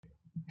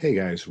Hey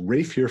guys,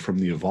 Rafe here from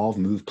the Evolve,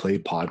 Move, Play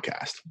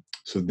podcast.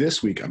 So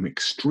this week, I'm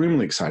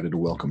extremely excited to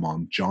welcome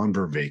on John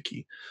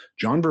Vervaeke.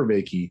 John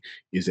Vervaeke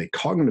is a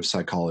cognitive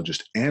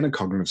psychologist and a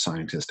cognitive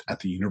scientist at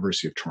the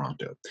University of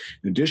Toronto.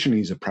 In addition,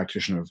 he's a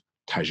practitioner of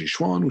Tai Chi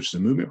Chuan, which is a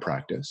movement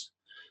practice,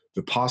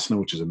 Vipassana,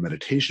 which is a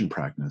meditation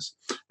practice,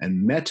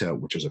 and Metta,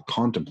 which is a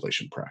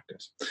contemplation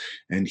practice.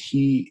 And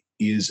he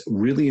is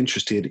really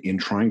interested in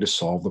trying to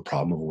solve the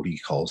problem of what he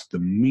calls the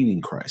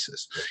meaning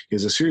crisis. He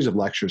has a series of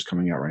lectures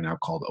coming out right now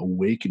called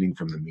Awakening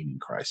from the Meaning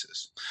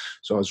Crisis.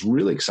 So I was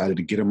really excited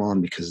to get him on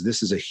because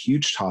this is a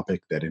huge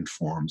topic that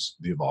informs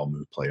the Evolve,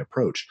 Move, Play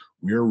approach.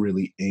 We are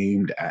really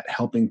aimed at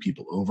helping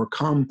people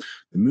overcome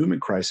the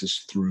movement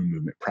crisis through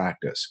movement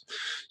practice.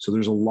 So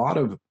there's a lot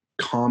of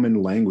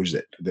common language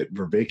that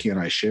Vervaeke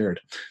and I shared.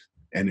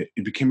 And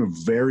it became a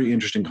very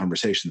interesting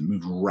conversation that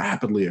moved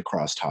rapidly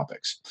across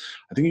topics.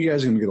 I think you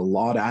guys are going to get a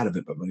lot out of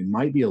it, but it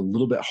might be a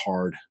little bit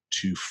hard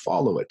to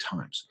follow at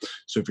times.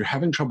 So if you're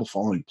having trouble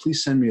following,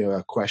 please send me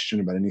a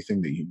question about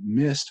anything that you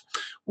missed,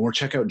 or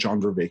check out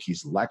John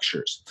Vervaeke's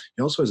lectures.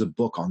 He also has a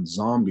book on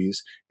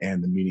zombies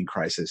and the meaning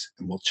crisis,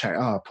 and we'll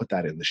put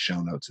that in the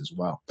show notes as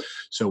well.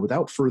 So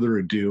without further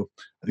ado,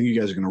 I think you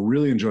guys are going to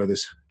really enjoy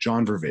this.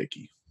 John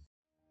Vervaeke.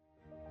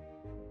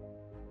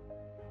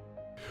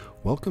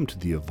 Welcome to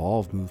the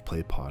Evolve, Move,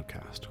 Play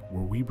podcast,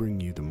 where we bring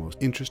you the most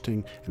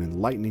interesting and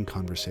enlightening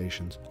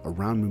conversations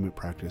around movement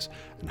practice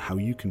and how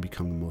you can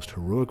become the most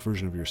heroic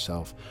version of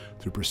yourself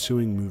through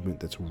pursuing movement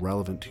that's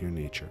relevant to your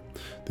nature.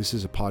 This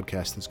is a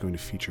podcast that's going to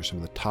feature some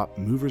of the top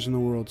movers in the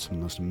world, some of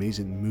the most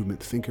amazing movement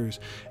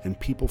thinkers, and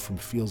people from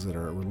fields that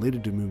are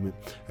related to movement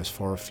as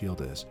far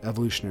afield as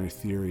evolutionary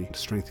theory,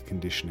 strength and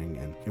conditioning,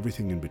 and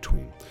everything in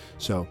between.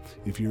 So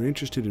if you're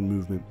interested in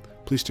movement,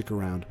 please stick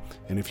around.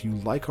 And if you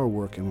like our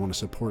work and want to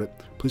support it,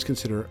 please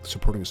consider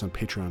supporting us on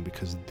Patreon,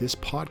 because this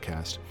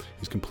podcast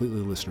is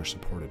completely listener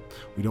supported.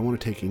 We don't want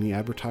to take any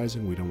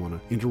advertising. We don't want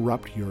to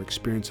interrupt your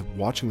experience of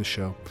watching the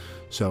show.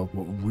 So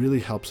what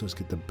really helps us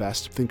get the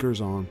best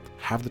thinkers on,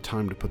 have the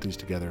time to put these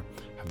together,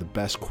 have the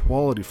best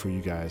quality for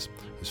you guys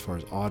as far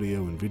as audio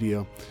and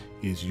video,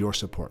 is your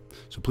support.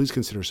 So please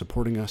consider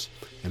supporting us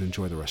and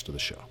enjoy the rest of the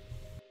show.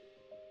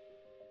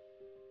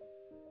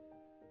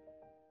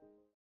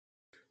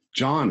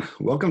 John,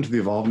 welcome to the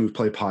Evolve, Move,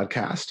 Play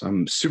podcast.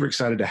 I'm super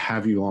excited to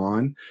have you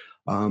on.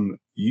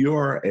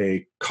 You're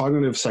a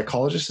cognitive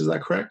psychologist, is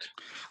that correct?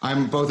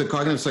 I'm both a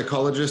cognitive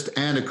psychologist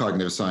and a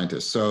cognitive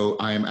scientist. So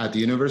I'm at the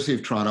University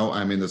of Toronto.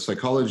 I'm in the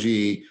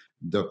psychology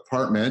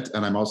department,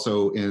 and I'm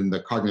also in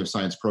the cognitive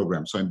science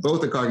program. So I'm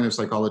both a cognitive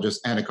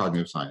psychologist and a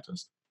cognitive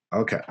scientist.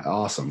 Okay,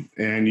 awesome.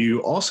 And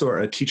you also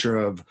are a teacher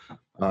of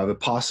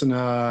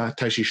Vipassana,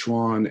 Tai Chi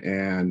Chuan,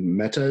 and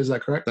Metta, is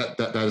that correct?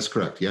 That is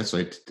correct, yes.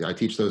 I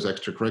teach those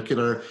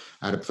extracurricular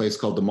at a place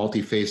called the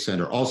Multi-Faith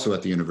Center, also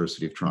at the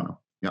University of Toronto.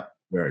 Yeah.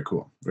 Very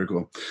cool, very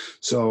cool.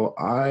 So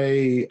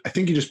I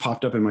think you just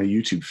popped up in my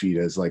YouTube feed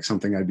as like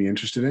something I'd be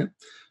interested in.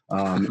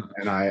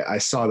 And I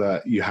saw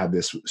that you had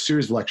this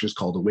series of lectures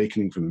called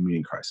Awakening from the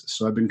Meaning Crisis.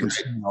 So I've been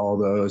considering all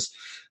those,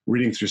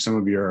 reading through some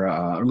of your,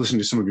 or listening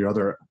to some of your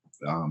other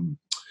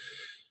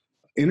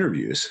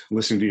interviews,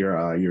 listening to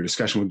your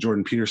discussion with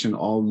Jordan Peterson,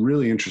 all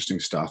really interesting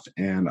stuff.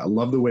 And I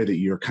love the way that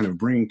you're kind of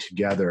bringing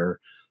together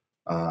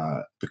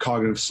the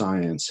cognitive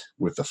science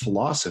with the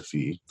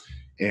philosophy,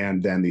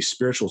 and then the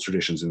spiritual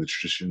traditions and the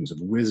traditions of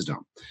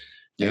wisdom.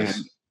 Yes.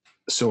 And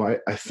so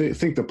I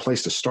think the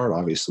place to start,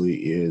 obviously,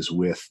 is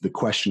with the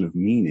question of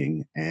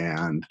meaning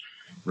and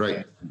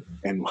right,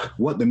 and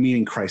what the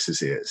meaning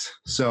crisis is.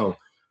 So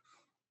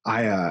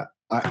I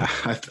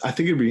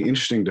think it'd be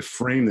interesting to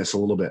frame this a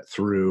little bit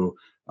through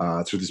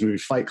this movie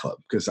Fight Club,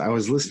 because I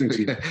was listening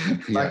to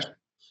yeah.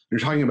 You're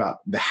talking about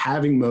the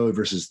having mode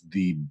versus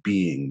the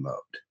being mode.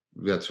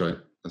 That's right.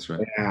 That's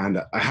right.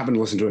 And I happened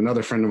to listen to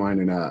another friend of mine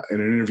in an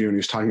interview, and he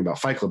was talking about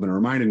Fight Club, and it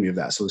reminded me of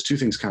that. So those two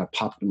things kind of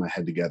popped in my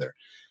head together.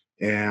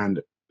 And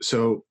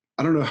so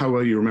I don't know how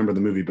well you remember the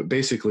movie, but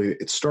basically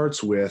it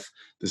starts with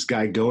this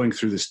guy going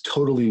through this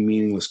totally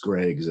meaningless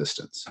gray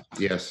existence.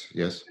 Yes,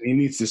 yes. And he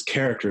meets this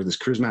character, this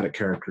charismatic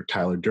character,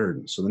 Tyler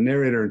Durden. So the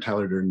narrator and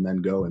Tyler Durden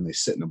then go and they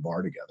sit in a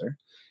bar together.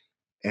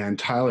 And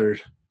Tyler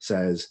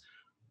says,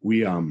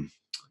 we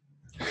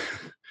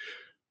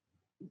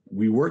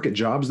work at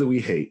jobs that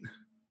we hate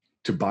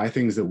to buy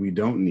things that we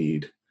don't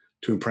need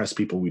to impress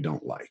people we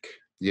don't like.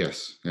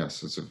 Yes,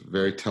 yes. It's a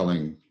very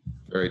telling,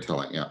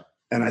 yeah.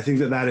 And I think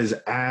that is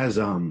as,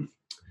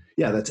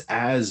 that's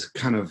as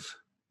kind of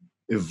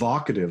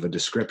evocative a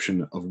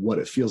description of what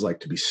it feels like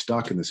to be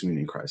stuck in this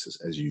meaning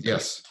crisis as you.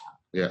 Yes.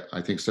 Yeah,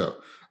 I think so.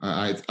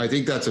 I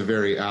think that's a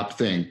very apt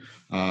thing.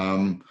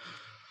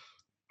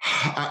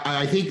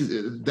 I think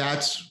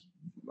that's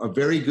a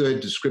very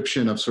good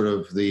description of sort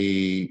of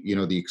the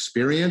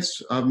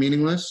experience of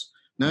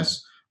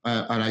meaninglessness.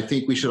 And I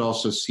think we should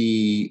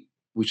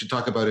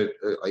talk about it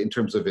in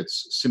terms of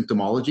its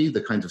symptomology,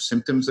 the kinds of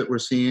symptoms that we're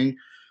seeing.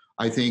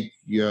 I think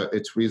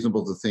it's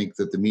reasonable to think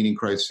that the meaning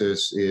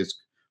crisis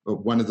is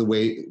one of the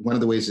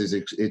ways is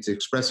it's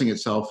expressing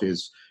itself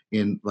is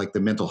in like the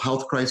mental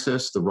health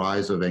crisis, the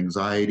rise of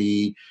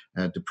anxiety,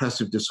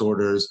 depressive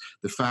disorders,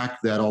 the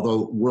fact that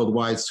although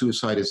worldwide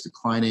suicide is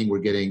declining, we're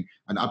getting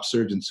an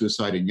upsurge in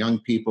suicide in young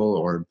people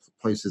or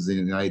places in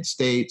the United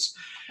States,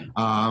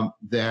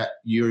 that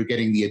you're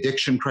getting the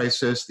addiction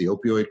crisis, the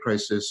opioid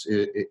crisis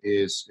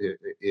is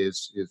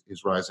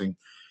rising.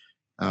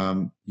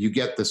 You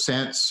get the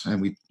sense,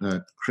 and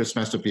Chris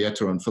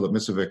Mastropietro and Philip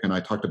Misovic and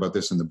I talked about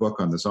this in the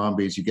book on the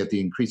zombies, you get the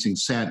increasing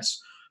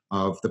sense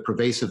of the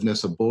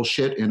pervasiveness of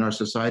bullshit in our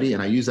society.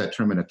 And I use that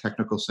term in a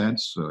technical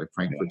sense, so like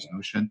Frankfurt's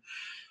notion.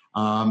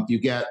 You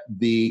get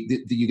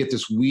you get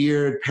this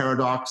weird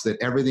paradox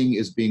that everything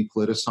is being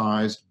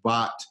politicized,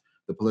 but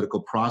the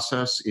political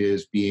process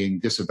is being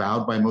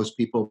disavowed by most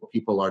people.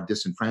 People are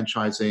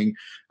disenfranchising.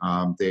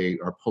 They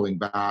are pulling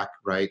back,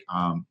 right?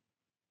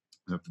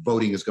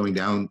 Voting is going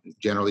down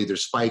generally.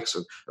 There's spikes,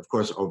 of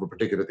course, over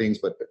particular things,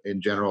 but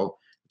in general,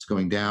 it's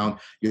going down.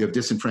 You have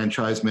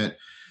disenfranchisement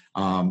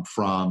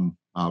from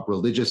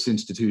religious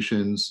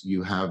institutions.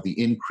 You have the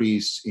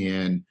increase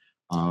in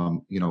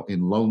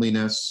in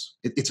loneliness.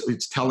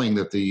 It's telling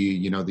that the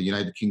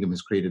United Kingdom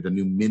has created a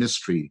new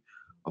ministry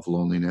of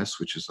loneliness,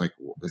 which is like,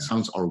 it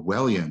sounds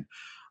Orwellian.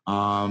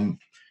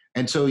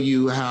 And so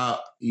you have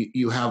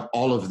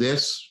all of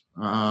this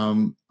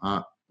going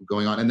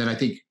on, and then I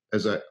think,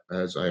 as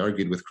I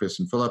argued with Chris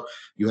and Philip,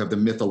 you have the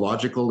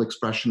mythological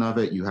expression of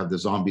it. You have the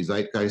zombie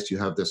zeitgeist. You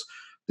have this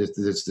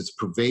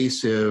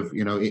pervasive,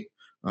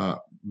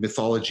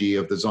 mythology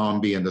of the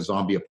zombie and the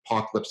zombie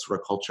apocalypse for a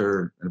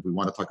culture. And if we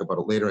want to talk about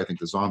it later, I think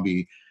the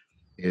zombie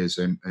is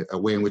a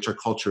way in which our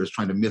culture is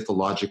trying to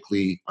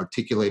mythologically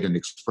articulate and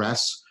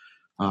express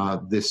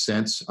this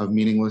sense of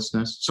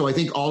meaninglessness. So I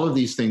think all of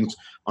these things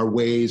are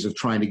ways of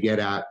trying to get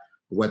at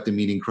what the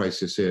meaning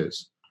crisis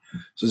is.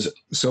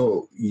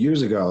 So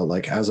years ago,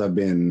 like as I've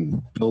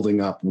been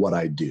building up what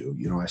I do,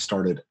 I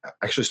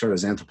actually started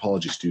as an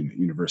anthropology student at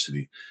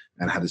university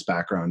and had this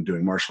background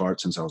doing martial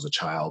arts since I was a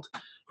child.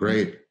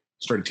 Great.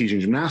 Started teaching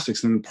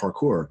gymnastics and then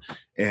parkour.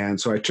 And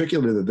so I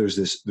articulated that there's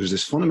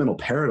this fundamental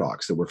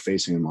paradox that we're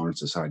facing in modern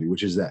society,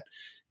 which is that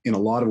in a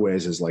lot of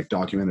ways, as like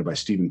documented by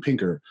Steven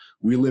Pinker,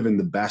 we live in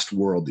the best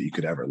world that you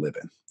could ever live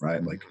in,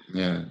 right? Like,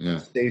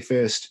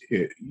 safest,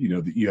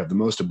 you have the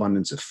most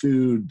abundance of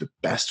food, the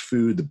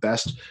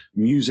best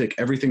music,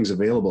 everything's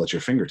available at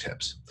your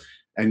fingertips.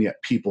 And yet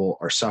people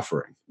are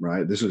suffering,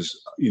 right? This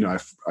is, I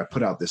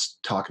put out this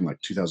talk in like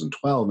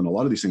 2012, and a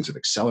lot of these things have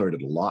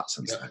accelerated a lot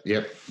since then.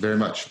 Yep, very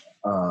much.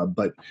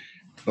 But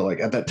like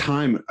at that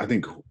time, I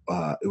think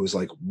it was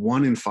like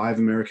 1 in 5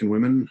 American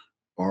women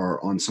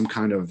are on some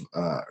kind of,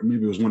 or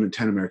maybe it was 1 in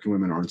 10 American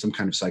women are on some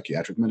kind of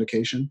psychiatric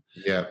medication.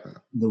 Yeah.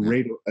 The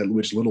rate at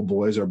which little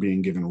boys are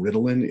being given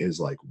Ritalin is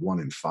like 1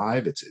 in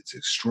 5. It's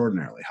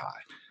extraordinarily high.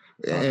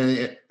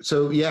 And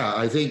so, yeah,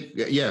 I think,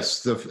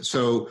 yes. And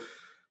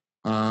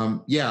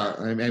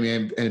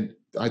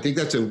I think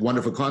that's a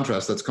wonderful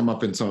contrast that's come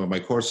up in some of my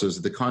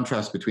courses, the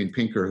contrast between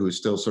Pinker, who's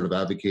still sort of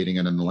advocating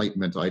an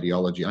Enlightenment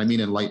ideology. I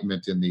mean,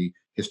 Enlightenment in the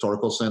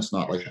historical sense,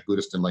 not like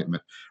Buddhist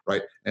Enlightenment,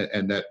 right?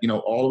 And that,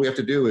 all we have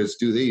to do is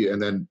do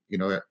and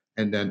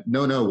then,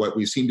 no, what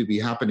we seem to be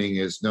happening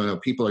is, no,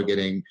 people are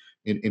getting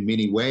in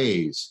many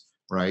ways,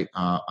 right?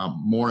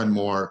 More and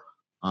more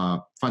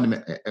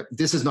fundamental.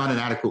 This is not an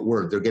adequate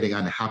word. They're getting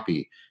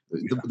unhappy.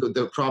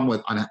 The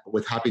problem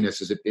with happiness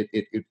is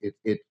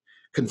it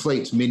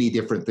conflates many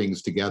different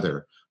things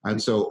together.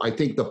 And so I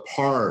think the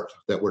part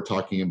that we're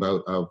talking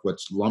about of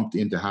what's lumped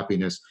into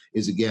happiness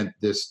is, again,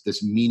 this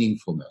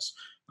meaningfulness,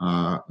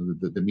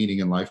 the meaning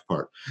in life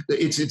part.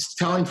 It's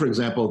telling, for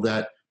example,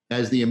 that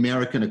as the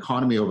American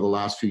economy over the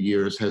last few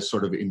years has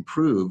sort of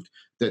improved,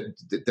 that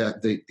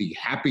the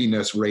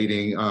happiness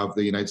rating of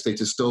the United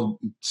States is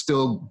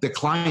still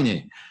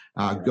declining,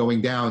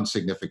 going down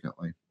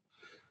significantly.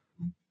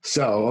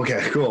 So,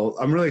 okay, cool.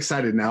 I'm really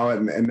excited now.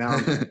 And now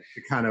I'm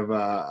kind of,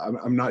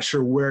 I'm not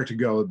sure where to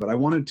go, but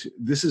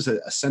this is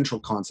a central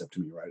concept to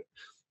me, right?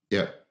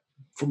 Yeah.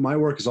 For my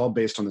work is all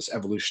based on this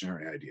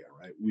evolutionary idea,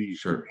 right? We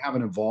have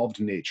an evolved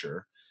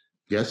nature.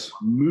 Yes.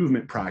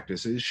 Movement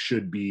practices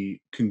should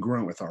be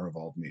congruent with our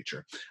evolved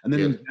nature. And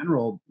then in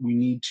general, we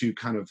need to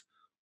kind of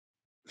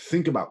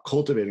think about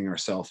cultivating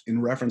ourselves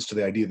in reference to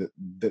the idea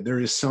that there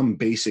is some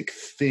basic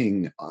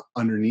thing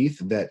underneath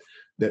that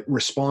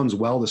responds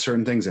well to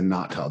certain things and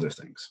not to other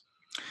things.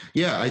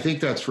 Yeah, I think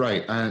that's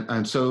right.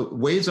 And so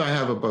ways I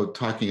have about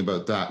talking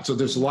about that. So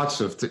there's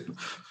lots of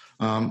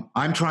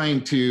I'm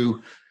trying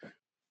to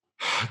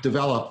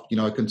develop,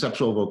 a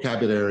conceptual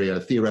vocabulary, a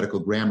theoretical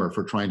grammar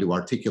for trying to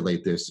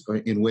articulate this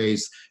in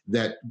ways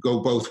that go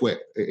both ways,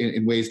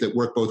 in ways that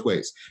work both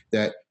ways,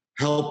 that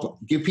help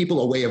give people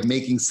a way of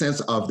making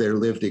sense of their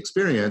lived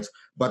experience,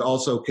 but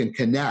also can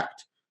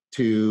connect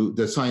to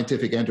the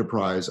scientific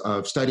enterprise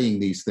of studying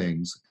these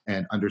things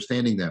and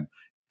understanding them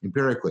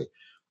empirically.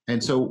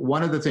 And so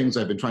one of the things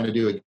I've been trying to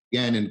do,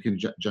 again, in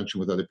conjunction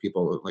with other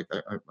people, like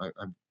a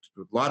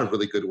lot of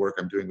really good work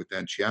I'm doing with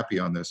Dan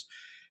Chiappi on this,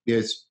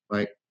 is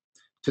like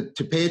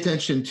to pay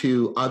attention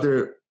to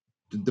other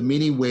the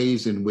many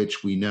ways in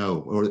which we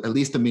know, or at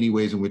least the many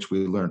ways in which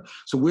we learn.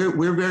 So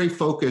we're very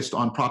focused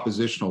on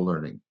propositional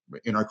learning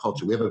in our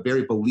culture. We have a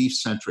very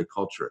belief-centric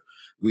culture.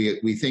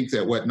 We think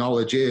that what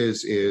knowledge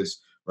is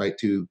right,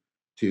 to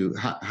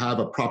have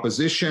a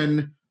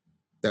proposition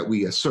that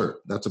we assert.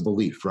 That's a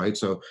belief, right?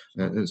 So,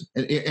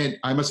 and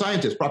I'm a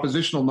scientist.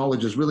 Propositional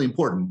knowledge is really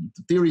important.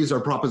 Theories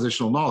are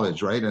propositional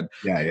knowledge, right? And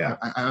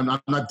I'm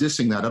not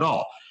dissing that at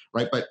all,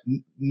 right? But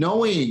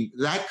knowing,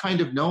 that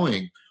kind of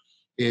knowing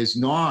is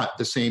not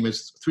the same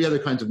as three other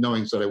kinds of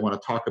knowings that I want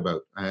to talk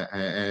about.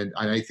 And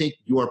I think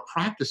your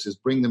practices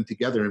bring them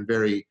together in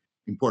very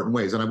important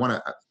ways. And I want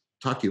to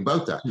talk to you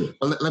about that. Yeah.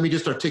 But let me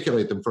just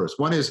articulate them first.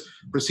 One is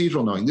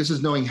procedural knowing. This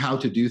is knowing how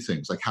to do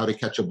things, like how to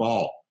catch a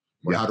ball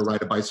or how to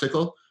ride a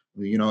bicycle,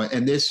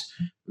 and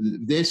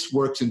this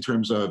works in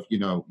terms of,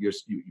 your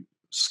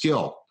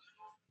skill.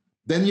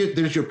 Then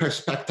there's your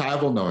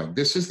perspectival knowing.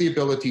 This is the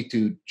ability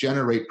to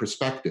generate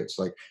perspectives.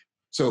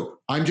 So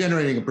I'm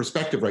generating a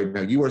perspective right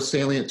now. You are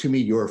salient to me.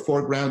 You are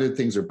foregrounded.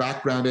 Things are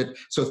backgrounded.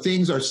 So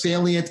things are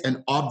salient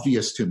and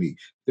obvious to me.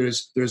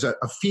 There's a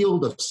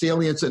field of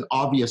salience and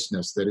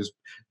obviousness that is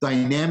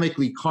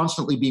dynamically,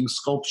 constantly being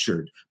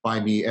sculptured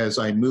by me as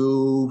I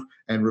move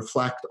and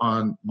reflect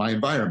on my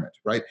environment,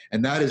 right?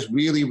 And that is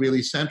really,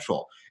 really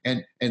central.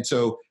 And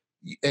so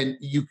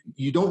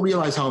you don't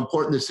realize how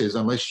important this is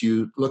unless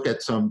you look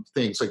at some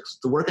things. Like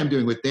the work I'm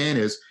doing with Dan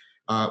is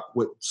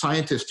with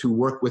scientists who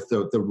work with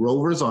the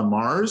rovers on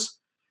Mars.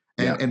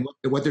 And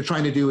what they're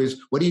trying to do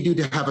is, what do you do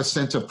to have a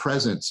sense of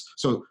presence?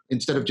 So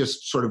instead of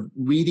just sort of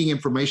reading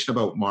information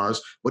about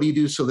Mars, what do you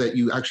do so that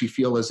you actually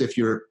feel as if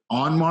you're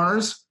on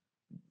Mars,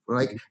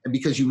 right? And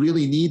because you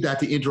really need that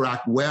to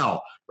interact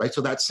well, right?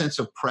 So that sense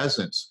of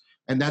presence.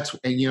 And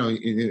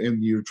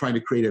you're trying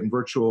to create it in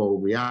virtual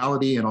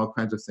reality and all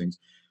kinds of things.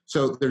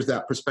 So there's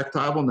that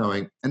perspectival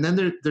knowing. And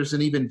then there's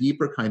an even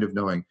deeper kind of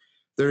knowing.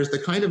 There's the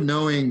kind of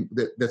knowing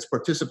that's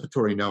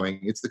participatory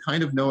knowing. It's the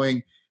kind of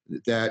knowing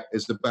that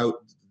is about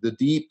the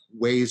deep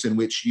ways in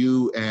which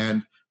you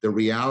and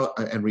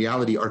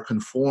reality are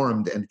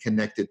conformed and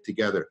connected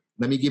together.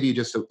 Let me give you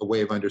just a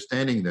way of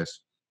understanding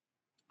this.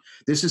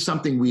 This is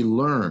something we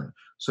learn,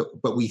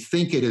 but we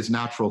think it is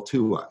natural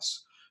to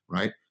us,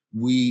 right?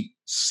 We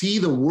see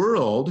the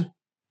world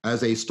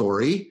as a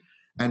story,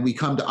 and we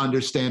come to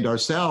understand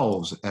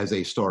ourselves as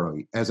a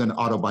story, as an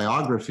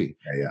autobiography,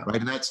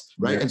 right? And that's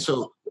right. And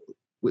so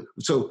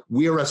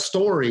we are a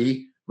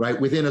story, right,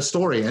 within a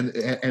story, and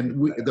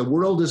the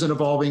world is an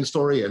evolving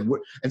story,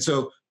 and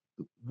so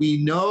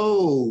we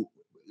know.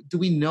 Do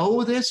we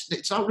know this?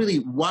 It's not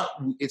really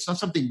it's not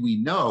something we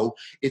know.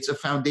 It's a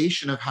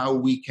foundation of how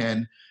we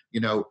can,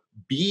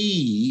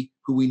 be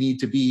who we need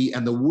to be,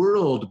 and the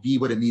world be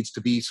what it needs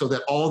to be, so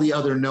that all the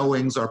other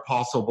knowings are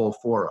possible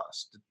for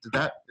us. Did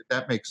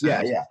that make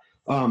sense? Yeah.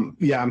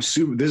 I'm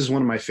super. This is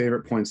one of my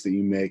favorite points that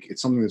you make.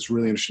 It's something that's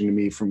really interesting to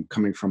me from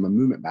coming from a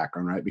movement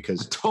background, right?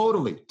 Because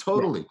totally.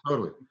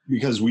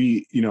 Because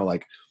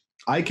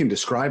I can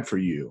describe for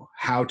you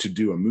how to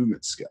do a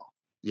movement skill.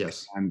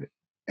 Yes.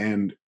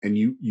 And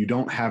you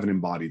don't have an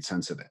embodied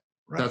sense of it,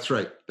 right? That's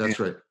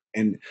right.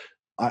 And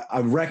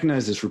I've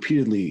recognized this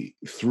repeatedly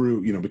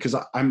through, because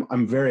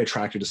I'm very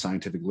attracted to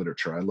scientific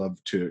literature. I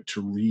love to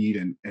read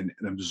and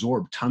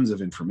absorb tons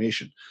of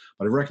information,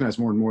 but I recognize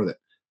more and more that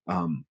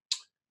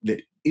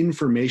that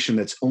information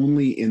that's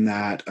only in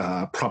that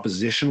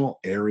propositional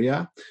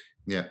area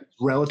is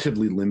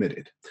relatively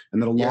limited,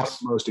 and that a lot of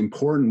the most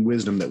important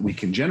wisdom that we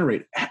can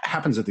generate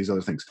happens at these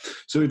other things.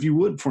 So if you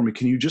would, for me,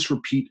 can you just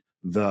repeat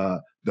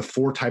the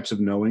four types of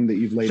knowing that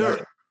you've laid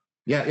out?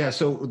 Yeah.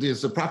 So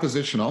there's the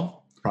propositional.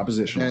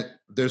 And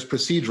there's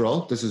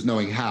procedural. This is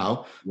knowing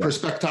how.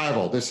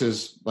 Perspectival. This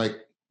is like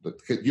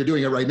you're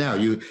doing it right now.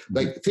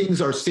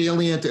 Things are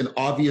salient and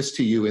obvious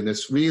to you in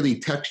this really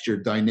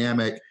textured,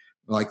 dynamic,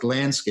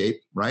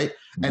 landscape, right?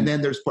 Mm-hmm. And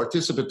then there's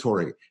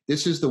participatory.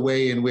 This is the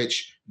way in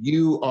which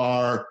you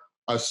are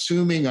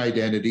assuming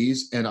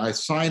identities and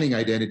assigning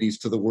identities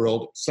to the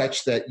world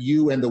such that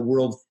you and the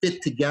world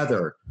fit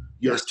together.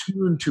 You're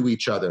tuned to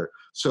each other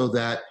so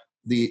that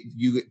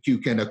you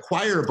can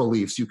acquire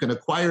beliefs, you can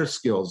acquire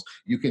skills,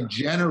 you can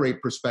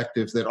generate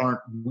perspectives that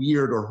aren't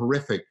weird or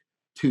horrific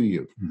to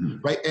you,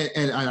 right?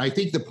 And I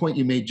think the point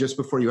you made just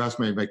before you asked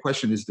my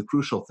question is the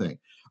crucial thing.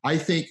 I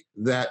think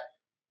that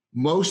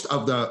most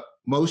of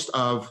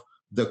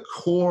the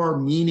core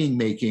meaning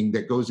making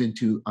that goes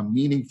into a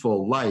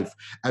meaningful life,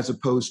 as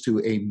opposed to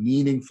a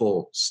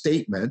meaningful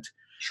statement,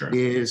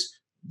 is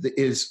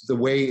the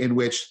way in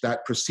which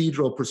that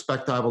procedural,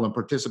 perspectival, and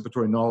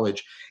participatory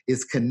knowledge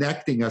is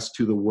connecting us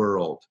to the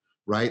world,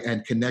 right?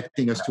 And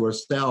connecting us to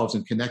ourselves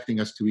and connecting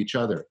us to each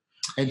other.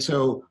 And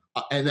so,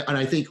 and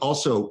I think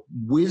also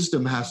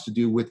wisdom has to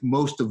do with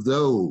most of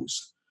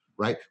those,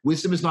 right?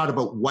 Wisdom is not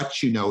about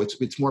what you know,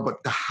 it's more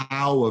about the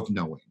how of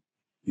knowing.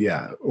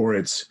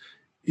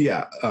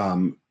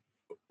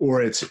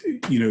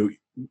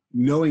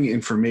 Knowing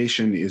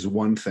information is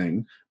one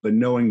thing, but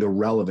knowing the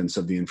relevance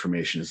of the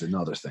information is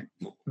another thing.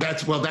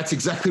 That's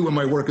exactly what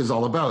my work is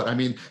all about. I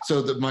mean,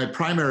 so my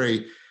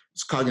primary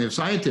cognitive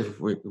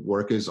scientific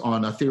work is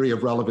on a theory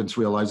of relevance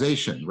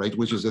realization, right?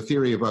 Which is a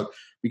theory about,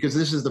 because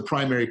this is the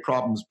primary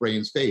problems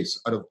brains face.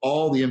 Out of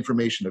all the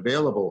information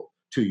available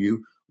to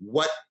you,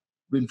 what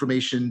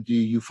information do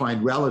you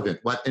find relevant?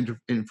 What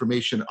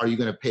information are you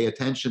going to pay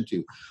attention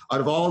to? Out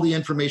of all the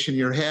information in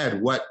your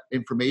head, what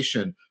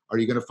information are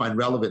you going to find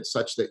relevant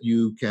such that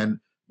you're going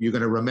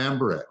to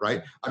remember it,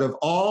 right? Out of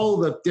all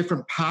the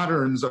different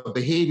patterns of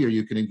behavior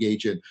you can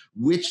engage in,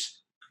 which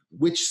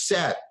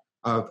set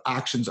of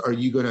actions are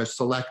you going to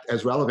select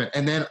as relevant?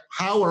 And then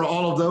how are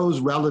all of those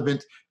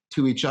relevant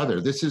to each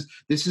other? This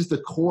is the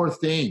core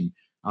thing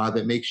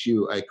that makes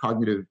you a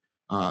cognitive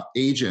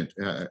agent.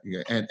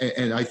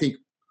 And I think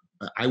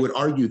I would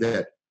argue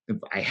that,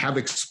 I have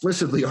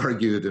explicitly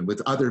argued, and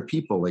with other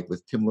people, like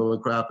with Tim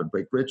Lillicrap and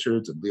Blake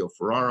Richards and Leo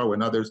Ferraro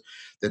and others,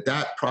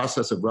 that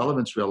process of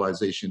relevance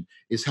realization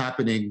is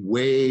happening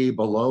way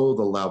below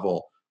the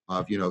level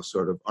of,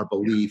 sort of our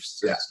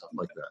beliefs and stuff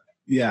like that.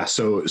 Yeah,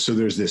 so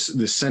there's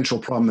this central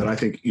problem that I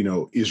think,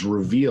 is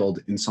revealed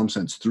in some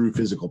sense through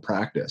physical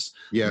practice.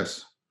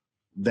 Yes.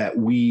 That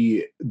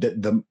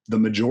the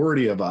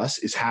majority of us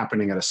is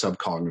happening at a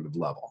subcognitive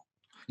level.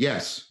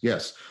 Yes.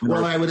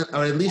 Well, I would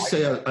at least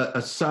say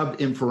a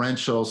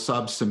sub-inferential,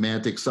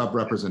 sub-semantic,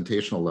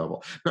 sub-representational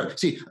level. But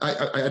see,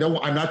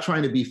 I'm not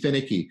trying to be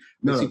finicky.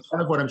 But see,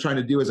 part of what I'm trying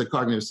to do as a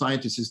cognitive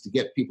scientist is to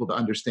get people to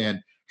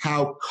understand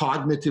how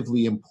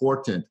cognitively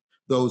important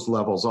those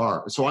levels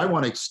are. So I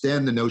want to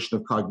extend the notion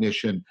of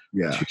cognition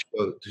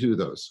to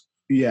those.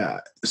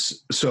 Yeah.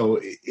 So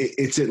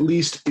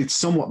it's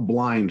somewhat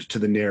blind to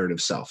the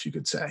narrative self, you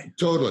could say.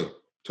 Totally.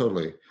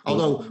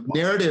 Although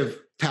narrative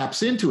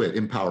taps into it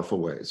in powerful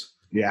ways.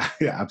 Yeah,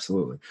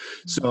 absolutely.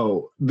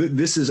 So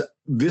this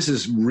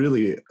is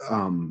really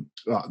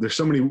there's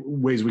so many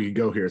ways we could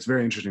go here. It's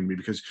very interesting to me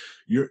because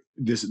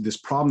this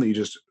problem that you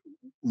just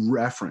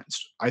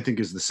referenced, I think,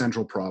 is the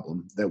central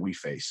problem that we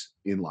face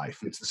in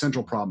life. It's the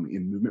central problem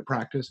in movement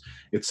practice.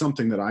 It's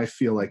something that I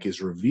feel like is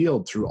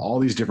revealed through all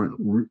these different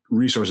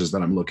resources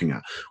that I'm looking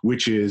at,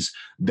 which is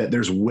that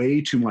there's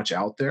way too much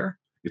out there.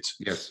 It's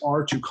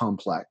far too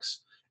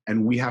complex,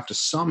 and we have to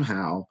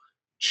somehow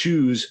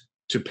choose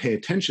to pay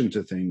attention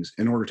to things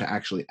in order to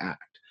actually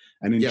act.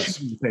 And in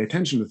choosing to pay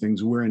attention to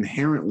things, we're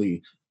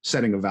inherently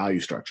setting a value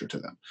structure to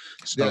them.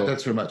 So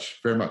that's very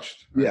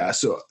much. Yeah.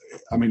 So,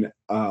 I mean,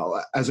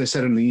 as I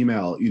said in the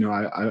email,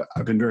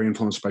 I've been very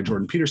influenced by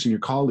Jordan Peterson, your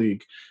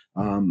colleague.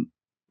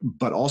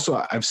 But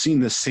also I've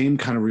seen the same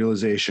kind of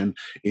realization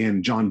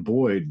in John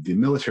Boyd, the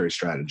military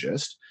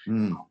strategist,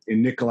 in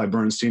Nikolai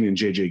Bernstein and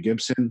J.J.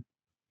 Gibson,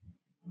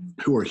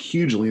 who are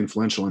hugely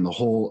influential in the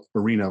whole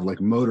arena of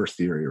like motor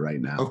theory right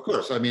now. Of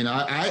course. I mean,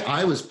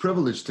 I was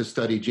privileged to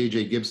study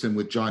J.J. Gibson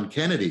with John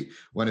Kennedy,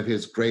 one of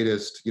his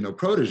greatest,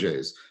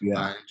 proteges.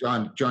 Yeah.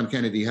 John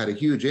Kennedy had a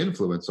huge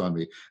influence on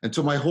me. And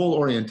so my whole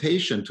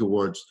orientation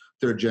towards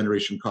third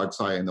generation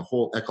cog-sci and the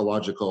whole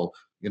ecological,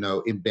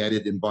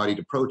 embedded, embodied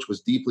approach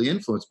was deeply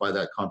influenced by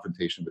that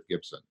confrontation with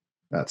Gibson.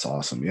 That's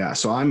awesome. Yeah.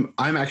 So I'm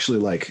actually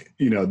like,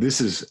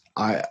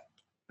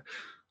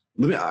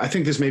 I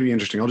think this may be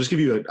interesting. I'll just give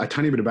you a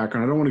tiny bit of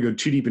background. I don't want to go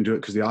too deep into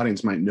it because the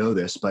audience might know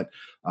this, but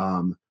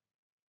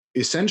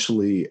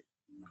essentially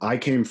I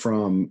came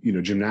from,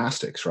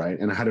 gymnastics, right?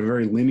 And I had a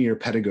very linear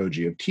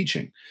pedagogy of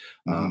teaching,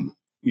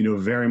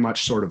 very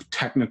much sort of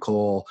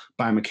technical,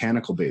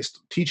 biomechanical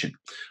based teaching.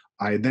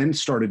 I then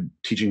started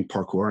teaching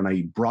parkour, and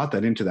I brought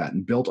that into that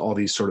and built all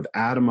these sort of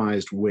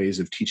atomized ways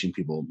of teaching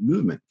people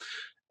movement.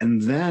 And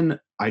then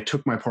I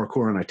took my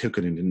parkour and I took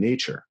it into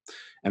nature.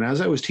 And as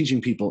I was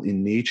teaching people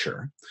in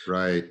nature,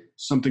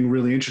 something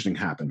really interesting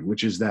happened,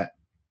 which is that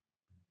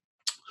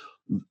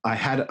I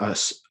had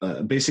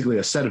basically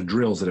a set of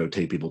drills that I would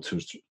take people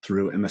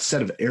through, and a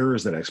set of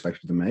errors that I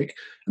expected to make,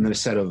 and then a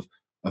set of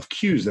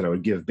cues that I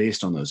would give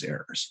based on those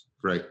errors.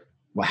 Right.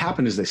 What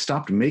happened is they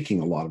stopped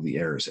making a lot of the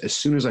errors as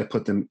soon as I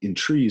put them in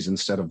trees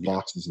instead of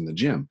boxes in the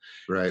gym.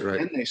 Right.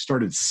 And they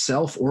started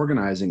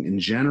self-organizing and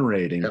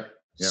generating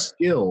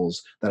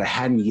skills that I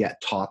hadn't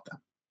yet taught them.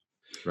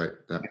 Right.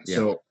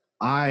 So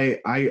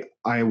I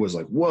was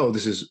like, whoa,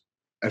 this is,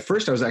 at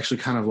first I was actually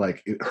kind of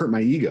like, it hurt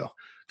my ego.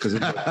 Because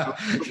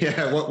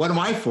what am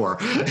I for?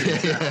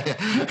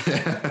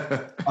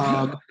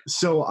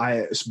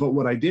 But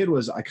what I did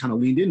was I kind of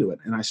leaned into it,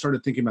 and I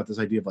started thinking about this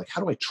idea of like,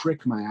 how do I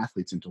trick my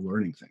athletes into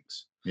learning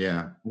things?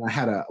 Yeah. And I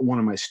had one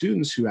of my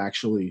students who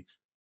actually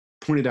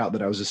pointed out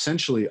that I was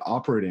essentially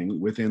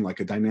operating within like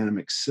a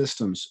dynamic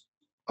systems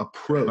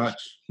approach.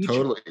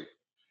 Totally.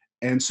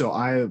 And so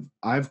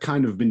I've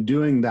kind of been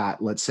doing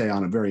that, let's say,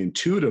 on a very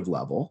intuitive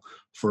level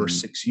for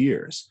 6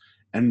 years.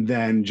 And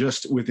then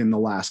just within the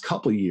last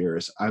couple of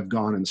years, I've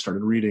gone and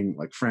started reading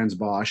like Franz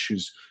Bosch,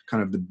 who's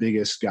kind of the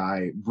biggest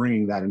guy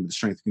bringing that into the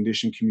strength and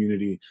conditioning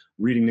community,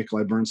 reading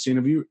Nikolai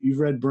Bernstein. You've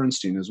read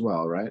Bernstein as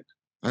well, right?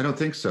 I don't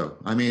think so.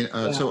 I mean,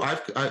 so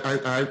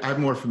I'm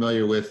more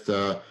familiar with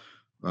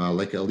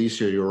like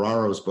Alicia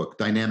Uraro's book,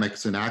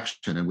 Dynamics in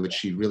Action, in which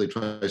she really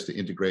tries to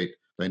integrate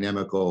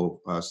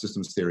dynamical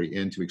systems theory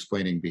into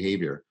explaining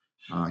behavior,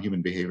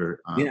 human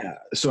behavior.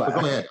 So go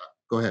ahead.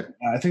 Go ahead.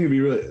 I think it'd be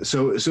really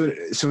so.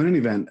 In any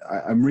event,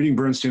 I'm reading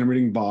Bernstein, I'm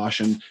reading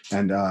Bosch,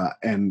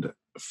 and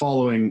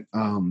following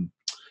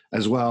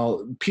as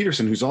well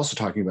Peterson, who's also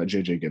talking about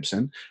J.J.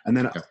 Gibson, and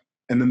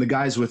then the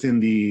guys within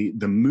the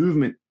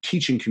movement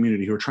teaching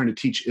community who are trying to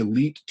teach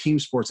elite team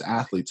sports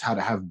athletes how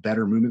to have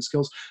better movement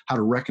skills, how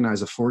to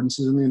recognize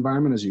affordances in the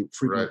environment, as you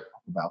frequently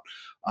talk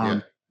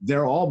about.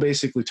 They're all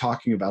basically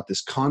talking about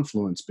this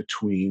confluence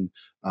between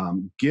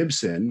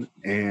Gibson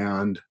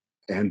and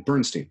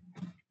Bernstein.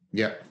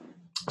 Yeah.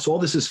 So all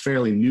this is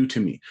fairly new to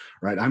me,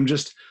 right?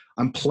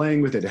 I'm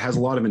playing with it. It has a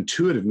lot of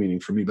intuitive meaning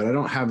for me, but I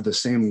don't have the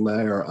same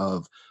layer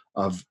of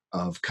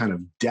kind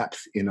of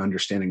depth in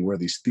understanding where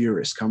these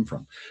theorists come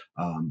from.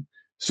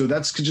 So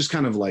that's just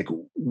kind of like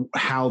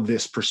how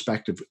this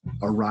perspective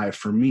arrived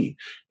for me.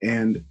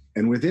 And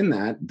within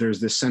that,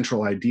 there's this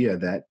central idea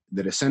that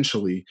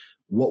essentially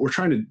what we're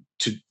trying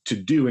to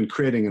do in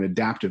creating an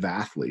adaptive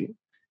athlete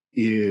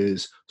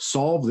is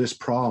solve this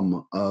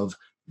problem of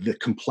the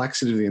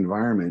complexity of the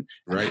environment.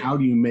 And how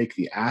do you make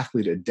the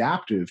athlete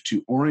adaptive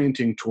to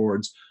orienting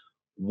towards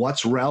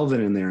what's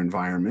relevant in their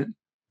environment,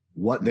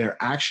 what their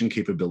action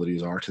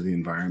capabilities are to the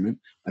environment,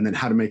 and then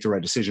how to make the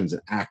right decisions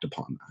and act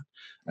upon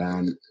that.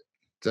 And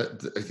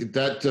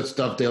that just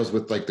dovetails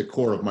with like the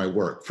core of my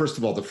work. First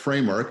of all, the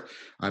framework,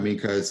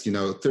 because,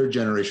 third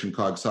generation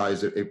CogSci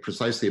is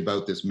precisely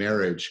about this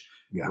marriage,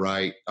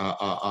 right,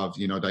 of,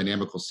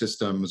 dynamical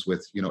systems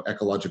with,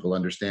 ecological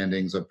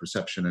understandings of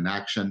perception and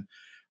action,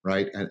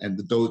 right? And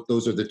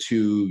those are the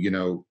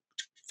two,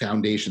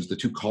 foundations, the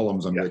two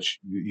columns on which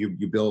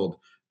you build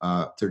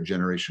third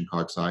generation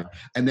CogSci.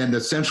 And then the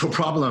central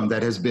problem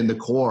that has been the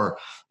core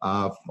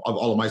of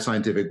all of my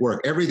scientific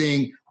work,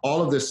 everything,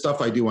 all of this stuff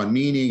I do on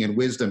meaning and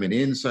wisdom and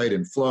insight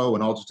and flow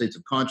and altered states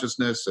of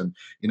consciousness and,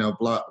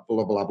 blah,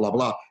 blah, blah, blah,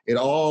 blah. It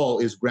all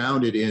is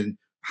grounded in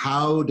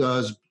how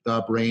does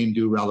the brain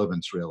do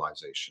relevance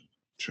realization?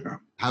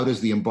 Sure. How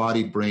does the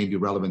embodied brain do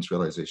relevance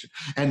realization?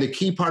 And the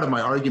key part of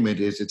my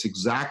argument is it's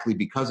exactly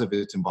because of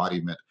its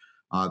embodiment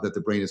that the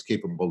brain is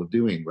capable of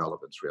doing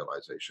relevance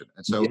realization.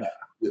 And so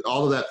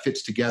all of that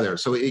fits together.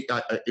 So,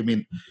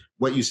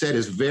 what you said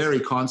is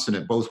very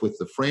consonant, both with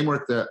the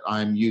framework that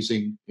I'm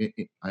using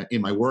in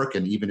my work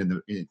and even in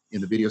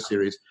the video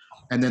series,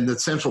 and then the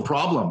central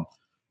problem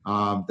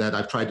that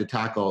I've tried to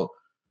tackle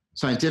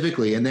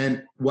scientifically. And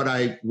then what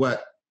my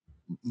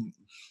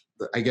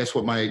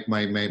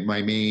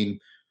main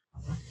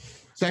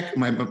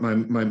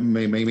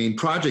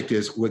project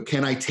is,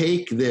 can I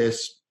take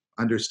this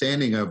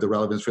understanding of the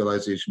relevance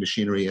realization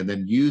machinery and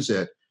then use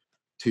it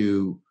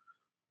to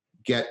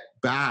get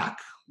back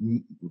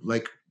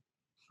like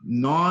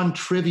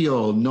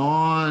non-trivial,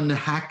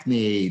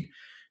 non-hackneyed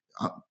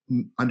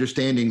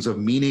understandings of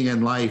meaning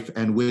and life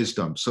and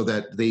wisdom, so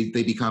that they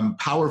become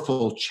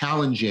powerful,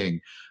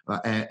 challenging,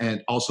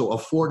 and also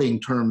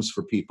affording terms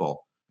for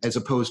people, as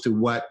opposed to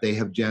what they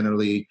have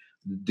generally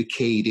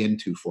decayed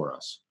into for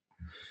us.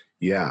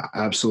 Yeah,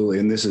 absolutely.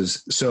 And this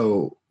is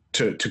so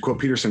to quote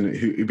Peterson,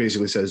 who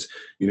basically says,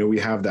 we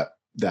have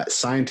that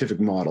scientific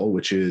model,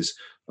 which is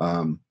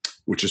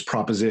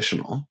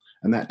propositional,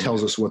 and that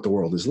tells us what the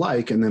world is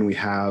like. And then we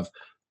have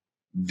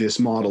this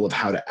model of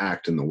how to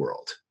act in the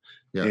world.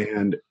 Yeah.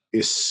 And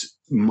it's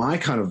my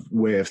kind of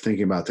way of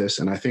thinking about this.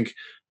 And I think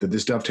that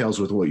this dovetails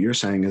with what you're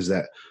saying, is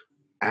that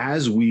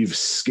as we've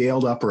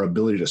scaled up our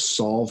ability to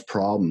solve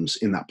problems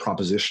in that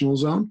propositional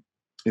zone,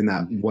 in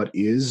that what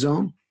is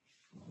zone,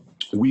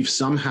 we've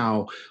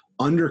somehow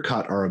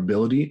undercut our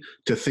ability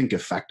to think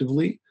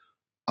effectively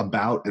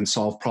about and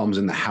solve problems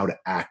in the how to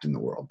act in the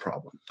world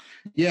problem.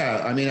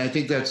 Yeah, I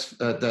think that's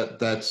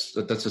a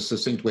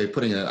succinct way of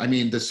putting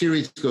it. The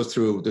series goes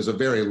through, there's a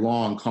very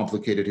long,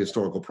 complicated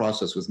historical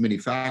process with many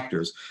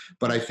factors,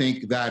 but I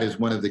think that is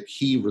one of the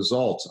key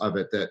results of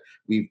it, that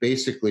we've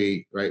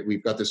basically, right,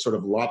 we've got this sort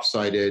of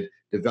lopsided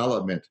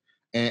development,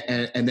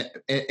 and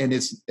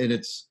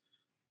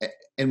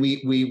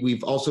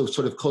we've also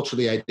sort of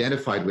culturally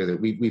identified with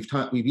it.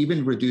 We've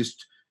even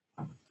reduced,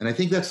 and I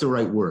think that's the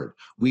right word,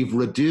 we've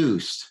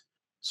reduced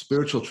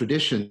spiritual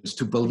traditions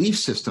to belief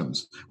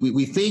systems.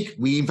 We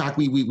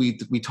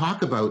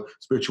talk about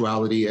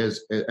spirituality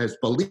as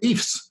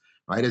beliefs,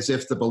 right? As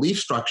if the belief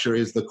structure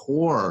is the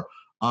core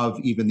of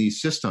even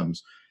these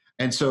systems.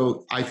 And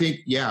so I think,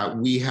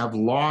 we have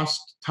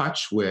lost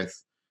touch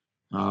with,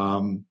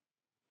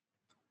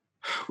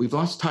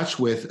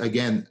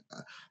 again,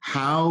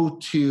 how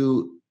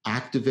to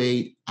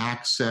activate,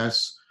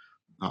 access,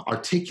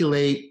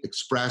 articulate,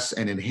 express,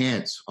 and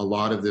enhance a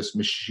lot of this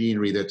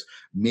machinery that's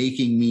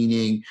making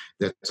meaning,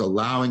 that's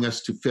allowing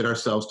us to fit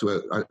ourselves to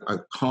a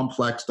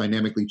complex,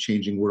 dynamically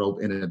changing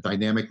world in a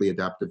dynamically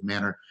adaptive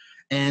manner.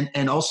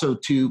 And also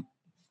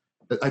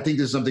I think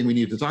this is something we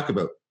need to talk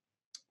about.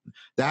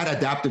 That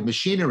adaptive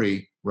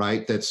machinery,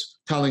 right, that's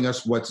telling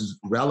us what's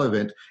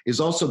relevant, is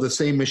also the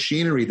same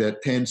machinery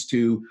that tends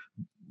to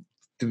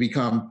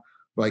become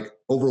like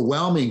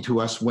overwhelming to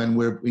us when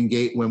we're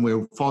engaged, when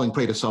we're falling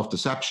prey to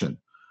self-deception.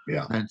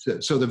 Yeah. And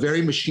so the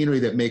very machinery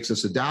that makes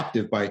us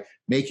adaptive by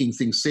making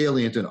things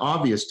salient and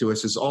obvious to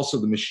us is also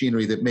the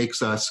machinery that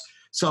makes us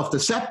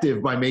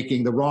self-deceptive by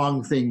making the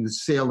wrong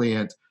things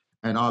salient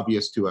and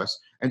obvious to us.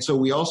 And so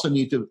we also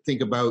need to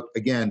think about,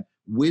 again,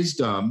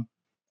 wisdom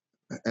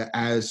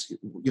as,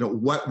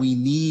 what we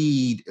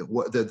need.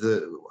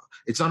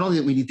 It's not only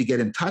that we need to get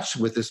in touch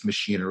with this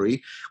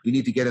machinery, we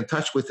need to get in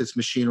touch with this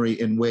machinery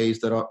in ways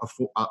that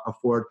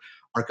afford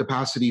our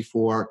capacity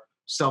for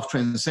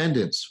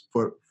self-transcendence,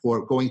 for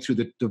going through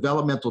the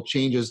developmental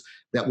changes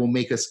that will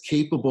make us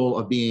capable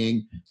of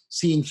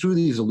seeing through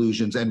these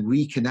illusions and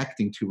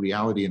reconnecting to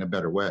reality in a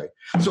better way.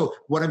 So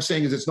what I'm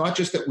saying is, it's not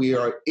just that we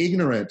are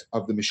ignorant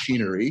of the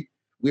machinery,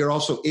 we are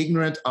also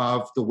ignorant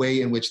of the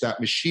way in which that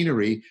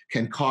machinery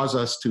can cause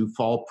us to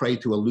fall prey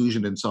to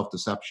illusion and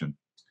self-deception.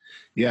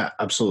 Yeah,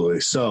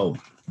 absolutely. So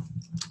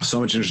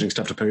much interesting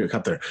stuff to pick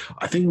up there.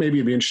 I think maybe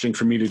it'd be interesting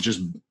for me to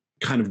just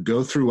kind of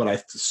go through what I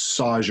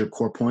saw as your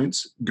core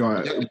points,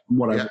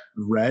 what I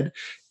read,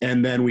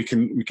 and then we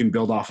can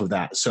build off of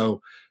that.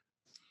 So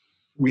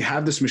we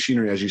have this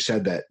machinery, as you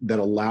said, that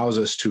allows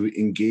us to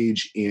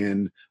engage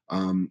in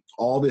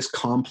all this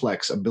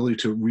complex ability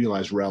to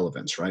realize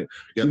relevance, right?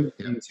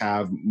 Humans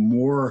have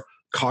more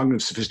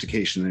cognitive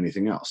sophistication than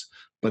anything else,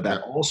 but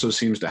that also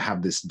seems to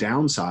have this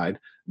downside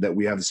that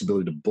we have this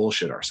ability to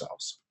bullshit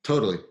ourselves.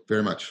 Totally,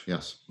 very much,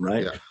 yes.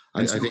 Right. Yeah,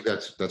 I think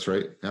that's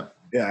right. Yeah.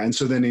 Yeah, and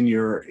so then in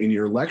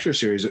your lecture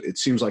series, it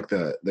seems like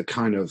the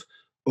kind of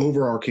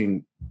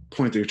overarching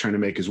point that you're trying to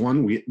make is,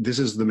 one, this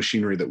is the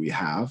machinery that we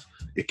have.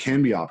 It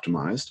can be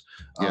optimized.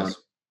 Yes.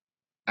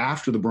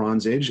 After the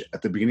Bronze Age,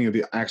 at the beginning of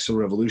the Axial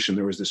Revolution,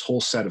 there was this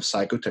whole set of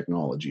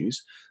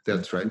psychotechnologies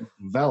that's right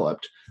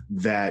developed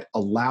that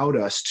allowed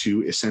us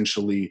to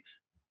essentially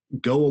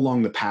go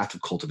along the path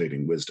of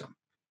cultivating wisdom.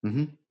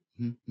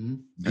 Mm-hmm. Mm-hmm.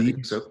 I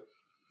think so.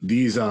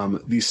 These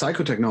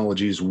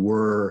psychotechnologies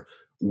were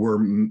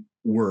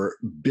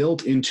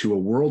built into a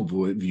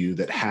worldview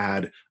that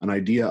had an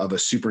idea of a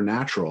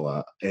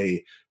supernatural,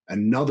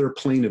 another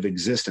plane of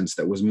existence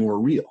that was more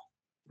real,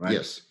 right?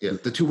 Yes, yeah.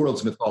 The two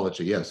worlds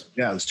mythology, yes.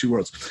 Yeah, there's two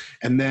worlds.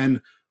 And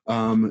then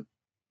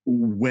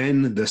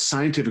when the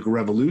scientific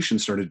revolution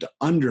started to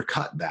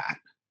undercut that,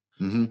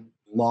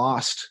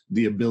 lost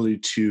the ability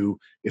to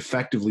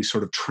effectively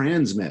sort of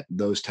transmit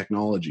those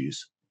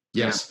technologies.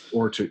 Yes.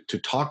 Or to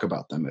talk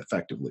about them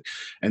effectively.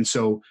 And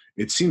so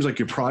it seems like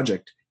your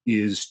project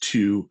is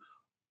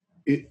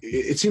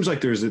it seems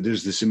like there's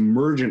this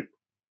emergent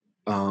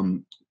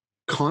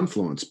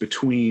confluence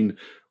between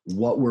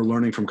what we're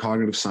learning from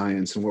cognitive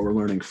science and what we're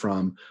learning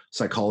from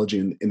psychology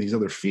and these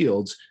other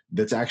fields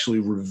that's actually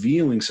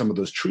revealing some of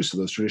those truths of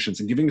those traditions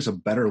and giving us a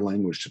better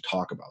language to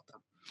talk about them.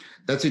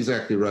 That's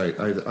exactly right.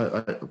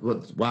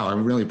 Wow,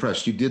 I'm really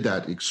impressed. You did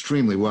that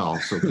extremely well.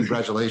 So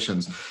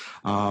congratulations.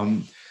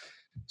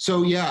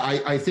 So yeah,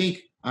 I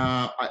think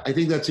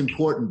that's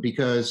important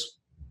because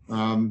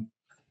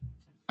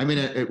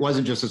it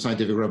wasn't just a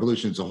scientific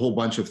revolution; it's a whole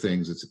bunch of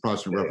things. It's the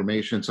Protestant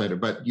Reformation,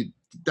 but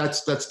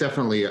that's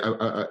definitely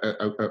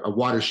a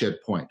watershed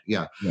point.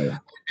 Yeah.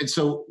 And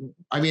so,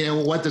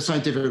 and what the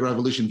scientific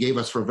revolution gave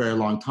us for a very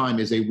long time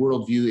is a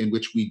worldview in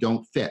which we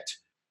don't fit,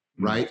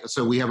 right?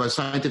 So we have a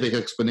scientific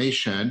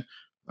explanation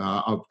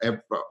of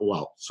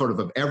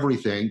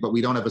everything, but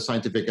we don't have a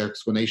scientific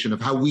explanation of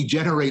how we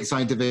generate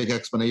scientific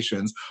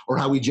explanations, or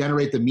how we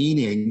generate the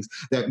meanings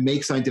that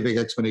make scientific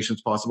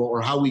explanations possible, or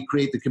how we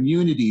create the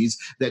communities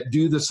that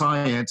do the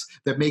science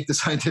that make the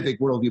scientific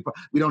worldview.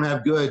 We don't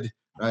have good,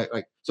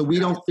 so we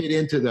don't fit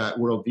into that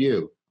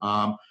worldview.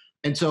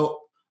 And so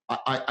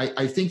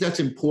I think that's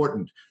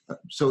important.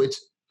 So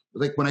it's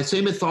like when I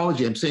say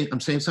mythology, I'm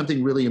saying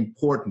something really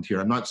important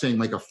here. I'm not saying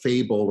like a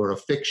fable or a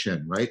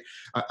fiction, right?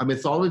 A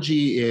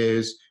mythology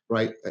is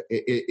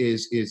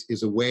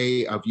a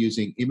way of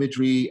using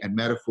imagery and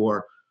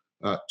metaphor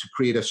to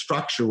create a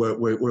structure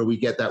where we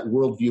get that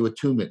worldview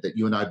attunement that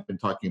you and I have been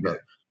talking about,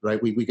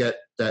 right? We get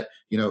that,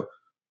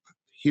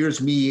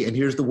 here's me and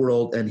here's the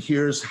world and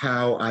here's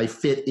how I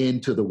fit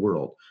into the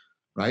world,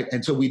 right?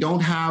 And so we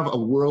don't have a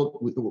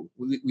world,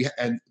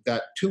 and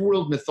that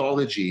two-world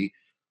mythology,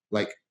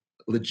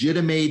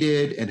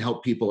 legitimated and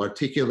help people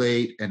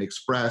articulate and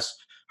express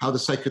how the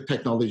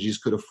psychotechnologies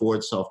could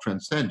afford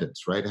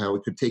self-transcendence, right? How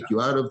it could take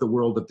you out of the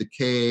world of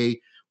decay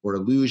or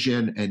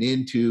illusion and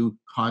into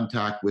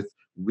contact with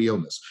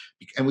realness.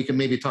 And we can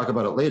maybe talk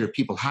about it later.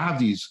 People have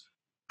these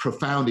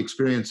profound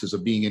experiences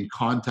of being in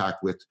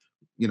contact with,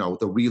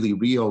 the really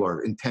real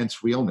or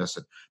intense realness.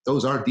 And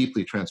those are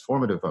deeply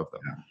transformative of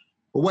them. Yeah.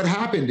 But what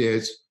happened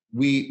is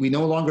we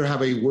no longer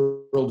have a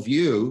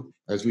worldview,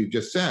 as we've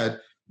just said,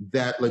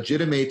 that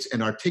legitimates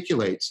and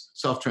articulates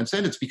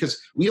self-transcendence,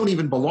 because we don't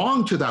even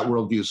belong to that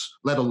worldview,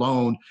 let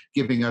alone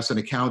giving us an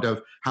account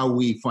of how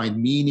we find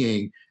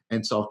meaning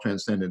and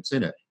self-transcendence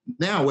in it.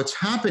 Now, what's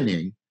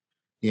happening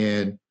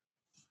in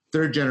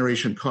third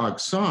generation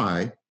cog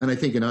sci, and I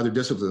think in other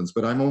disciplines,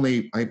 but I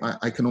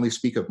can only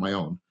speak of my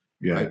own,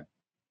 right,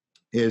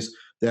 is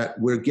that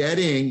we're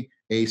getting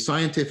a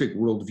scientific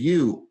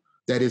worldview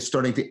that is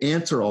starting to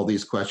answer all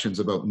these questions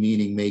about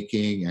meaning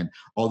making and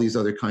all these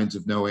other kinds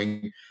of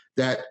knowing,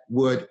 that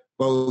would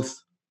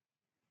both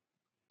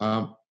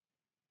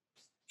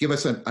give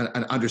us an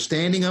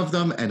understanding of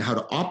them and how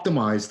to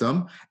optimize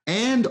them,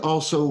 and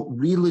also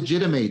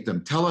re-legitimate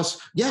them. Tell us,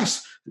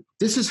 yes,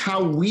 this is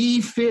how we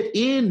fit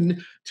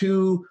in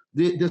to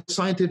the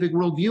scientific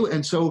worldview.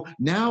 And so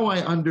now I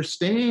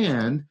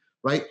understand,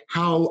 right,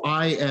 how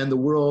I and the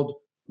world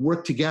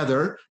work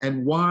together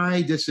and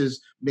why this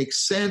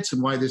makes sense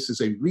and why this is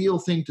a real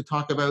thing to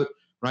talk about,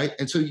 right?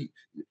 And so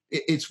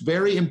it's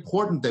very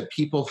important that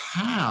people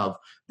have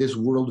this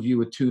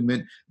worldview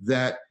attunement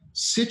that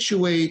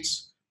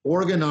situates,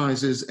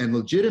 organizes, and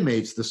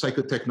legitimates the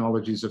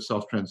psychotechnologies of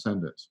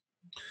self-transcendence.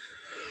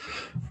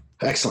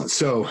 Excellent.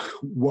 So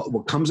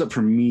what comes up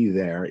for me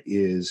there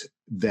is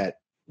that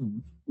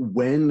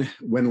when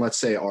let's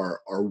say our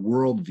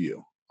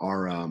worldview,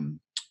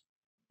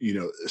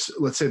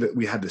 let's say that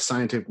we had the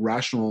scientific,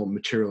 rational,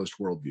 materialist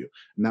worldview,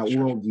 and that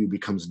worldview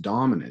becomes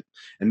dominant,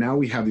 and now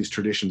we have these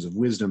traditions of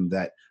wisdom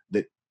that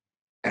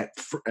at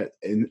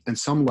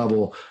some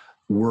level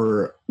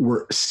were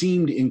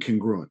seemed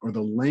incongruent, or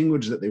the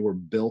language that they were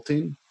built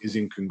in is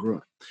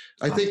incongruent.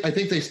 I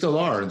think they still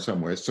are in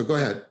some ways. So go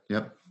ahead.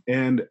 Yep.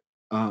 And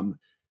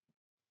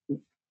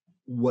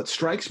what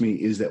strikes me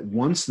is that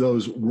once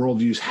those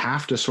worldviews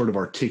have to sort of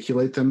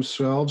articulate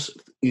themselves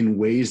in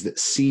ways that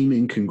seem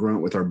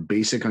incongruent with our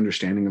basic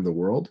understanding of the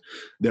world,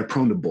 they're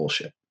prone to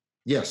bullshit.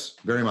 Yes,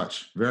 very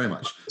much, very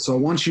much. So I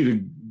want you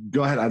to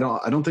go ahead. I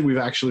don't think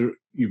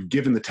you've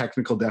given the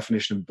technical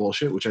definition of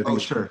bullshit, which I think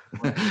is sure.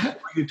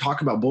 You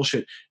talk about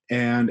bullshit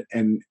and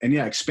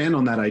yeah, expand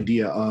on that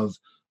idea of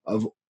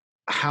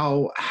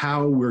how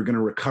we're going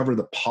to recover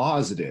the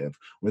positive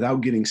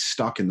without getting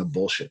stuck in the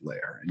bullshit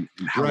layer, and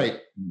how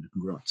right.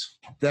 Congruence.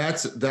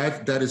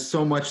 That is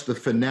so much the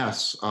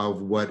finesse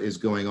of what is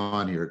going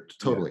on here.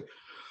 Totally. Yeah.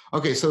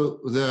 Okay, so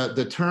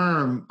the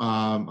term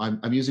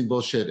I'm using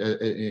bullshit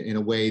in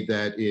a way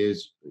that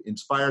is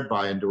inspired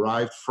by and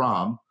derived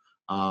from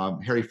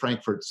Harry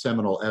Frankfurt's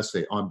seminal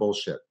essay on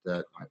bullshit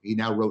that he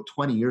now wrote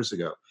 20 years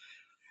ago,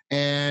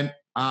 and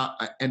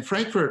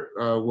Frankfurt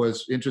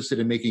was interested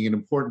in making an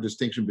important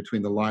distinction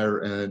between the liar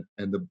and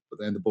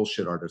the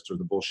bullshit artist, or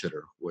the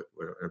bullshitter,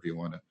 whatever you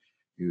want to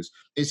use.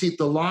 You see,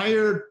 the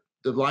liar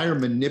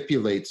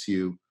manipulates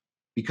you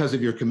because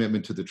of your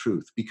commitment to the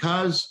truth,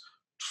 because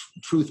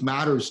truth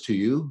matters to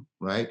you,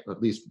 right?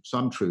 At least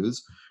some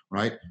truths,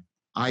 right?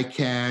 I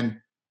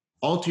can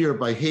alter your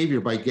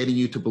behavior by getting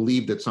you to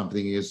believe that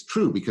something is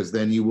true, because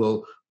then you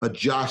will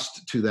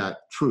adjust to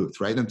that truth,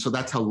 right? And so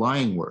that's how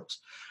lying works.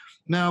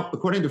 Now,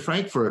 according to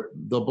Frankfurt,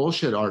 the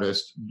bullshit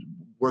artist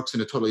works in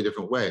a totally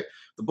different way.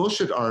 The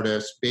bullshit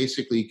artist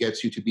basically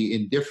gets you to be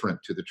indifferent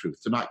to the truth,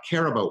 to not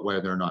care about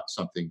whether or not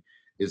something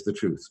is the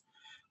truth.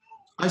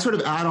 I sort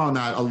of add on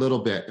that a little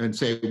bit and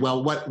say,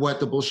 well, what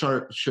the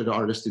bullshit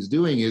artist is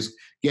doing is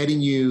getting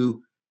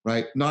you,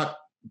 right, not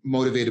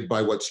motivated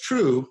by what's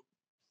true,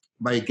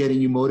 by getting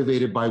you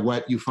motivated by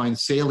what you find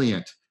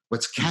salient,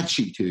 what's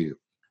catchy to you.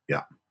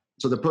 Yeah.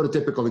 So the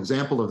prototypical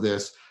example of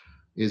this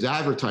is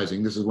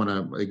advertising. This is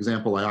one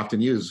example I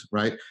often use,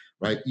 right?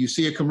 You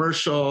see a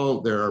commercial,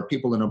 there are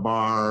people in a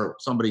bar,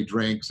 somebody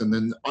drinks, and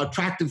then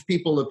attractive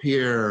people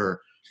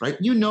appear, right?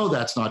 You know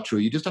that's not true.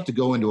 You just have to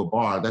go into a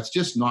bar. That's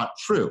just not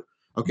true.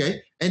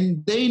 Okay.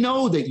 And they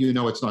know that you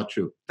know it's not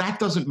true. That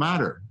doesn't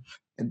matter.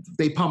 And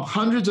they pump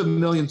hundreds of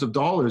millions of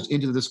dollars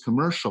into this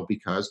commercial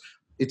because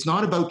it's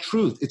not about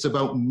truth. It's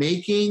about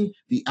making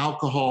the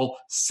alcohol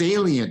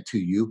salient to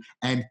you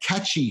and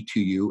catchy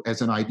to you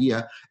as an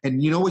idea.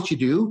 And you know what you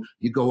do?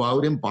 You go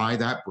out and buy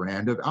that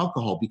brand of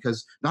alcohol,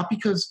 because not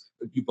because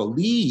you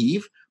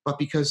believe, but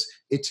because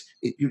it's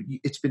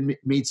been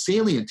made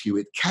salient to you.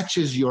 It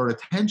catches your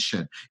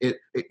attention.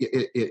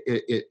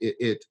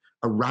 It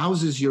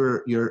arouses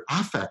your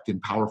affect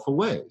in powerful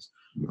ways,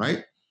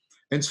 right?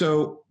 And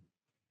so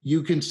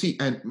you can see,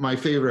 and my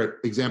favorite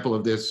example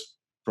of this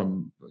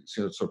from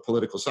sort of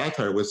political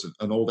satire was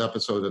an old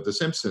episode of The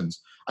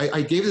Simpsons.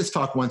 I gave this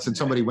talk once and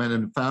somebody went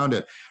and found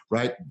it,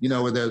 right? You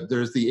know,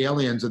 there's the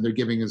aliens and they're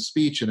giving a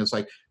speech, and it's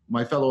like,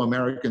 my fellow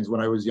Americans,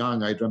 when I was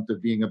young, I dreamt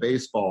of being a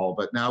baseball,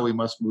 but now we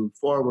must move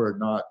forward,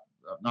 not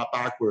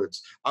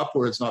backwards,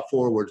 upwards, not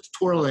forwards,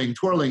 twirling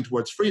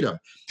towards freedom.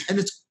 And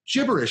it's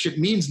gibberish. It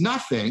means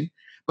nothing,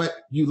 but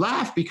you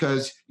laugh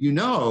because you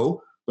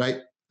know,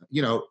 right?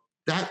 You know,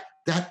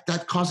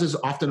 that causes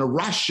often a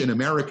rush in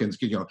Americans.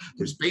 You know,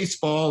 there's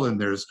baseball and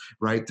there's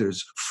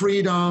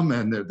freedom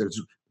and there's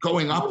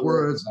going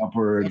upwards,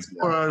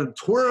 yeah.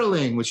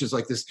 Twirling, which is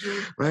like this,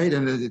 right?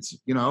 And it's,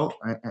 you know,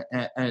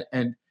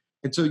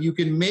 and so you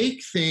can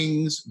make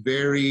things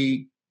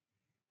very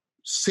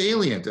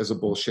salient as a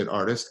bullshit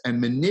artist and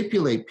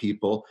manipulate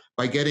people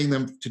by getting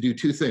them to do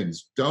two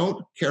things.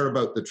 Don't care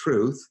about the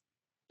truth.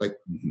 Like,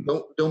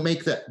 don't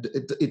make that,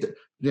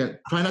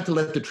 try not to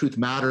let the truth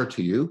matter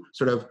to you.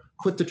 Sort of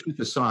put the truth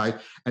aside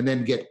and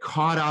then get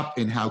caught up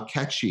in how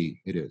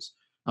catchy it is.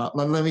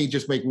 Let me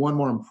just make one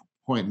more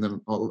point and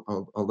then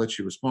I'll let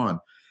you respond.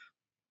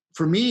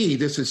 For me,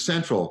 this is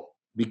central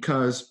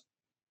because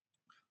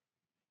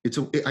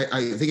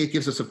I think it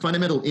gives us a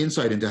fundamental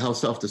insight into how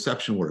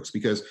self-deception works,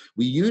 because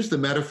we use the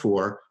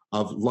metaphor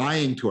of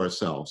lying to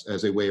ourselves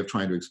as a way of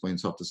trying to explain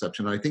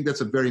self-deception. And I think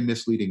that's a very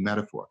misleading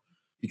metaphor,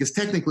 because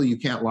technically you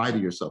can't lie to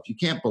yourself. You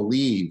can't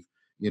believe,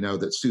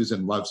 that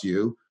Susan loves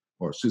you,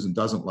 or Susan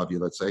doesn't love you,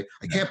 let's say.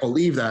 I can't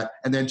believe that,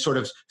 and then sort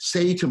of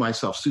say to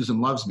myself, Susan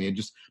loves me, and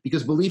just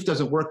because belief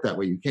doesn't work that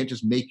way. You can't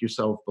just make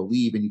yourself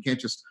believe, and you can't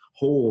just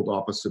hold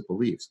opposite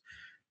beliefs.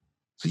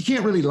 So you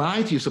can't really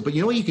lie to yourself, but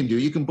you know what you can do?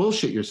 You can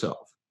bullshit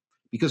yourself.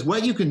 Because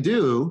what you can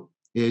do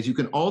is you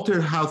can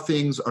alter how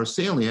things are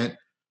salient,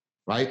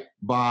 right,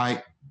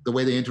 by the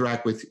way they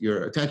interact with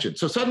your attention.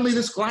 So suddenly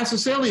this glass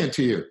is salient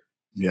to you.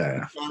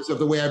 Yeah. Because of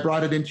the way I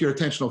brought it into your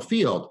attentional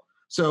field.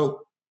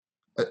 So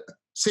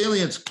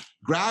salience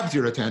grabs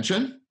your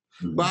attention,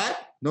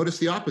 but notice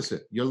the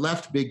opposite. Your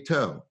left big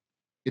toe.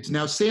 It's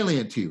now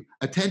salient to you.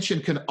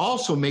 Attention can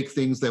also make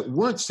things that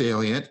weren't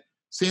salient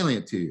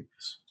to you.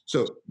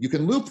 So you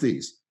can loop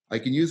these. I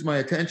can use my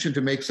attention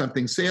to make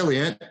something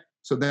salient.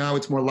 So now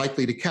it's more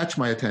likely to catch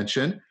my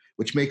attention,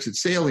 which makes it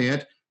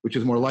salient, which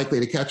is more likely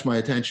to catch my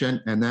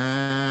attention. And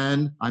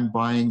then I'm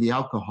buying the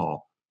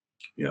alcohol,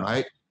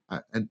 right?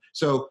 And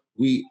so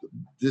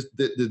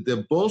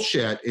the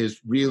bullshit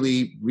is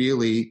really,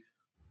 really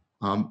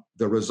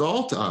the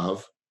result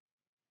of,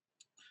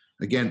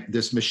 again,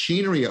 this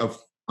machinery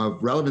of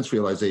relevance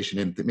realization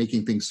and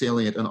making things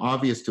salient and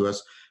obvious to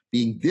us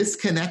being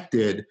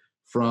disconnected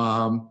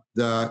from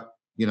the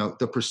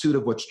pursuit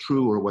of what's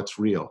true or what's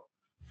real.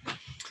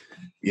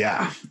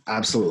 Yeah,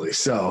 absolutely.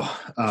 So,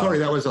 sorry,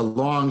 that was a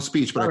long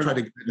speech, but I tried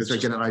to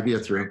get an idea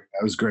through.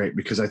 That was great,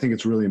 because I think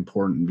it's really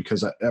important,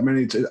 because I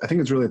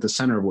think it's really at the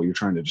center of what you're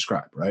trying to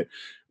describe, right?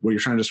 What you're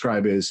trying to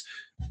describe is,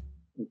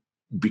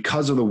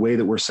 because of the way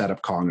that we're set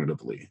up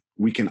cognitively,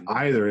 we can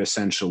either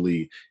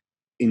essentially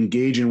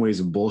engage in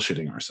ways of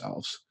bullshitting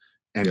ourselves,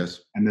 and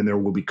then there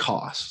will be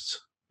costs,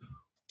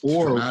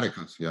 or traumatic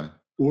costs,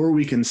 or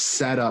we can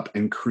set up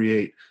and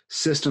create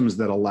systems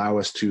that allow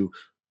us to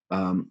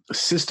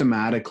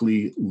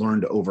systematically learn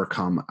to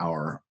overcome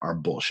our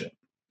bullshit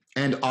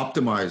and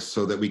optimize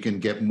so that we can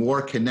get more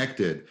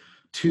connected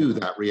to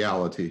that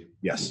reality.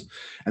 Yes.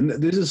 And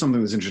this is something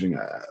that's interesting.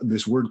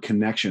 This word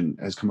connection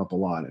has come up a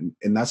lot.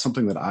 And that's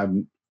something that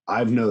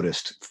I've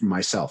noticed for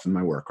myself in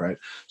my work, right?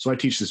 So I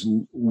teach this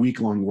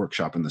week-long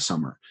workshop in the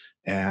summer.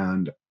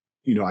 And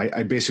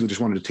I basically just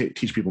wanted to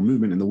teach people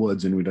movement in the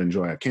woods, and we'd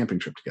enjoy a camping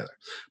trip together.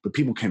 But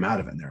people came out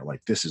of it and they're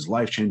like, this is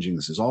life-changing.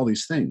 This is all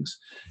these things.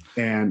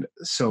 And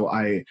so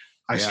I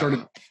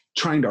started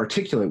trying to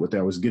articulate what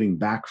that was getting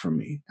back from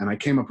me. And I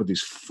came up with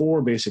these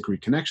 4 basic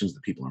reconnections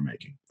that people are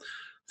making.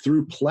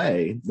 Through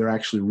play, they're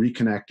actually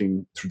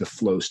reconnecting through the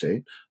flow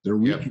state. They're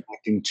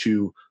reconnecting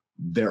to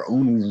their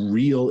own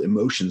real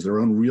emotions, their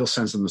own real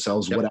sense of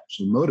themselves, what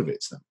actually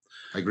motivates them.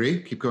 I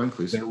agree. Keep going,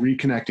 please. They're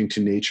reconnecting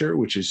to nature,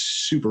 which is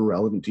super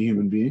relevant to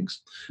human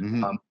beings.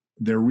 Mm-hmm.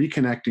 They're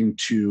reconnecting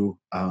to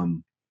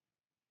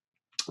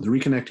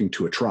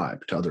a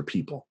tribe, to other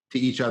people, to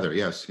each other.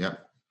 Yes. Yeah.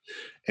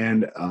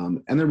 And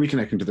they're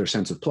reconnecting to their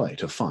sense of play,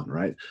 to fun,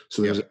 right?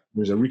 So there's a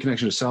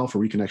reconnection to self, a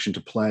reconnection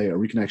to play, a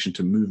reconnection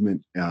to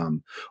movement,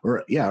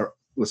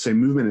 let's say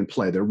movement and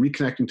play. They're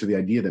reconnecting to the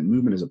idea that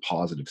movement is a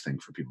positive thing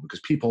for people, because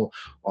people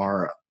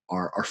are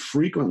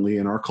frequently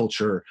in our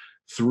culture,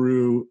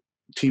 through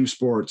team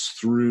sports,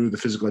 through the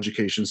physical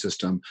education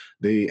system,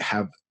 they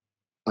have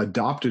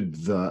adopted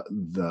the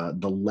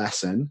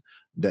lesson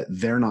that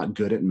they're not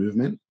good at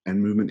movement,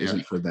 and movement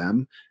isn't for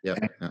them.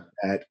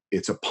 That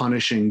it's a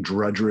punishing,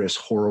 drudgerous,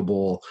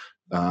 horrible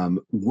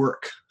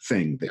work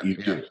thing that you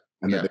do,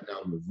 and that they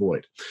want to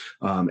avoid.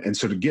 And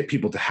so to get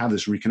people to have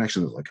this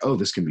reconnection, that's like, oh,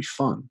 this can be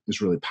fun,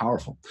 is really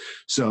powerful.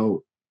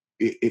 So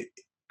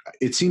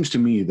it seems to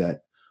me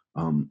that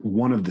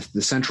one of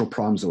the central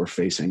problems that we're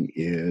facing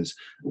is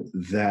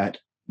that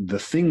the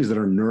things that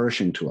are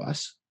nourishing to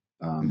us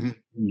in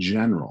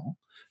general,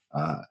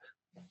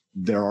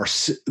 there are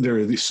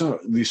these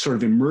sort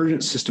of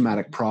emergent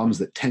systematic problems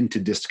that tend to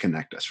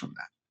disconnect us from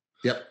that.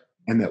 Yep.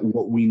 And that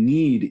what we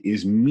need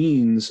is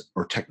means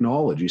or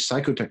technology,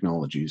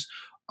 psychotechnologies,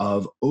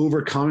 of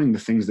overcoming the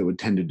things that would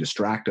tend to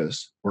distract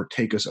us or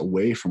take us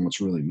away from what's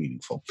really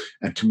meaningful,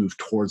 and to move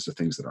towards the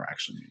things that are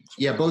actually meaningful.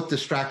 Yeah, both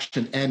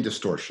distraction and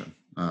distortion.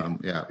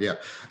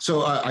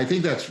 So I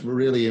think that's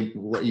really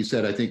what you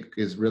said, I think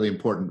is really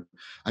important.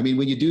 I mean,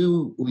 when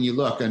you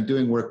look, I'm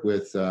doing work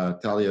with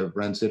Talia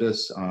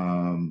Brand-Sidis,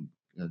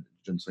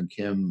 Jinsun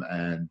Kim,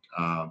 and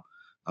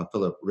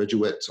Philip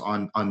Ridgewitz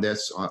on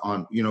this,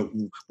 on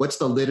what's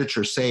the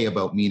literature say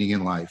about meaning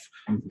in life?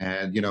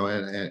 And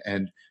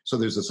and so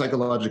there's the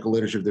psychological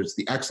literature, there's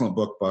the excellent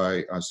book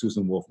by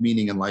Susan Wolf,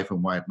 Meaning in Life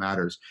and Why It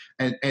Matters.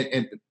 And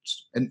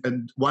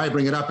why I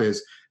bring it up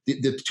is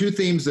the 2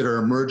 themes that are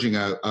emerging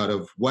out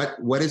of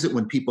what is it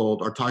when people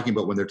are talking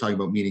about when they're talking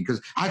about meaning,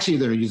 because actually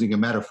they're using a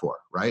metaphor,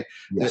 right?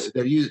 Yes.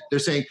 They're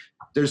saying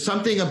there's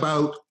something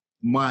about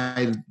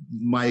my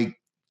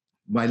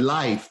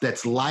life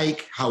that's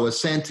like how a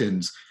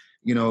sentence,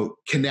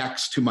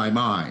 connects to my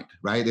mind,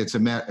 right? It's a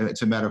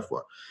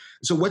metaphor.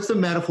 So what's the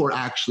metaphor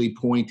actually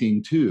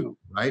pointing to,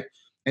 right?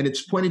 And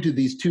it's pointing to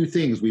these 2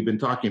 things we've been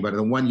talking about, and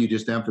the one you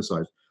just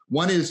emphasized.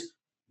 One is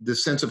the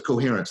sense of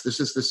coherence. This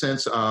is the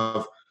sense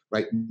of,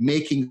 right,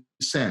 making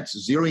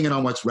sense, zeroing in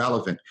on what's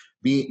relevant,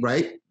 being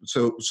right,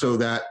 so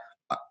that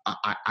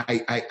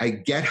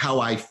I get how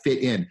I fit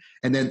in,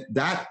 and then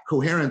that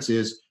coherence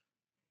is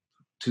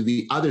to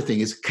the other thing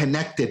is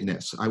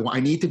connectedness. I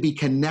need to be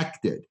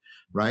connected,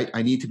 right?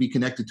 I need to be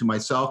connected to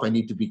myself. I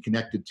need to be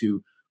connected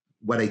to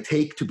what I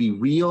take to be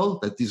real,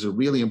 that these are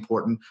really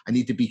important. I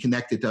need to be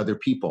connected to other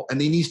people. And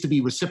they needs to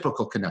be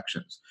reciprocal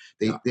connections.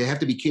 They have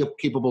to be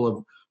capable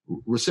of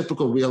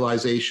reciprocal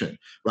realization,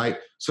 right?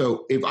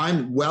 So if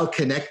I'm well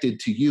connected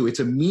to you,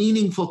 it's a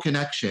meaningful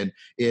connection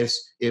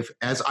if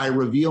as I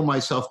reveal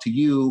myself to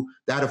you,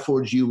 that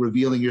affords you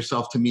revealing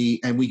yourself to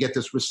me, and we get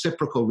this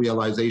reciprocal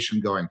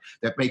realization going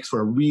that makes for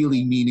a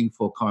really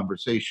meaningful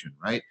conversation,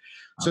 right?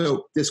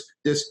 So this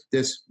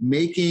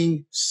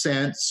making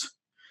sense,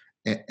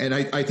 and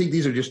I think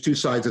these are just two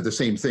sides of the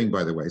same thing,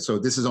 by the way. So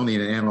this is only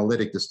an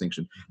analytic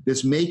distinction.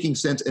 This making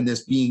sense and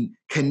this being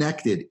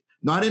connected,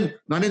 not in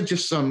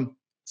just some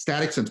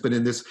static sense, but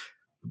in this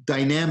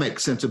dynamic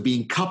sense of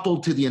being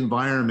coupled to the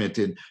environment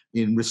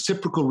in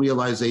reciprocal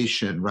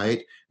realization,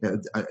 right?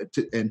 And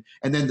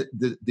then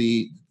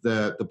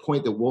the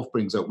point that Wolf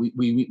brings up, we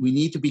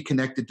need to be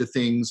connected to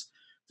things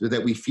so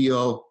that we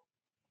feel,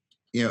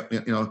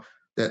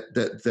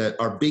 that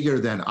are bigger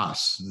than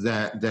us,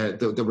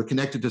 that we're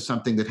connected to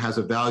something that has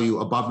a value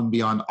above and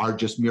beyond our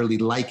just merely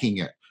liking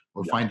it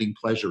or finding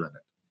pleasure in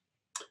it.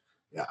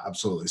 Yeah,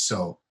 absolutely.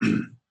 So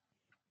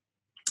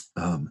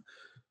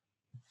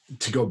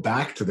to go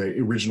back to the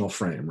original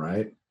frame,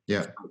 right?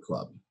 Yeah.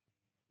 Club.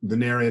 The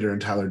narrator and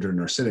Tyler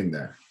Durden are sitting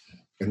there,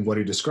 and what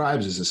he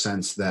describes is a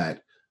sense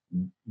that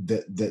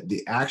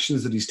the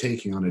actions that he's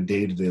taking on a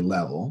day-to-day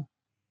level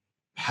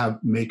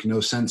make no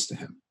sense to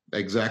him.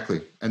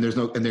 Exactly, and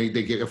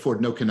they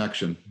afford no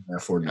connection. They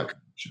afford no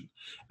connection,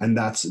 and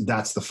that's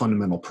the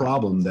fundamental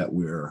problem that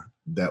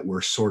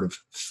we're sort of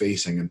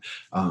facing. And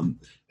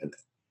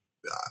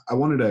I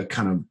wanted to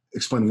kind of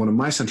explain one of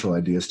my central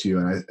ideas to you,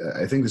 and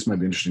I think this might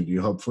be interesting to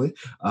you, hopefully.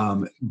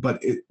 But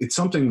it's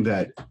something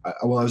that,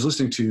 I was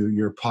listening to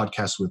your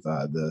podcast with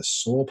the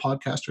Soul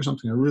Podcast or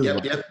something. I really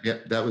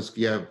that was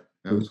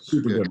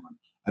super good one.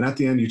 And at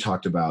the end, you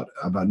talked about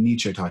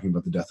Nietzsche talking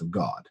about the death of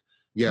God.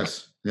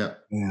 Yes, yeah.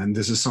 And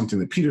this is something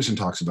that Peterson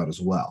talks about as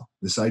well.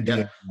 This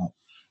idea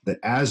that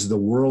as the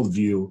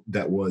worldview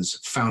that was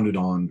founded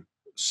on,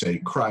 say,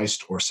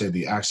 Christ, or say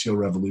the axial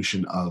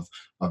revolution of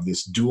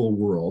this dual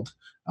world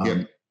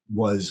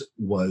was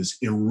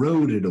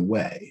eroded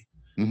away,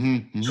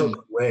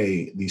 took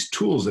away these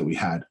tools that we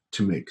had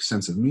to make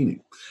sense of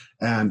meaning.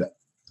 And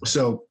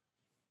so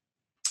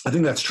I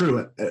think that's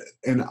true.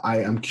 And I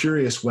am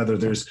curious whether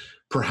there's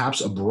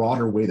perhaps a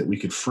broader way that we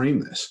could frame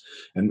this.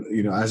 And,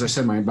 as I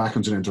said, my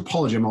background's in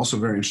anthropology. I'm also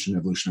very interested in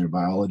evolutionary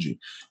biology.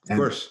 And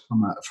of course.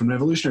 From an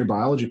evolutionary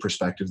biology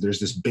perspective, there's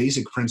this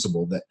basic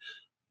principle that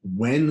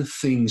when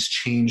things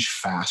change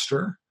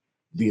faster,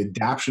 the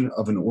adaptation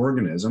of an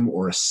organism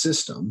or a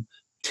system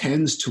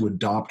tends to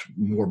adopt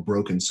more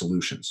broken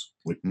solutions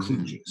with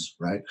kludges,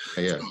 right?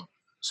 Yeah.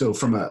 So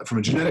from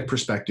a genetic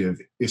perspective,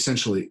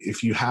 essentially,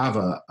 if you have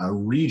a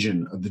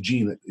region of the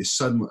gene that is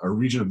suddenly a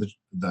region of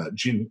the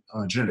gene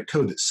genetic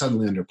code that's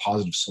suddenly under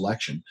positive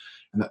selection,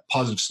 and that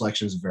positive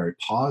selection is very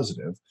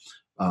positive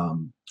or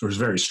is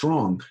very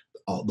strong,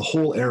 the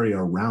whole area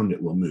around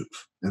it will move.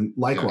 And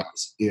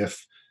likewise,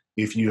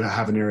 if you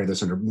have an area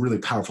that's under really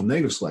powerful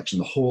negative selection,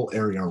 the whole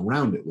area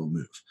around it will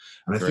move.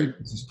 And I think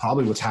this is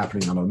probably what's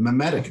happening on a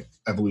mimetic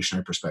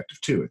evolutionary perspective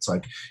too. It's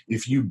like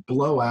if you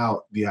blow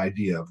out the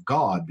idea of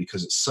God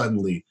because it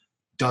suddenly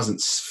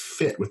doesn't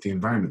fit with the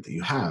environment that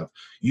you have,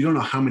 you don't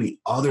know how many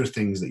other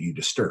things that you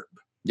disturb.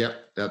 Yep.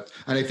 And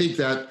I think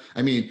that,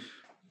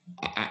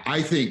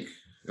 I think,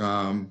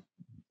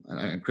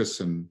 and Chris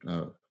and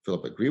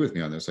Philip agree with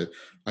me on this.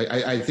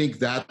 I think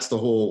that's the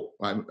whole,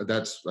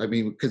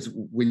 because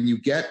when you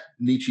get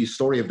Nietzsche's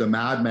story of the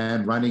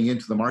madman running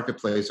into the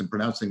marketplace and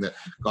pronouncing that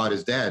God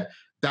is dead,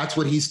 that's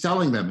what he's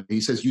telling them. He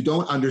says, you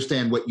don't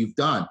understand what you've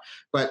done,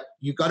 but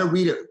you've got to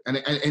read it. And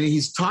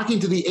he's talking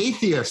to the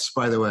atheists,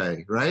 by the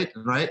way, right?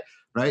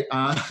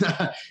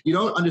 You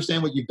don't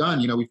understand what you've done.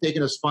 We've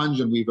taken a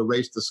sponge and we've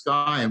erased the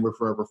sky and we're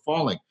forever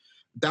falling.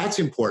 That's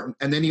important.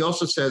 And then he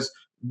also says,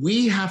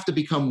 we have to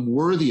become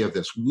worthy of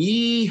this.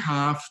 We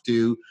have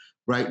to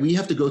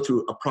go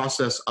through a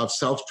process of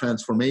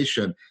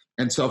self-transformation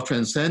and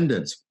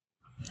self-transcendence.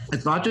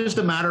 It's not just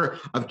a matter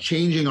of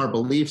changing our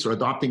beliefs or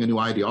adopting a new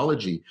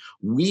ideology.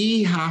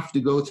 We have to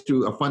go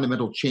through a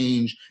fundamental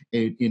change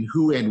in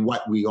who and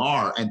what we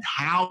are and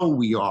how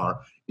we are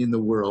in the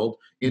world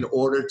in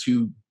order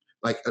to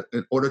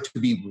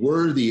be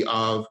worthy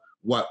of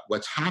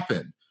what's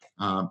happened.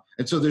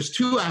 And so there's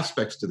two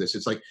aspects to this.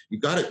 It's like you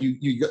got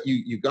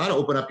to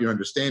open up your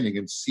understanding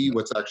and see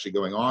what's actually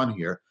going on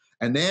here.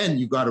 And then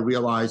you've got to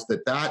realize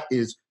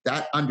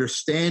that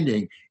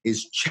understanding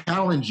is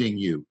challenging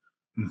you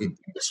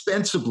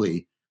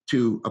indispensably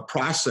to a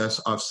process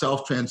of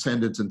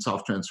self-transcendence and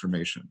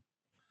self-transformation.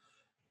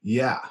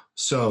 Yeah.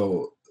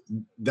 So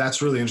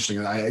That's really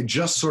interesting. I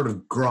just sort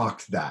of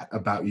grokked that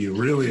about you,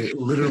 really,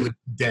 literally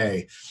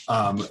today,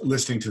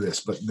 listening to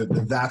this. But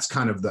that's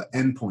kind of the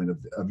end point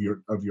of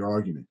your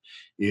argument,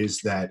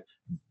 is that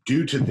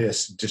due to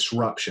this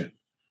disruption,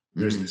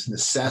 there's this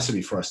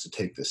necessity for us to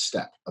take this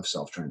step of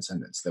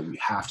self-transcendence, that we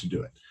have to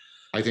do it.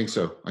 I think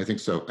so.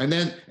 And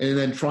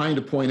then trying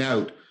to point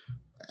out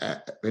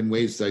in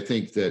ways that I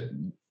think that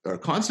are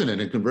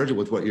consonant and convergent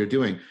with what you're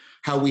doing,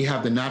 how we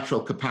have the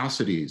natural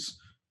capacities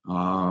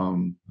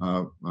to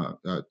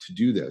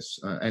do this,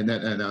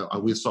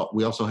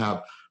 we also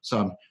have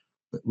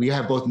we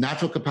have both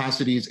natural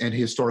capacities and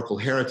historical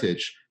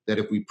heritage, that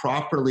if we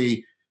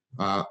properly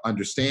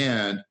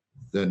understand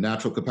the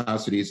natural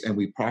capacities and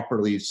we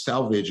properly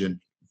salvage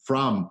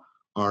from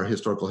our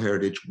historical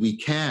heritage, we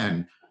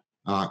can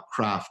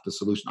craft the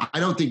solution. I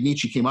don't think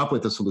Nietzsche came up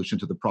with a solution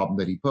to the problem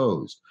that he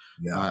posed.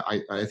 Yeah.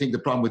 I think the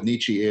problem with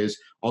Nietzsche is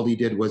all he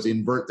did was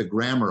invert the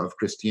grammar of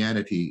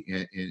Christianity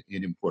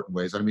in important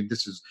ways. I mean,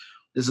 this is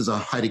a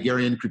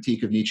Heideggerian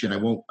critique of Nietzsche, and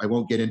I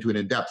won't get into it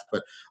in depth.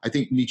 But I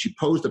think Nietzsche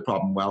posed the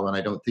problem well, and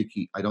I don't think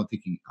he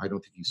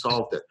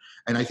solved it.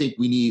 And I think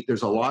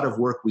there's a lot of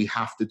work we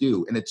have to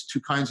do, and it's two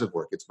kinds of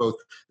work. It's both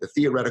the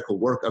theoretical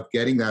work of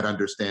getting that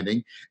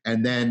understanding,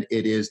 and then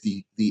it is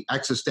the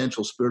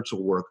existential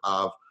spiritual work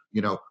of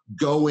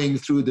going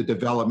through the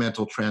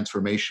developmental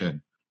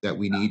transformation that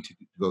we need to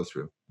go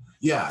through.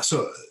 Yeah.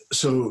 So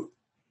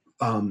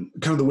kind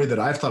of the way that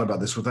I've thought about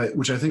this,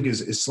 which I think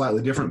is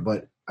slightly different,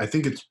 but I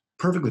think it's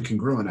perfectly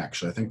congruent.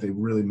 Actually, I think they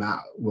really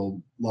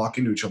will lock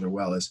into each other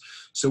well. If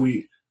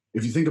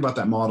you think about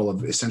that model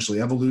of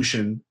essentially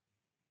evolution,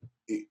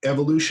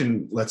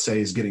 let's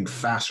say, is getting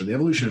faster. The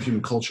evolution of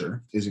human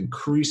culture is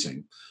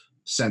increasing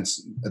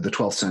since the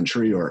 12th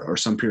century or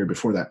some period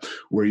before that,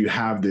 where you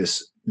have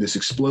this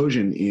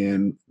explosion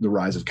in the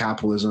rise of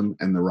capitalism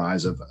and the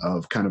rise of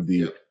kind of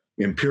the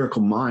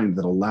empirical mind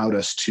that allowed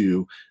us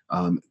to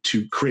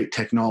create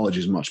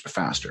technologies much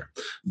faster.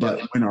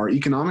 But when our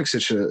economic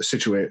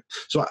situation,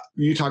 so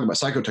you talk about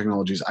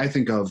psychotechnologies, I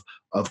think of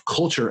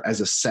culture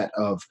as a set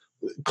of,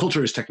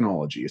 culture is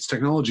technology. It's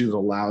technology that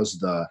allows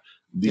the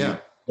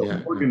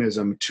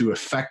organism to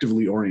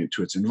effectively orient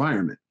to its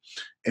environment.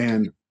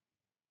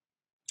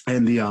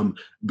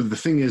 But the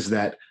thing is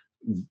that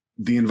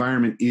the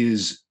environment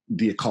is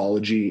the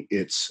ecology,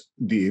 it's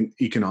the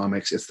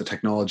economics, it's the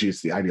technology,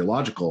 it's the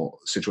ideological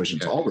situation,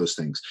 it's all those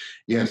things.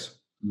 Yes.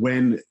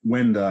 And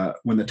when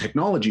the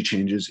technology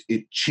changes,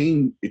 it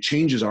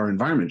changes our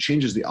environment, it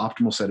changes the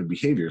optimal set of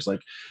behaviors.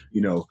 Like,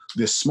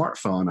 this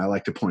smartphone, I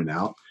like to point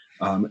out,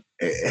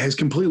 has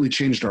completely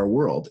changed our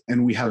world,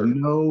 and we have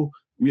no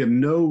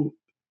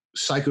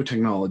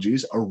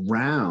psychotechnologies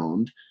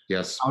around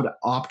how to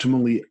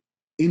optimally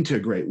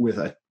integrate with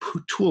a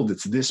tool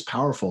that's this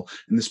powerful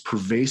and this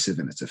pervasive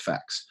in its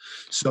effects.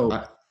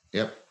 So,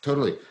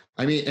 totally.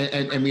 I mean,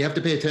 and we have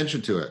to pay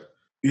attention to it.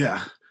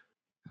 Yeah.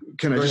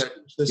 Can I just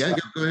finish this? Yeah,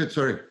 go ahead.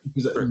 Sorry.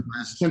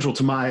 It's central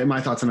to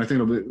my thoughts, and I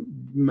think it'll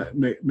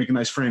make a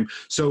nice frame.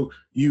 So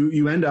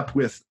you end up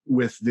with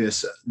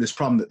this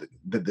problem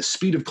that the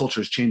speed of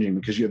culture is changing,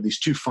 because you have these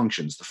two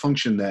functions: the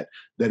function that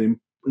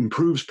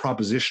improves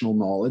propositional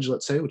knowledge,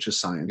 let's say, which is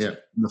science, and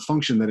the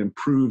function that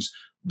improves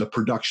the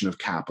production of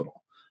capital.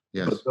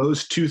 Yes. But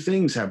those two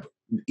things have,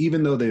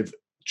 even though they've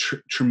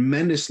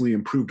tremendously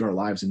improved our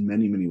lives in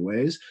many, many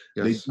ways,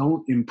 they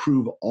don't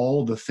improve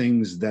all the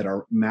things that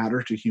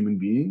matter to human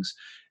beings,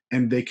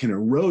 and they can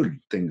erode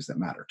things that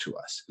matter to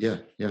us.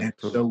 And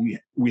totally. So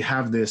we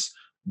have this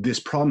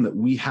problem that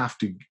we have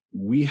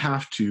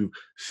to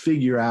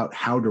figure out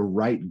how to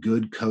write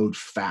good code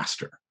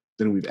faster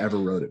than we've ever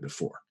wrote it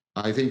before.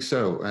 I think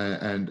so.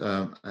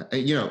 I'm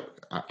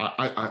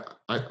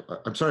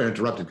sorry I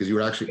interrupted, because you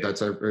were actually,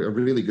 that's a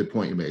really good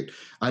point you made.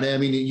 And I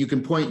mean, you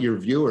can point your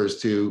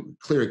viewers to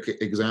clear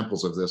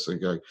examples of this.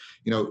 Like,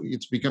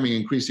 it's becoming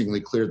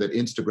increasingly clear that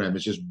Instagram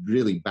is just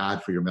really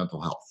bad for your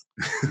mental health.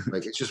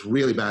 Like, it's just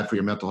really bad for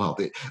your mental health.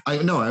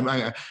 I'm aware.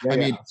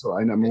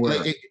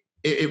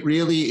 It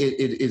really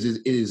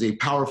is a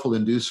powerful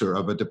inducer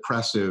of a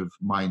depressive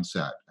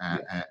mindset,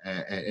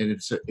 and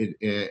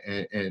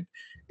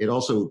it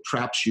also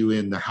traps you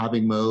in the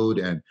having mode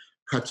and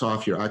cuts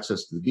off your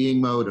access to the being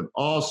mode and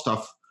all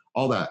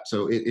that.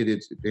 So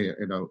it's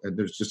and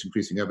there's just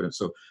increasing evidence.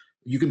 So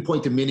you can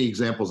point to many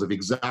examples of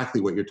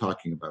exactly what you're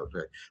talking about.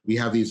 Right? We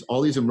have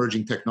all these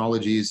emerging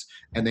technologies,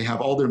 and they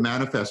have all their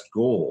manifest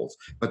goals,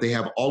 but they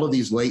have all of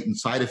these latent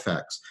side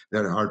effects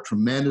that are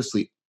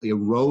tremendously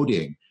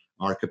eroding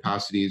our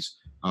capacities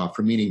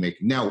for meaning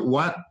making. Now,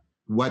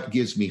 what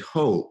gives me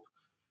hope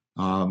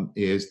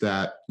is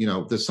that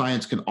the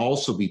science can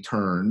also be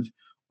turned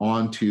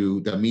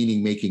onto the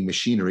meaning-making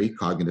machinery,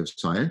 cognitive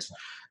science,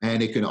 and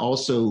we can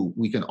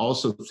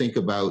also think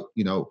about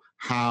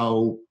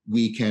how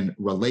we can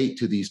relate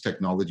to these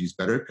technologies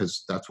better,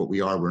 because that's what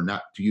we are. We're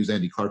not, to use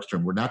Andy Clark's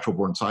term, we're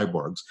natural-born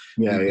cyborgs.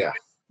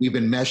 We've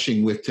been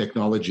meshing with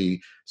technology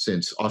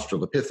since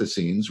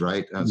Australopithecines,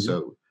 right? And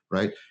so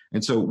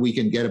we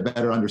can get a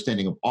better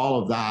understanding of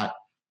all of that,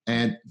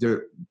 and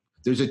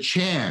there's a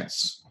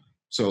chance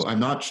So I'm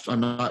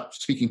not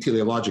speaking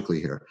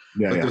teleologically here,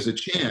 but there's a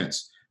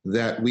chance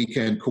that we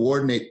can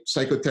coordinate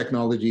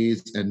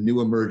psychotechnologies and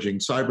new emerging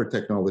cyber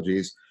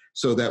technologies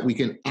so that we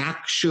can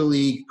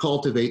actually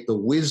cultivate the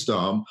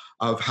wisdom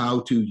of how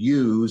to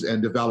use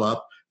and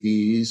develop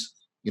these,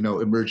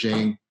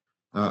 emerging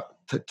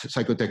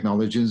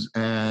psychotechnologies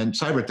and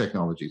cyber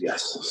technologies.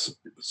 Yes.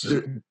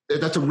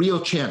 That's a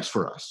real chance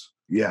for us.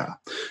 Yeah.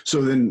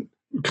 So then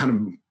kind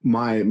of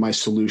my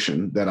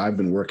solution that I've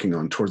been working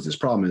on towards this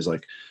problem is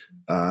like,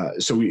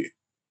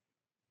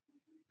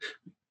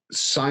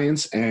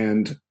 science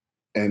and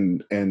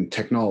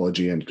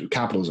technology and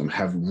capitalism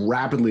have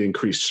rapidly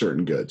increased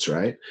certain goods,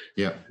 right?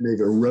 Yeah. They've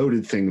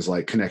eroded things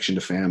like connection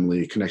to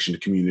family, connection to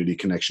community,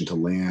 connection to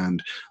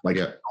land, like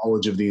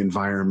knowledge of the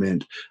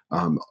environment,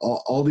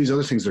 all these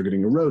other things are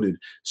getting eroded.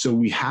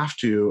 So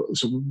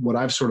so what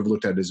I've sort of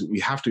looked at is we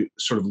have to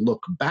sort of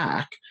look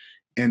back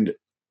and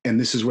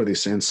this is where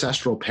this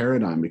ancestral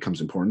paradigm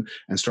becomes important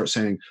and start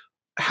saying,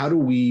 how do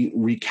we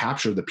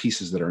recapture the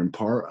pieces that are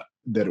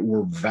that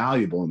were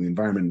valuable in the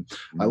environment?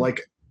 Mm-hmm. I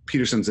like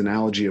Peterson's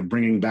analogy of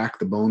bringing back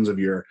the bones of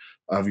your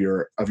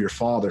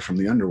father from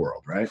the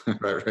underworld, right?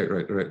 Right.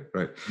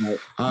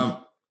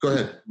 Go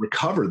ahead.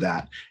 Recover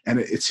that, and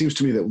it seems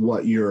to me that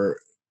what your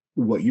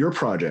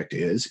project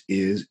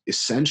is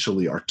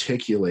essentially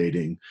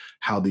articulating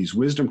how these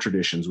wisdom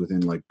traditions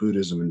within like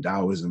Buddhism and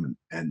Taoism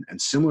and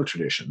similar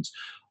traditions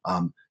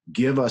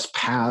give us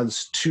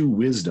paths to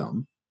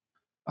wisdom,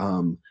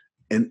 and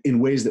in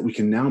ways that we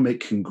can now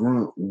make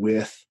congruent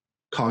with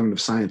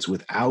cognitive science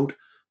without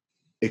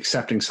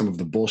accepting some of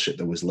the bullshit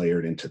that was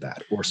layered into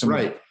that, or some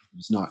that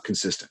was not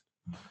consistent.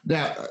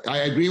 Now, I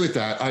agree with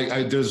that.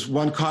 There's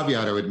one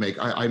caveat I would make.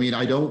 I mean,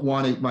 I don't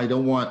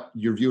want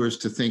your viewers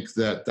to think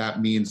that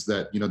means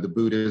that the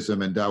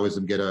Buddhism and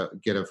Taoism get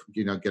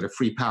a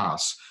free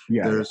pass.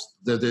 Yeah.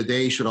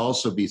 They should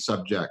also be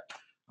subject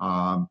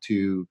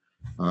to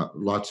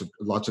lots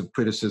of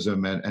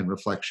criticism and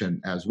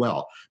reflection as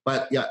well.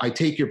 But yeah, I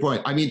take your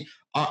point. I mean,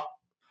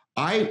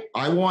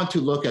 I want to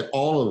look at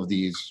all of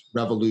these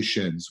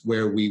revolutions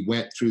where we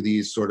went through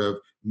these sort of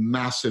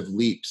massive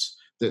leaps,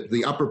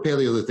 the Upper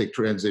Paleolithic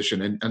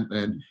transition, and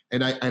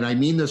I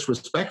mean this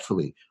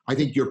respectfully. I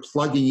think you're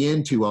plugging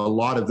into a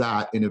lot of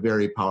that in a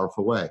very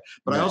powerful way.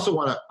 But I also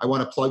want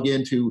to plug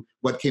into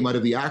what came out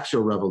of the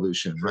Axial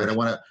Revolution, right? I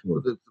want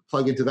to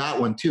plug into that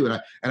one too,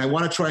 and I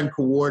want to try and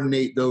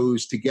coordinate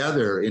those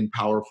together in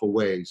powerful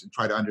ways and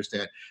try to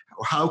understand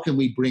how can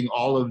we bring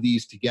all of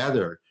these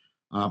together.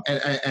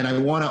 And I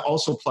want to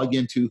also plug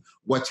into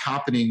what's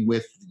happening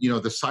with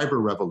the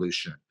cyber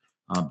revolution,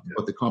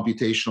 with the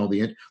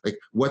computational, like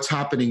what's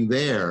happening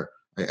there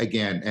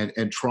again,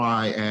 and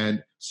try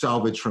and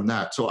salvage from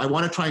that. So I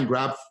want to try and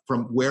grab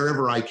from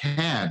wherever I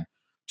can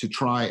to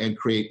try and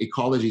create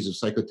ecologies of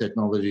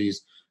psychotechnologies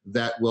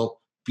that will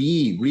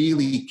be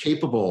really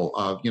capable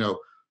of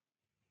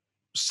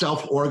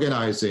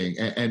self-organizing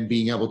and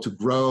being able to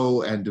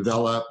grow and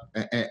develop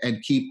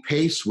and keep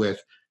pace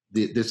with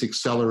this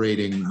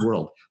accelerating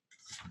world.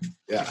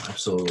 Yeah,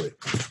 absolutely.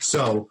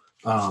 So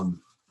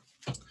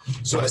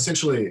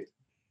essentially,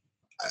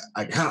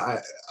 I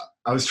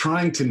was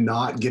trying to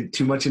not get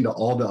too much into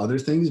all the other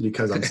things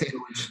because I'm still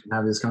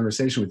having this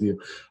conversation with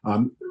you,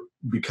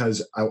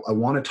 because I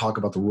want to talk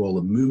about the role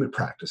of movement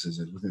practices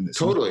within this.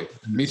 Totally,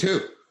 me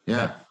too.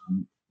 Yeah,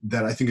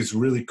 that I think is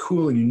really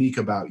cool and unique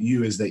about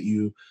you is that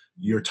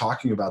you're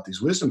talking about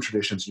these wisdom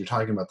traditions, and you're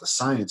talking about the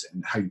science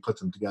and how you put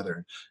them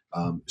together,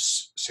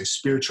 say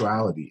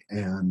spirituality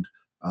and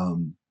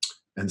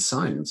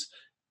science,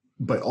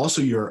 but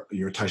also your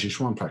Tai Chi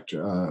Chuan practice.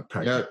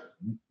 Yeah.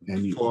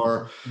 And you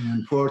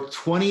for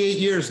 28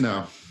 years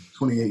now.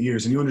 28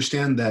 years, and you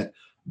understand that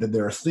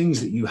there are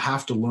things that you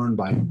have to learn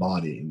by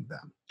embodying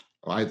them.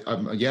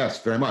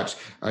 Yes, very much.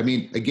 I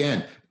mean,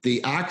 again,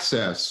 the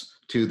access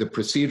to the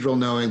procedural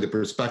knowing, the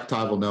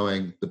perspectival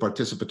knowing, the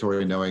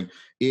participatory knowing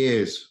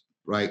is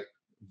right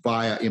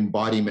via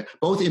embodiment,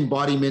 both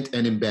embodiment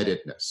and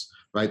embeddedness,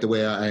 right? The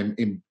way I'm,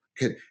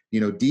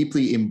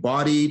 deeply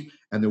embodied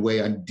and the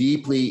way I'm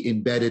deeply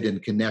embedded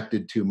and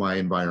connected to my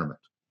environment.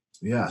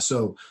 Yeah.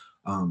 So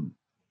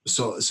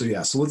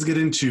let's get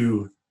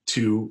into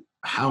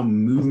how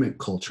movement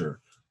culture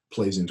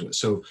plays into it.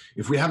 So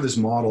if we have this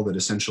model that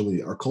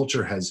essentially our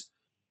culture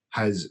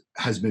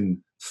has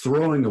been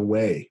throwing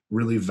away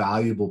really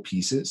valuable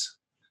pieces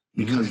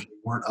because they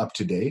weren't up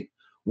to date.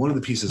 One of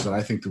the pieces that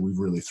I think that we've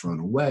really thrown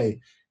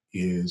away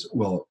is,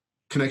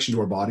 connection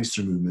to our bodies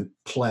through movement,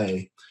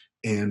 play,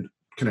 and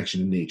connection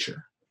to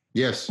nature.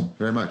 Yes,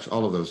 very much.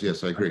 All of those.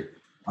 Yes, I agree.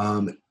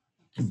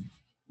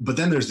 But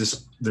then there's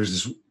this,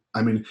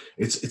 I mean,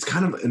 it's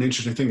kind of an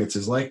interesting thing.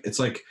 It's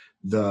like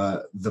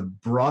the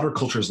broader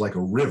culture is like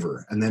a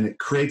river, and then it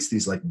creates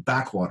these like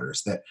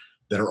backwaters that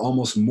are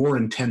almost more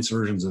intense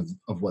versions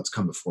of what's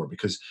come before,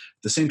 because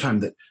at the same time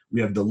that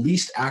we have the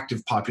least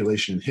active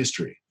population in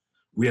history,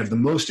 we have the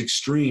most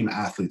extreme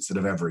athletes that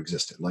have ever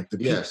existed. Like the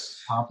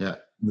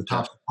the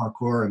top of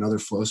parkour and other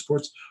flow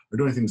sports are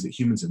doing things that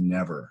humans have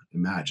never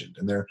imagined.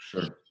 And they're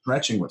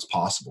stretching what's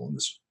possible in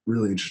this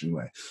really interesting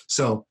way.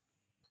 So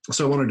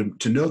so I wanted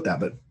to note that,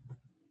 but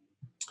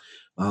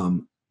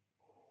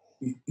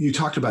you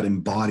talked about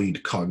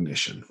embodied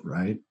cognition,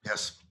 right?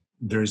 Yes.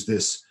 There's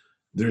this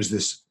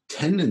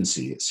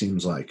tendency, it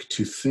seems like,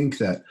 to think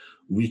that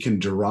we can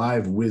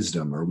derive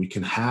wisdom or we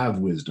can have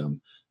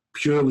wisdom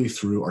purely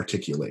through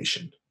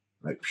articulation,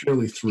 right?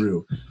 Purely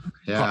through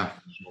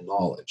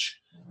knowledge.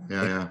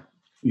 Yeah.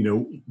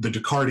 The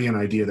Descartesian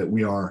idea that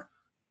we are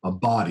a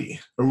body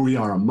or we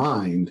are a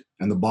mind,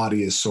 and the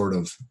body is sort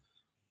of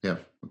a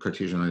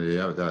Cartesian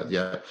idea of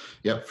that.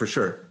 Yeah, for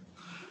sure.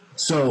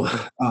 So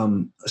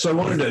I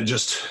wanted to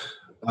just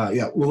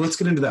let's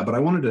get into that. But I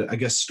wanted to, I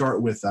guess,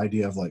 start with the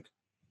idea of like,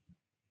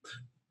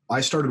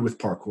 I started with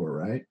parkour,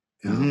 right?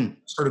 And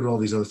started with all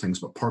these other things,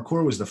 but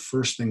parkour was the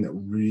first thing that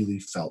really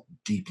felt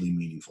deeply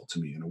meaningful to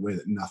me in a way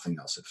that nothing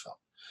else had felt.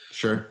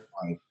 Sure.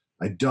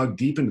 I dug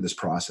deep into this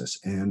process,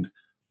 and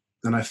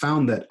I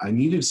found that I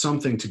needed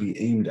something to be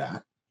aimed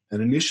at.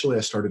 And initially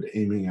I started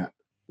aiming at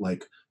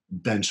like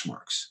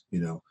benchmarks,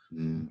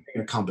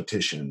 a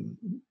competition,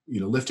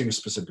 lifting a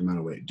specific amount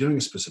of weight, doing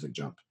a specific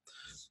jump.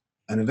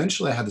 And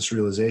eventually I had this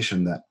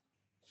realization that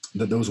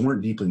those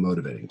weren't deeply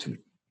motivating to me.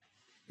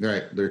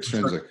 Right. They're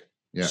extrinsic.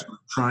 Yeah. So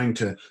trying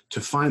to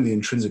find the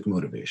intrinsic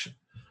motivation.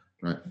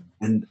 Right.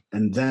 And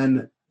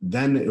then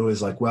it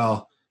was like,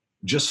 well,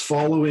 just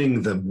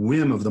following the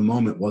whim of the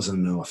moment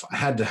wasn't enough. I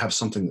had to have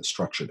something that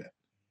structured it.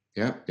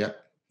 Yeah.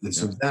 And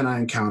so then I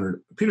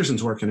encountered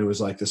Peterson's work, and it was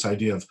like this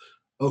idea of,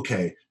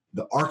 okay,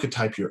 the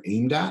archetype you're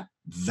aimed at,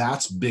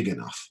 that's big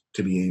enough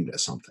to be aimed at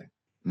something.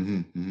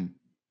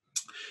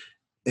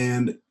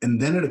 And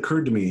then it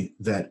occurred to me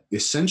that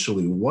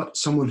essentially what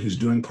someone who's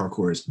doing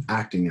parkour is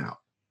acting out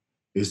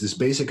is this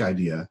basic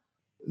idea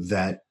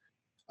that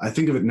I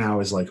think of it now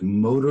as like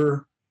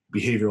motor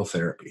behavioral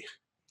therapy.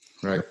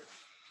 Right.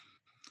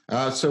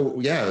 So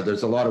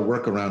there's a lot of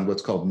work around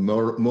what's called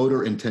motor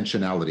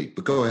intentionality,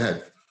 but go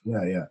ahead.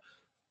 Yeah.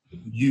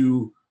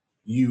 You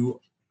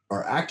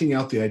are acting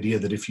out the idea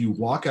that if you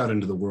walk out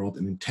into the world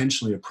and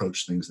intentionally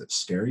approach things that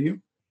scare you,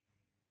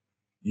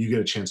 you get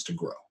a chance to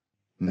grow.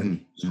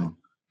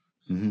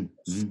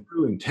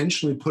 Through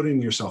intentionally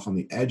putting yourself on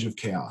the edge of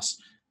chaos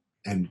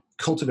and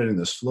cultivating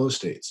those flow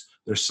states,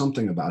 there's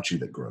something about you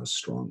that grows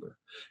stronger.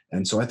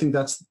 And so I think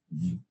that's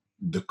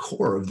the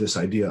core of this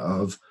idea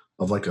of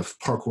like a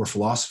parkour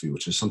philosophy,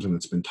 which is something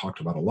that's been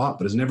talked about a lot,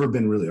 but has never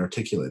been really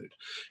articulated.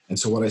 And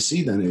so what I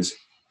see then is,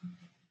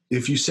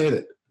 if you say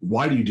that,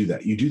 why do you do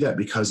that? You do that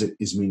because it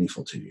is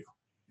meaningful to you.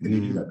 And you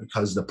do that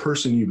because the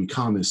person you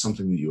become is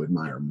something that you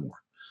admire more.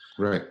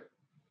 Right.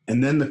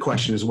 And then the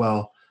question is,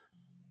 well,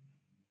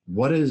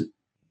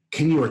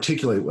 can you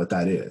articulate what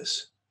that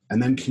is?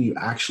 And then can you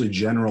actually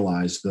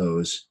generalize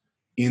those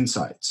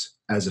insights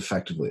as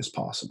effectively as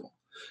possible?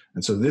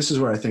 And so this is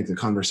where I think the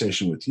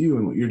conversation with you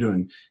and what you're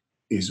doing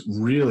is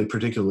really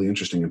particularly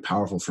interesting and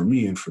powerful for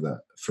me and for the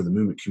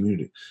movement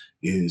community,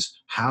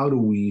 is how do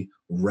we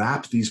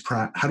wrap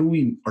how do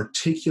we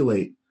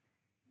articulate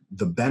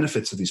the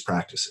benefits of these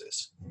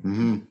practices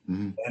and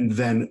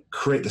then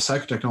create the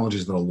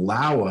psychotechnologies that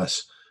allow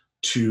us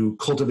to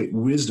cultivate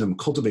wisdom,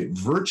 cultivate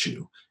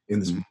virtue in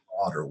this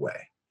broader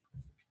way.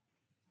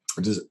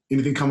 Does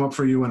anything come up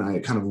for you when I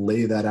kind of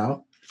lay that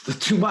out?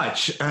 Too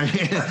much.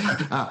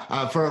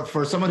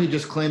 For someone who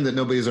just claimed that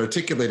nobody's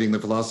articulating the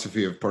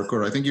philosophy of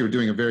parkour, I think you were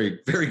doing a very,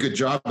 very good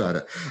job at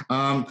it.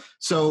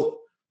 So,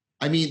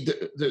 I mean,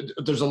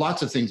 there's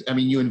lots of things. I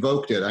mean, you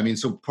invoked it. I mean,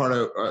 so part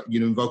of,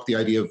 you invoked the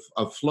idea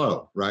of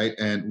flow, right?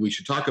 And we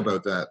should talk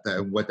about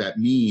that what that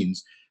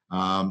means.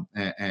 And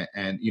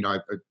I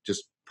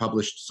just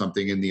published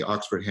something in the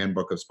Oxford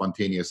Handbook of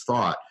Spontaneous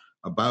Thought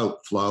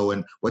about flow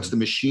and what's the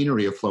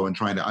machinery of flow and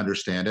trying to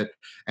understand it.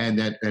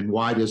 And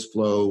why does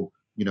flow,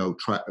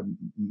 try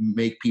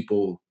make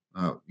people,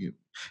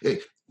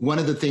 one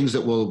of the things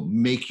that will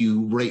make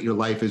you rate your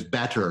life as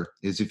better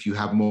is if you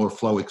have more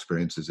flow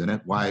experiences in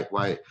it. Why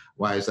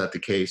is that the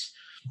case?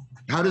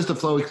 How does the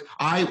flow?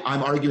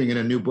 I'm arguing in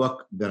a new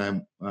book that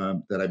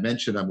I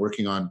mentioned. I'm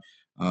working on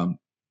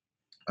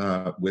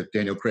with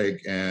Daniel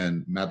Craig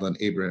and Madeline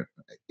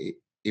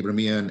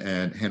Abramian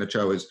and Hannah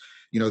Chow.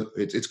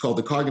 It's called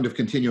The Cognitive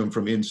Continuum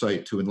from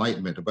Insight to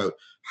Enlightenment, about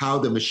how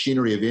the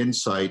machinery of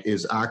insight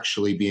is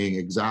actually being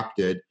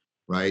exapted,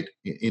 right,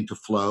 into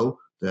flow,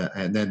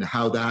 and then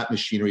how that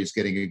machinery is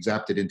getting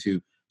exapted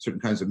into certain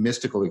kinds of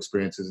mystical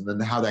experiences, and then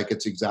how that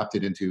gets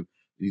exapted into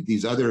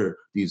these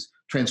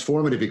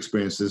transformative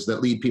experiences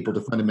that lead people to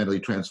fundamentally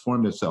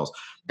transform themselves.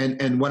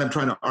 And what I'm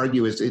trying to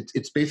argue is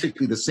it's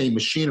basically the same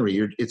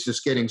machinery. It's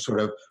just getting sort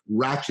of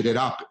ratcheted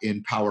up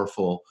in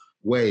powerful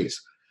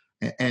ways.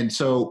 And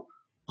so,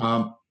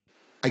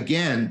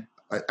 again,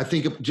 I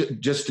think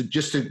just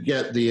to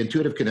get the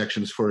intuitive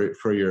connections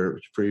for your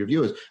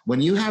viewers, when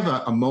you have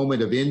a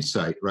moment of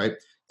insight, right?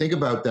 Think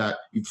about that.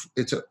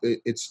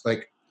 It's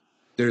like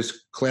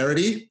there's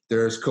clarity,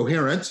 there's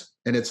coherence,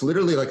 and it's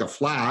literally like a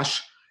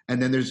flash.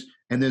 And then there's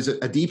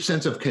a deep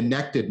sense of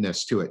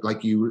connectedness to it.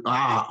 Like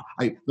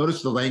I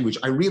notice the language.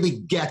 I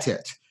really get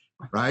it,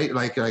 right?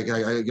 Like I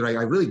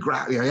really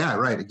grab. Yeah,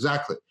 right,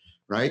 exactly,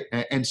 right.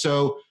 And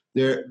so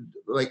there,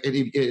 like,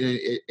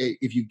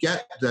 if you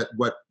get that,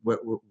 what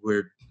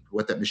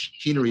that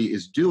machinery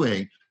is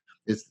doing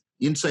is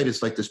insight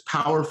is like this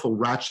powerful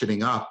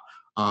ratcheting up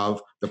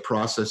of the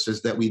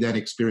processes that we then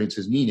experience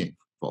as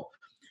meaningful.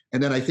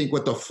 And then I think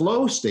what the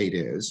flow state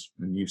is,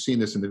 and you've seen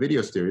this in the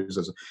video series,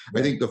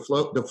 I think the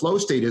flow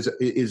state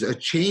is a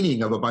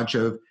chaining of a bunch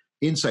of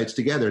insights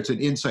together. It's an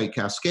insight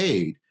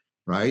cascade,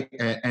 right?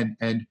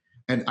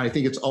 And I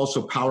think it's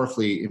also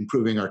powerfully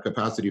improving our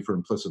capacity for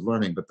implicit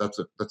learning, but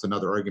that's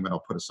another argument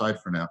I'll put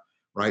aside for now,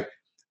 right?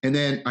 And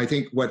then I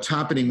think what's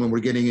happening when we're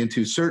getting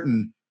into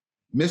certain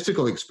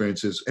mystical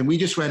experiences, and we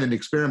just ran an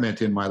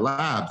experiment in my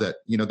lab that,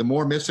 the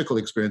more mystical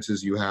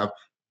experiences you have,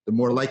 the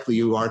more likely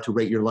you are to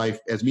rate your life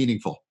as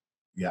meaningful.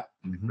 Yeah.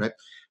 Mm-hmm. Right.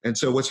 And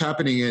so what's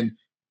happening in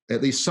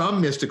at least some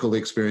mystical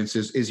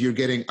experiences is you're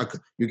getting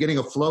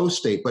a flow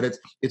state, but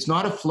it's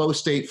not a flow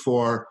state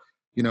for,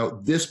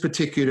 this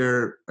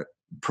particular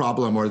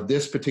problem or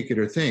this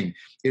particular thing.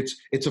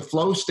 It's a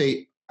flow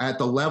state at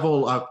the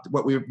level of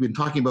what we've been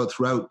talking about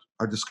throughout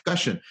our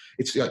discussion.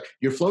 It's like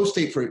your flow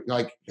state for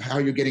like how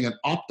you're getting an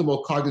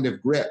optimal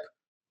cognitive grip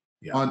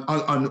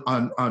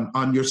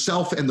on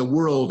yourself and the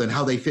world and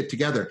how they fit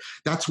together.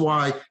 That's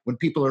why when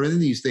people are in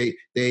these, they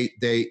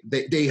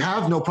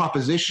have no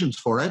propositions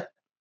for it.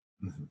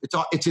 Mm-hmm.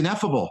 It's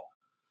ineffable.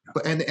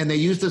 But, and they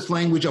use this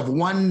language of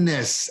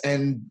oneness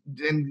and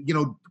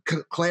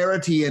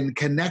clarity and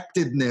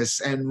connectedness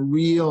and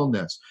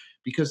realness,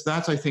 because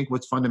that's, I think,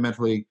 what's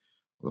fundamentally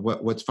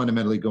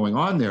going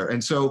on there.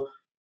 And so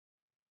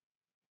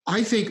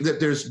I think that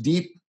there's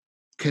deep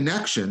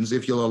connections,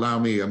 if you'll allow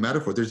me a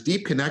metaphor, there's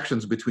deep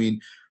connections between,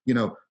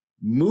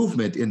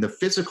 movement in the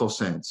physical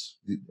sense,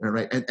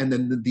 right? And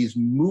then these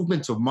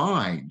movements of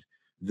mind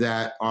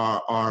that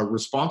are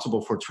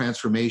responsible for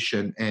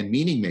transformation and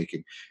meaning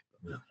making.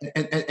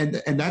 Yeah.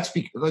 And that's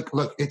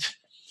look, it's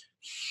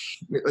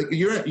like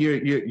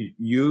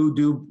you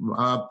do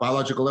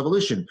biological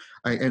evolution.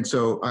 And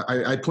so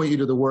I point you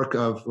to the work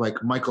of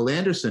like Michael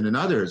Anderson and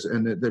others,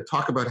 and they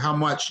talk about how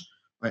much,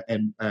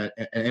 and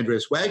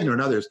Andreas Wagner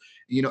and others,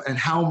 and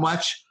how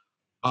much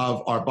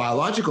of our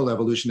biological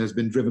evolution has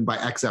been driven by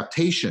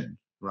exaptation,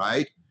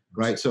 right?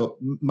 Right. So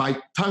my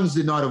tongues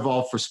did not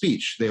evolve for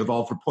speech. They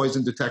evolved for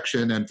poison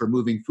detection and for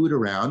moving food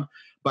around.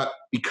 But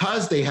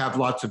because they have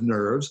lots of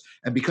nerves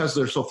and because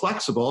they're so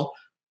flexible,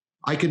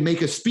 I can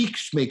make a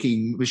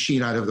speech-making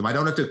machine out of them. I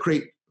don't have to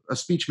create a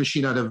speech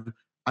machine out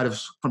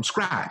of from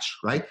scratch,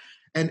 right?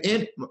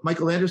 And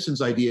Michael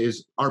Anderson's idea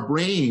is our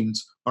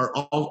brains are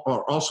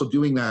also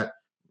doing that.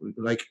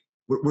 Like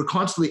we're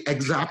constantly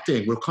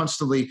exapting. We're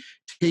constantly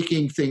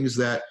taking things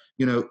that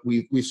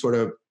we sort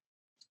of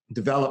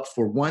developed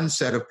for one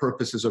set of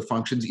purposes or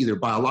functions, either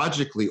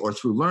biologically or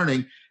through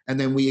learning, and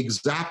then we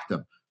exact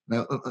them.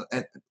 Now,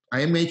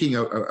 I am making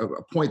a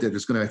point that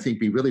is going to, I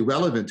think, be really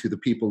relevant to the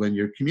people in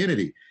your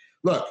community.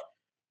 Look,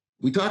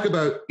 we talk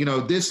about,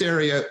 this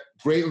area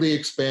greatly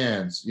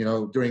expands,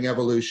 during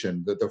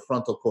evolution, the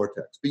frontal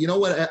cortex. But you know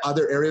what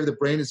other area of the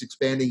brain is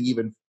expanding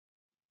even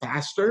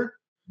faster?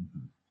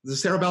 Mm-hmm. The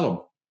cerebellum.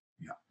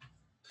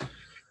 Yeah.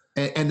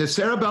 And the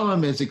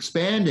cerebellum is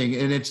expanding,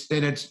 and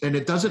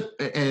it doesn't,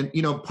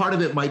 and part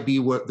of it might be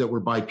that we're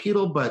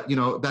bipedal, but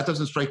that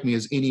doesn't strike me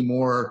as any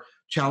more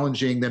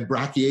challenging than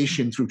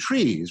brachiation through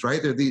trees,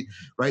 right?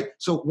 Right.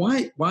 So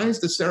why is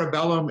the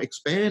cerebellum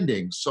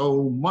expanding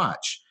so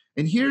much?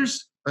 And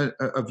here's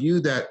a view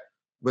that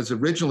was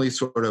originally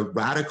sort of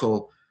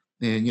radical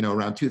in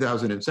around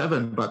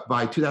 2007, but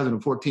by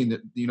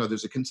 2014,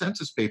 there's a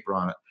consensus paper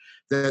on it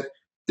that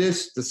the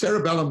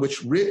cerebellum,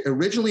 which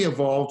originally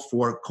evolved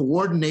for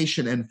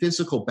coordination and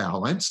physical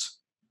balance,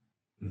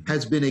 mm-hmm.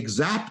 has been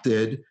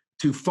exapted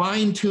to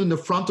fine-tune the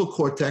frontal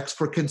cortex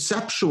for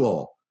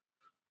conceptual,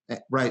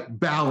 right,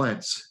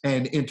 balance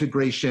and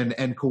integration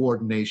and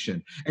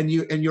coordination. And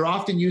you're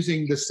often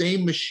using the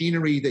same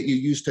machinery that you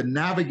use to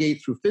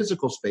navigate through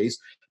physical space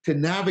to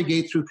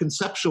navigate through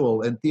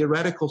conceptual and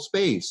theoretical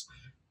space,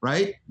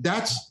 right?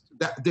 That's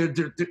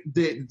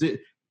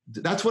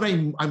what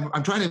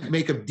I'm trying to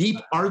make a deep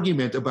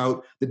argument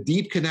about the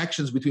deep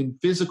connections between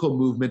physical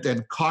movement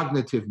and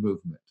cognitive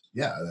movement.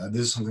 Yeah,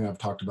 this is something I've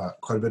talked about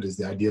quite a bit, is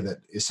the idea that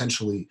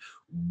essentially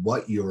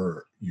what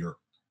your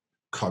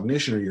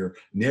cognition or your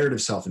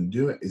narrative self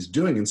is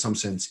doing in some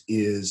sense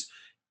is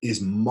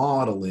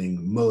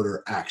modeling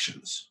motor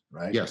actions,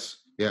 right? Yes.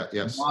 Yeah.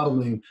 Yes.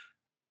 Modeling,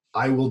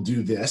 I will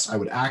do this, I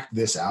would act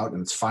this out,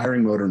 and it's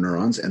firing motor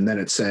neurons, and then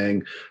it's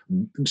saying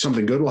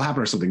something good will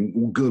happen or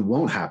something good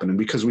won't happen. And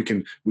because we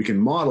can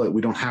model it,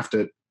 we don't have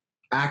to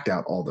act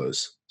out all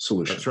those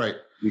solutions. That's right.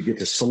 We get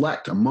to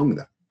select among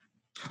them.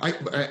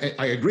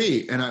 I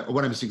agree. And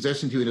what I'm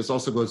suggesting to you, it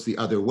also goes the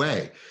other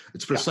way.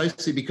 It's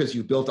precisely because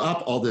you built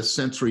up all this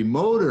sensory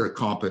motor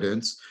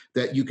competence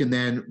that you can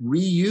then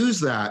reuse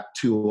that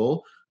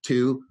tool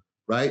to,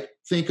 right,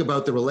 think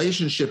about the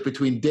relationship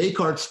between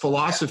Descartes'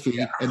 philosophy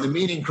and the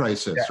meaning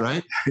crisis,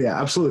 right? Yeah,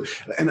 absolutely.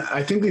 And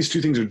I think these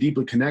two things are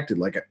deeply connected.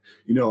 Like,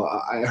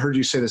 I heard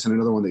you say this in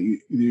another one, that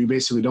you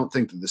basically don't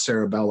think that the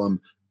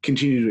cerebellum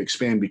continue to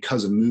expand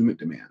because of movement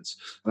demands.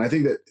 And I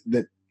think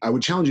that I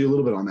would challenge you a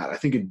little bit on that. I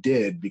think it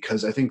did,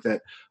 because I think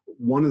that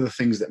one of the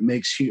things that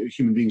makes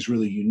human beings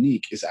really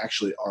unique is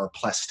actually our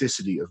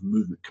plasticity of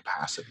movement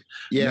capacity.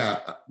 Yeah.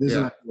 There's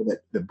an idea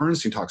that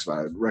Bernstein talks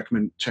about. I'd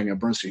recommend checking out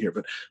Bernstein here.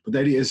 But the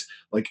idea is,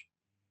 like,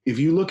 if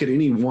you look at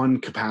any one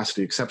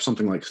capacity, except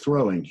something like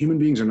throwing, human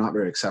beings are not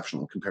very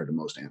exceptional compared to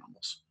most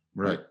animals.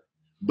 Right.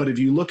 But if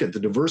you look at the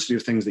diversity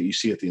of things that you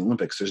see at the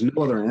Olympics, there's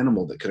no other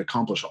animal that could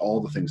accomplish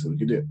all the things that we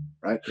could do,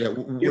 right? Yeah,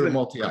 we're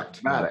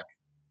multi-act.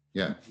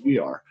 Yeah. We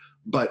are,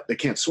 but they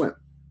can't swim,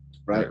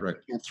 right? Right.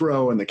 They can't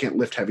throw, and they can't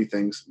lift heavy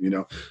things. You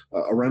know,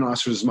 a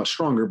rhinoceros is much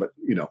stronger, but,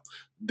 you know,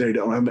 they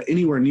don't have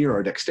anywhere near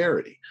our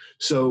dexterity.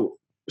 So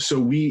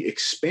we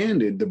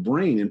expanded the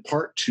brain in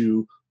part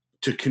to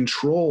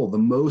control the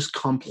most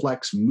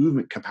complex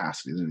movement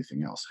capacity that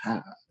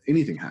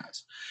anything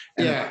has.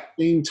 And at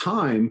the same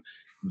time,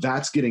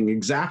 that's getting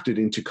exacted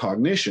into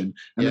cognition,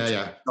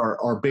 and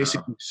are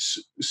basically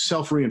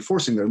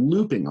self-reinforcing. They're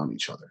looping on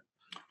each other.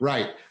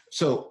 Right.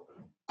 So,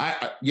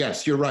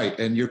 yes, you're right,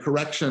 and your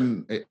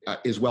correction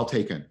is well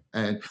taken.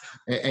 And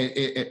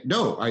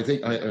no, I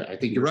think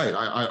you're right.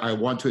 I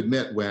want to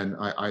admit when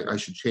I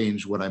should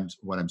change what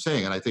I'm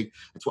saying, and I think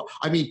it's what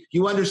I mean.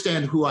 You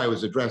understand who I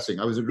was addressing?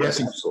 I was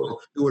addressing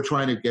people who were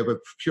trying to give a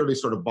purely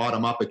sort of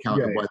bottom-up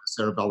account of why the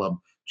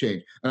cerebellum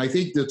changed. And I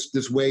think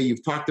this way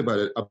you've talked about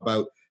it,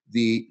 about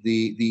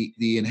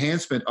the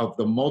enhancement of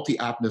the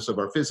multi-aptness of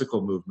our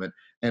physical movement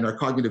and our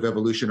cognitive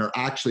evolution are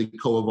actually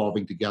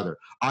co-evolving together.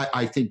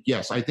 I think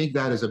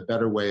that is a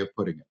better way of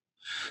putting it.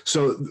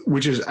 So,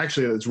 which is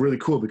actually, it's really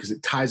cool because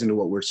it ties into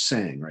what we're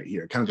saying right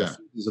here. Kind of the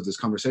thesis of this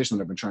conversation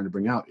that I've been trying to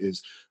bring out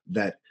is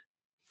that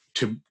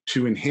to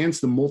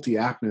enhance the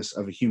multi-aptness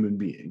of a human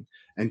being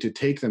and to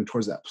take them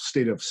towards that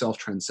state of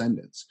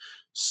self-transcendence,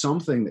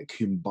 something that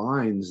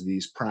combines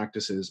these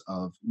practices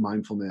of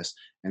mindfulness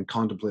and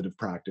contemplative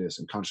practice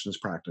and consciousness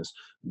practice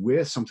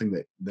with something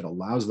that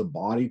allows the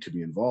body to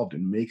be involved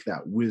and make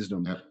that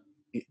wisdom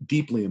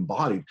deeply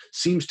embodied,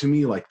 seems to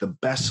me like the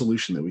best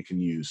solution that we can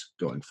use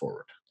going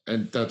forward.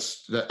 And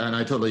and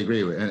I totally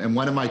agree with it. And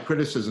one of my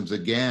criticisms,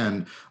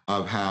 again,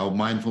 of how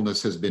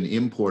mindfulness has been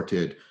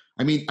imported,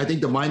 I mean, I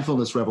think the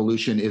mindfulness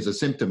revolution is a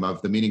symptom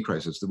of the meaning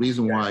crisis. The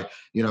reason why,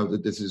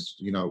 that this is,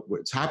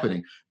 what's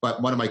happening.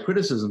 But one of my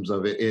criticisms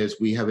of it is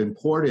we have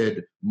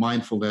imported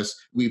mindfulness.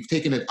 We've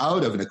taken it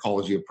out of an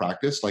ecology of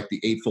practice, like the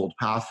Eightfold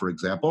Path, for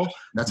example.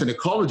 That's an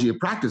ecology of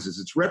practices.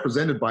 It's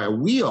represented by a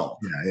wheel,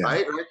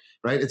 right?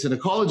 It's an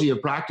ecology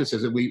of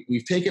practices. And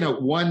we've taken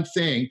out one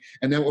thing.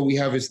 And then what we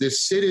have is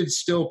this seated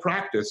still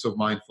practice of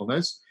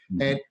mindfulness.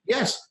 Mm-hmm. And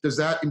yes, does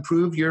that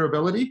improve your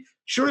ability?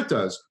 Sure it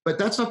does, but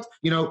that's not,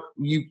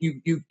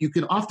 you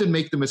can often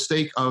make the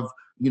mistake of,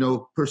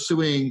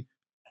 pursuing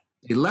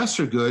a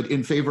lesser good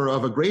in favor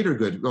of a greater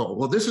good. Oh,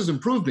 well, this has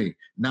improved me.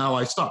 Now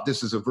I stop.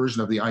 This is a version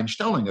of the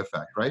Einstellung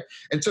effect, right?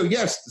 And so,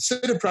 yes, the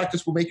seated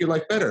practice will make your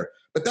life better,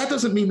 but that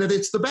doesn't mean that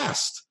it's the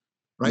best,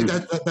 right?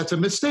 Mm-hmm. That's a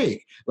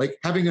mistake. Like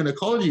having an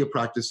ecology of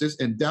practices,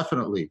 and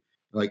definitely,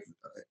 like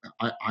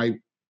I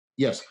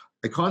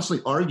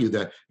constantly argue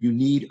that you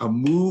need a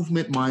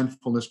movement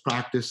mindfulness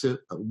practice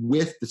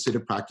with the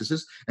seated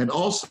practices. And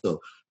also,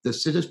 the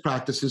seated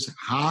practices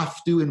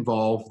have to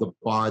involve the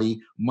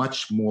body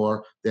much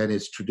more than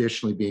is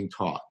traditionally being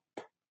taught.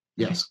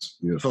 Yes,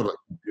 beautiful. Totally.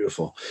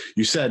 Beautiful.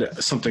 You said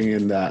something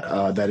in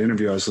that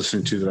interview I was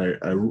listening to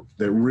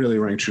that really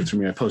rang true for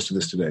me. I posted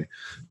this today.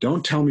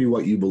 Don't tell me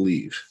what you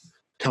believe.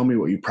 Tell me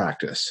what you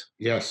practice.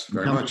 Yes,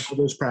 very much. How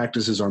those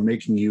practices are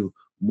making you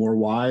more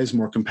wise,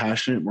 more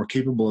compassionate, more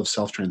capable of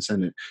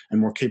self-transcendent, and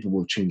more capable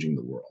of changing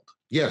the world.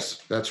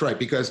 Yes, that's right.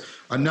 Because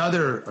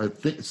another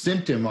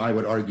symptom, I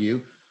would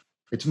argue,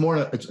 it's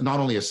not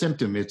only a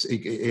symptom, it's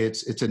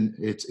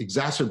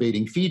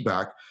exacerbating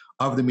feedback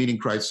of the meaning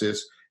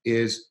crisis,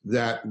 is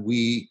that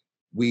we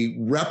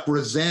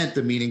represent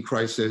the meaning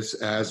crisis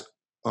as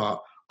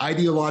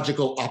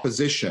ideological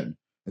opposition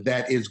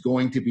that is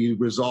going to be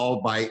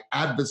resolved by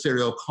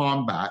adversarial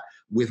combat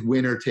with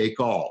winner take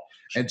all.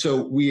 And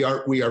so we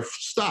are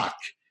stuck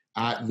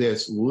at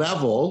this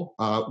level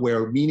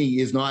where meaning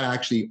is not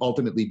actually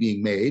ultimately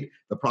being made,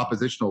 the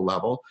propositional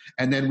level.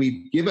 And then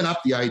we've given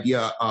up the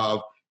idea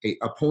of a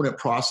opponent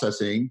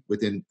processing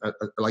within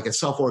like a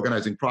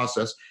self-organizing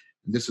process.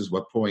 And this is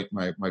what point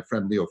my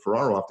friend Leo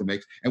Ferraro often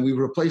makes. And we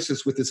replace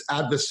this with this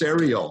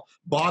adversarial,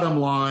 bottom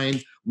line,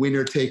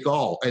 winner take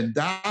all. And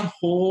that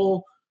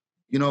whole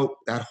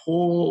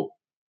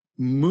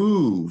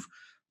move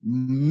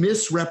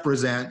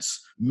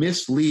misrepresents,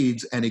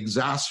 misleads, and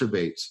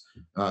exacerbates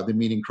the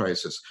meaning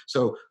crisis.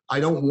 So I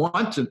don't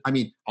want to,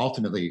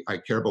 ultimately I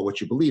care about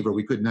what you believe or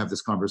we couldn't have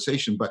this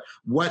conversation, but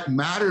what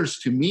matters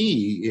to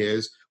me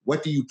is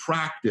what do you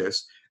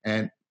practice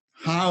and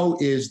how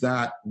is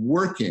that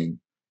working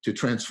to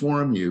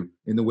transform you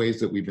in the ways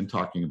that we've been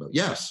talking about?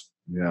 Yes.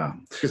 Yeah.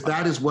 Because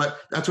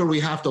that's where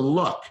we have to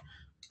look.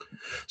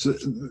 So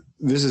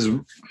this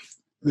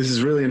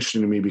is really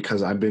interesting to me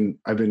because I've been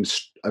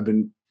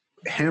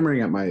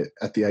hammering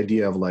at the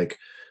idea of like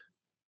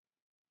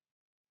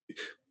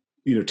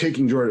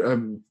taking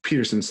Jordan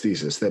Peterson's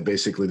thesis that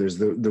basically there's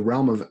the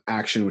realm of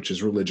action, which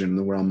is religion,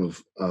 the realm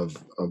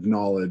of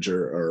knowledge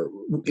or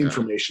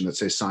information, let's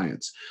say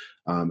science.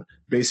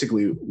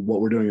 Basically,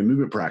 what we're doing in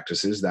movement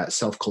practices, that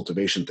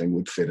self-cultivation thing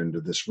would fit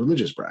into this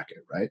religious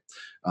bracket, right?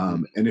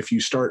 And if you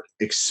start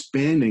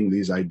expanding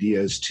these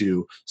ideas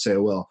to say,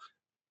 well,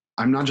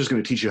 I'm not just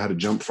going to teach you how to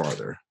jump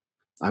farther.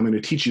 I'm going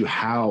to teach you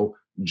how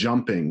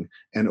jumping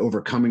and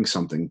overcoming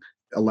something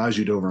allows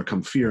you to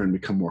overcome fear and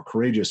become more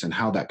courageous, and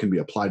how that can be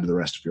applied to the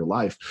rest of your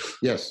life.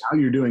 Yes. How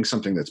you're doing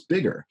something that's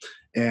bigger.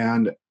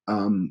 And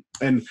then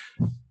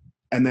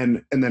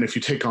if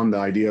you take on the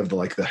idea of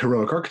the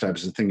heroic archetype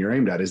is the thing you're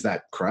aimed at, is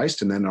that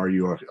Christ? And then are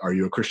you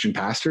a Christian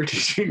pastor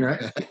teaching,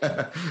 right?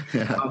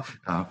 Yeah.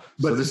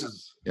 But this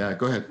is,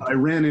 go ahead. When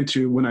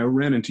I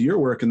ran into your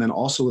work, and then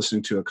also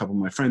listening to a couple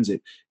of my friends,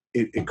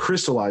 it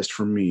crystallized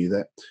for me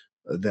that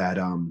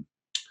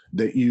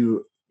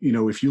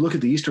if you look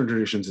at the Eastern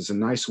traditions, it's a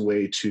nice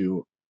way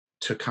to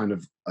kind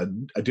of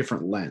a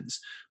different lens,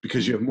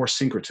 because you have more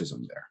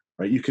syncretism there,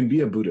 right? You can be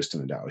a Buddhist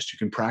and a Taoist. You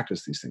can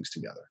practice these things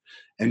together,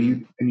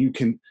 and you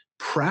can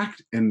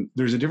practice. And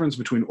there's a difference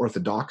between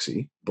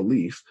orthodoxy,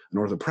 belief,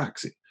 and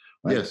orthopraxy.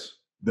 Right? Yes.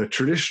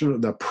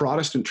 The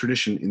Protestant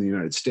tradition in the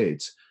United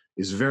States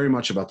is very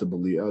much about the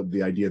belief,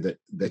 the idea that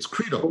it's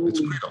creedal. It's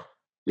creedal.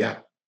 Yeah.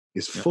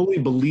 Is fully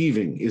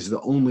believing is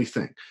the only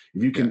thing.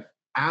 If you can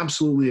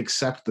absolutely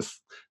accept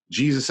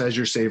Jesus as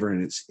your savior,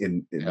 and it's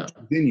in you,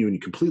 and you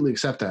completely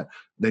accept that,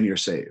 then you're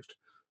saved.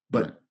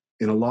 But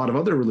in a lot of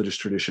other religious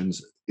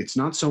traditions, it's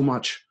not so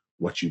much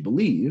what you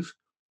believe,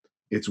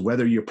 it's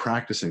whether you're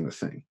practicing the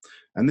thing.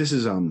 And this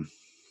is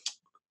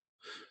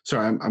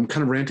sorry, I'm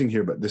kind of ranting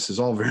here, but this is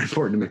all very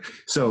important to me.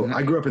 So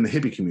I grew up in the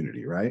hippie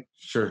community, right?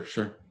 Sure.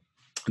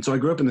 And so I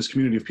grew up in this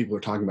community of people who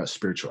are talking about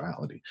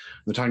spirituality.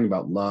 They're talking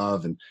about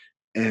love,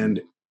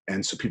 and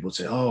so people would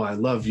say, "Oh, I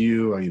love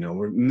you.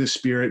 We're in the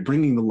spirit,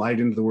 bringing the light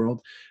into the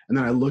world." And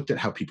then I looked at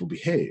how people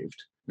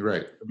behaved.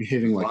 Right.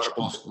 Behaving like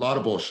a lot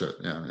of bullshit.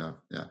 Yeah.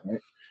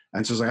 Right?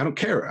 And so I was like, I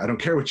don't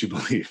care what you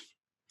believe.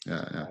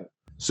 Yeah.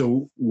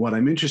 So what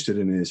I'm interested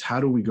in is,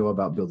 how do we go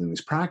about building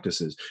these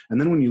practices? And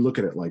then when you look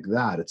at it like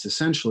that, it's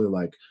essentially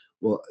like,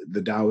 well,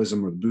 the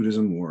Taoism or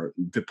Buddhism or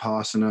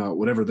Vipassana,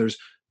 whatever.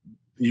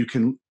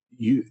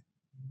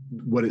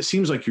 What it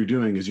seems like you're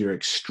doing is you're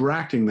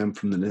extracting them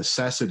from the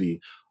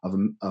necessity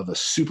of a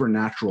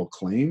supernatural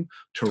claim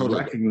to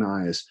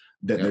recognize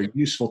that they're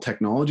useful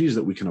technologies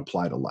that we can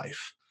apply to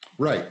life.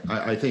 Right.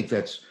 I think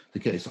that's the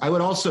case. I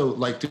would also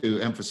like to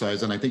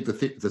emphasize, and I think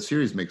the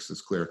series makes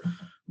this clear,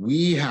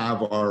 we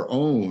have our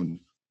own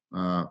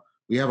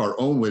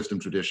wisdom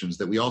traditions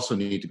that we also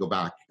need to go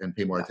back and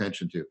pay more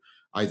attention to.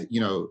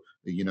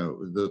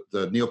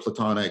 The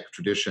Neoplatonic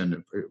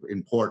tradition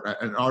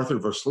and Arthur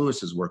Verse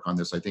Lewis's work on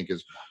this, I think,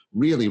 is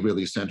really,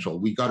 really essential.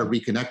 We got to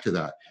reconnect to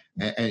that.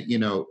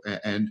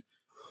 And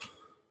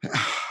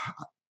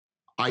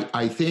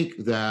I think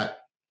that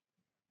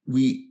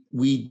we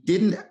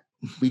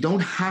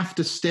don't have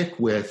to stick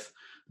with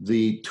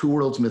the two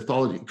worlds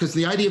mythology, because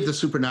the idea of the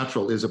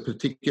supernatural is a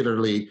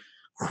particularly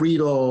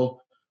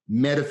creedal,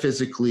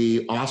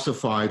 metaphysically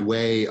ossified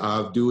way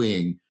of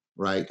doing,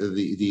 right,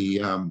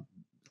 the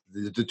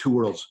two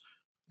worlds.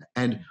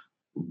 And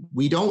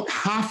we don't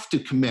have to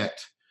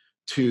commit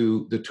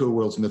to the two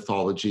worlds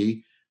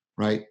mythology,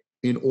 right,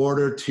 in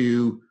order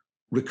to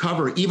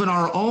recover even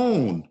our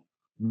own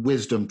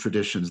wisdom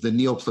traditions, the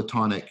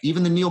Neoplatonic,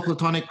 even the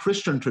Neoplatonic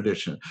Christian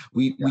tradition.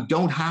 We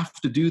don't have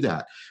to do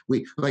that.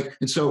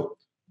 And so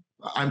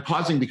I'm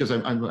pausing because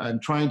I'm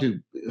trying to,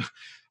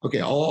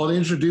 I'll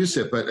introduce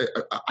it, but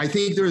I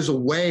think there is a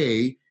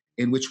way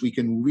in which we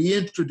can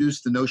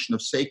reintroduce the notion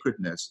of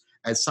sacredness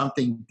as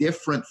something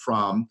different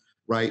from,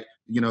 right,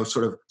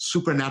 sort of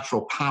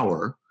supernatural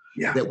power,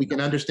 that we can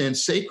understand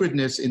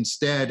sacredness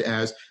instead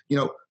as,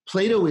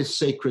 Plato is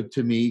sacred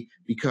to me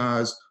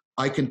because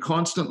I can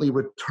constantly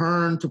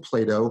return to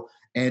Plato,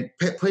 and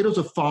Plato's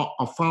a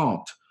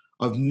font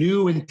of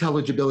new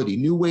intelligibility,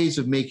 new ways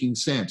of making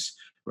sense,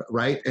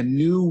 right? And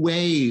new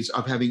ways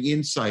of having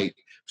insight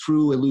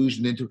through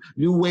illusion, into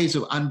new ways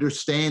of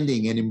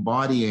understanding and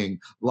embodying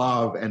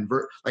love and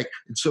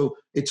so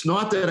it's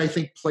not that I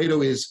think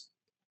Plato is,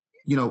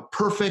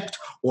 perfect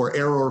or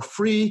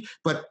error-free,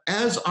 but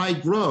as I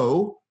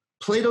grow,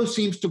 Plato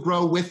seems to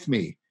grow with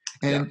me.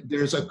 And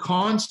there's a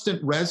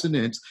constant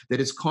resonance that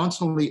is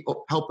constantly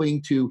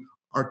helping to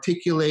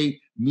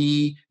articulate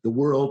me, the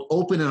world,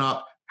 open it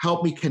up,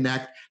 help me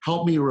connect,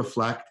 help me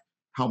reflect,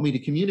 help me to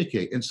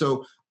communicate. And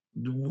so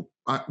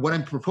what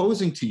I'm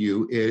proposing to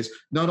you is,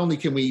 not only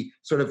can we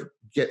sort of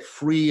get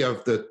free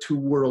of the two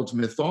worlds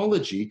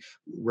mythology,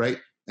 right?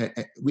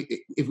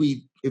 If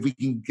we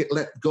can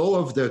let go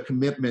of the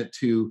commitment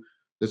to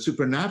the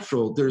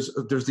supernatural, there's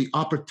the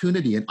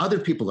opportunity, and other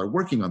people are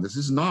working on this.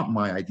 This is not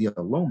my idea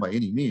alone by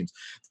any means,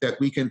 that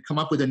we can come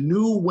up with a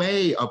new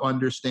way of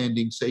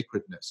understanding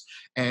sacredness.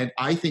 And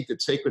I think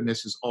that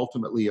sacredness is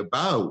ultimately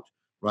about,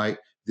 right,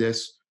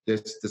 this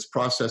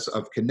process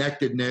of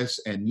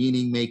connectedness and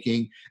meaning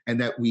making, and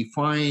that we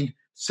find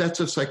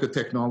sets of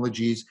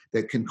psychotechnologies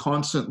that can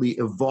constantly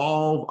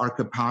evolve our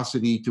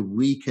capacity to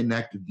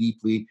reconnect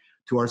deeply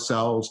to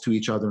ourselves, to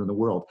each other in the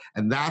world.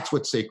 And that's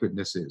what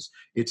sacredness is.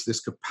 It's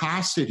this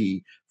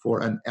capacity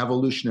for an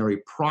evolutionary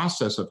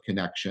process of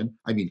connection,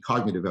 I mean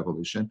cognitive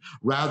evolution,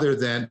 rather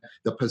than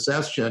the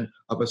possession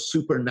of a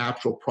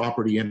supernatural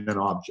property in an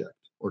object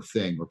or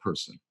thing or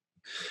person.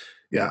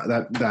 Yeah,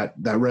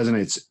 that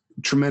resonates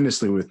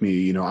tremendously with me.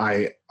 You know,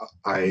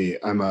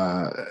 I'm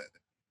a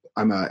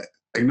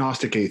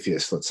agnostic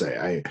atheist, let's say.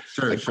 I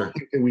don't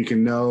think that we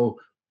can know.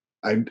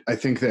 I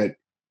think that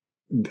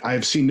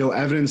I've seen no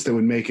evidence that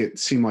would make it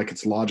seem like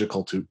it's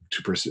logical to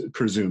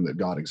presume that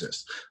God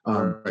exists.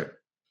 Right.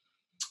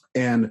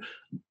 And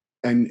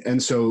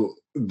so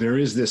there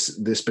is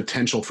this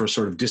potential for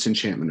sort of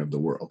disenchantment of the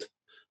world.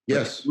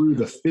 Yes. But through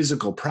the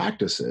physical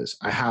practices,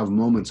 I have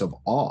moments of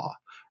awe,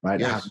 right?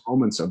 Yes. I have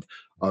moments of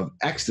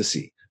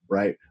ecstasy,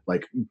 right?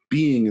 Like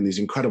being in these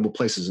incredible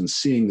places and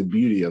seeing the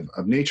beauty of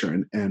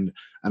nature. And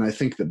I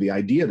think that the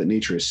idea that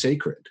nature is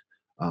sacred,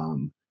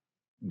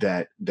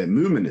 that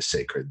movement is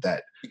sacred,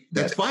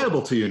 that's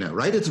viable to you now,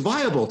 right? It's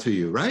viable to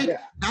you, right? Yeah.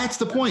 That's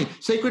the point.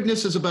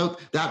 Sacredness is about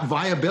that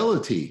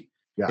viability.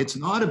 Yeah. It's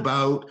not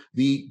about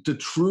the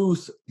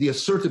truth, the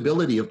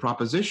assertability of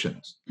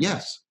propositions.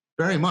 Yes,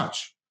 very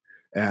much.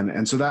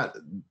 And so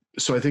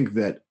I think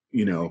that,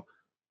 you know,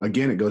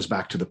 again, it goes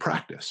back to the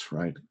practice,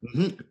 right?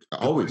 Mm-hmm.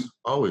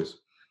 Always.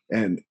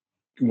 And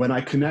when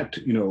I connect,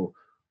 you know,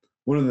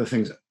 one of the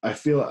things I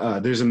feel,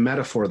 there's a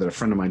metaphor that a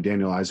friend of mine,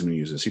 Daniel Eisenman,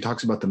 uses. He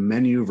talks about the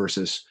menu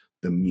versus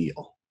the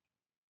meal,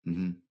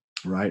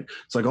 right?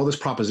 It's like all this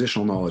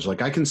propositional knowledge.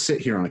 Like I can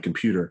sit here on a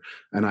computer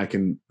and I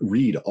can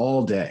read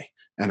all day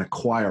and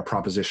acquire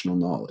propositional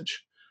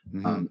knowledge,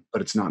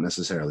 but it's not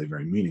necessarily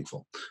very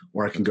meaningful.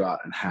 Or I can go out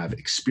and have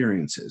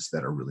experiences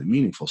that are really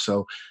meaningful.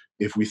 So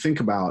if we think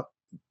about,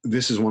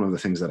 this is one of the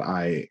things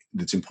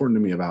that's important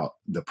to me about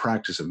the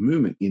practice of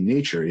movement in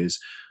nature is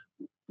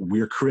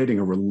we're creating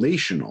a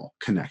relational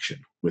connection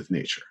with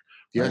nature.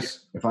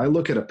 Yes. Right? If I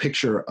look at a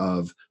picture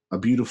of a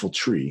beautiful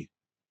tree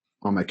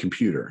on my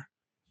computer,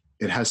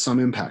 it has some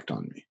impact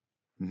on me.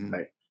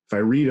 Right? If I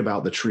read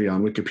about the tree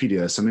on Wikipedia,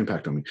 it has some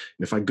impact on me.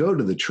 If I go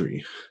to the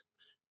tree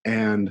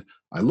and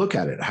I look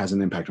at it, it has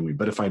an impact on me.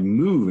 But if I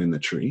move in the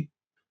tree,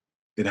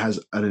 it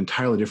has an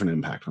entirely different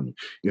impact on me.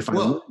 If I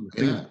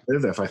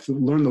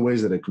learn the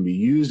ways that it can be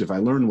used, if I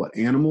learn what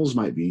animals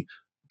might be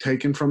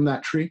taken from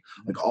that tree,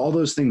 like all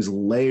those things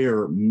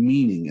layer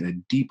meaning in a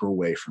deeper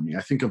way for me.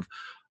 I think of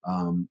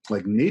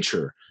like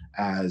nature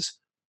as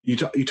you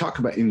talk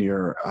about in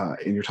your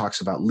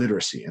talks about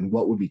literacy and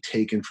what would be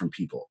taken from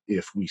people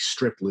if we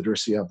stripped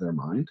literacy of their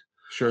mind.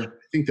 Sure.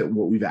 I think that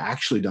what we've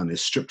actually done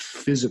is stripped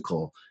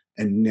physical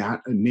and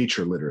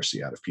nature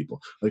literacy out of people.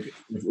 Like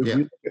if we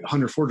look at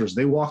hunter-foragers,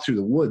 they walk through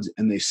the woods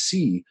and they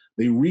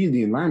read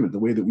the environment the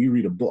way that we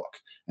read a book.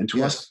 And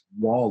to us, a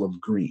wall of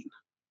green.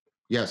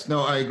 Yes,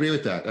 no, I agree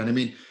with that. And I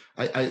mean,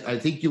 I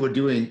think you were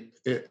doing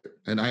it,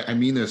 and I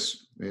mean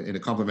this in a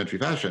complimentary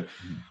fashion.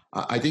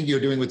 I think you're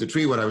doing with the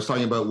tree what I was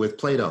talking about with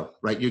Plato,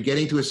 right? You're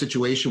getting to a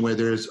situation where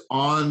there's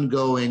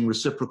ongoing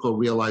reciprocal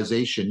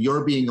realization.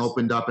 You're being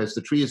opened up as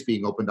the tree is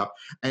being opened up.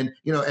 And,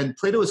 you know, and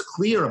Plato is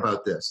clear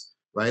about this,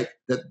 right?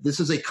 That this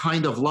is a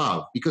kind of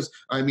love, because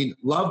I mean,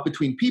 love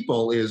between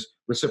people is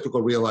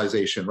reciprocal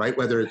realization, right?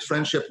 Whether it's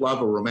friendship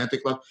love or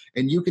romantic love.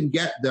 And you can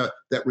get that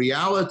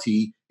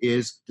reality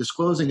is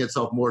disclosing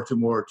itself more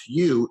to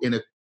you in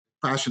a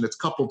fashion that's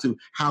coupled to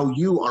how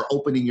you are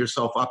opening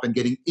yourself up and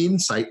getting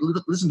insight.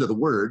 Listen to the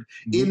word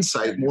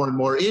insight more and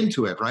more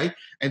into it, right?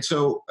 And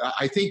so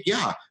I think,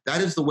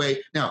 that is the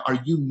way. Now, are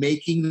you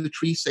making the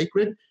tree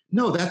sacred?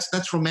 No,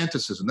 that's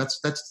romanticism.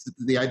 That's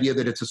the idea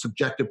that it's a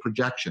subjective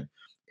projection.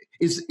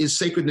 Is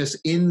sacredness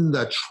in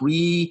the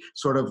tree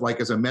sort of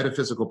like as a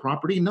metaphysical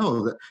property?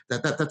 No,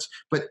 that's,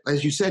 but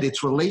as you said,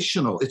 it's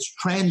relational, it's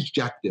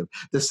transjective.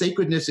 The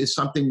sacredness is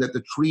something that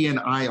the tree and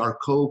I are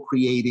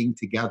co-creating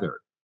together.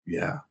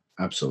 Yeah,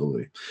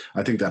 absolutely.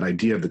 I think that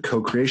idea of the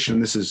co-creation,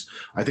 this is,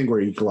 I think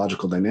where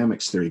ecological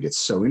dynamics theory gets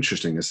so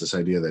interesting is this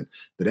idea that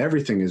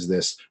everything is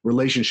this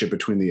relationship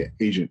between the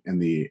agent and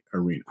the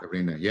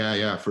arena.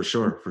 Yeah, for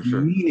sure.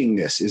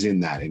 Meaningness is in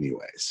that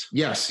anyways.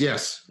 Yes,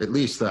 at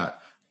least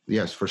that.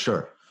 Yes, for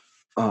sure.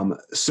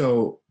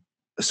 So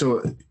there's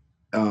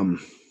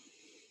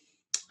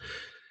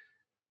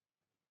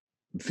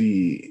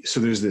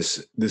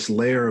this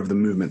layer of the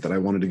movement that I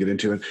wanted to get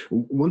into. And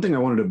one thing I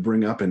wanted to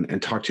bring up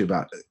and talk to you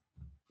about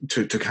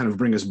to kind of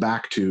bring us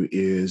back to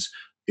is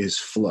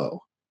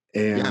flow.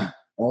 And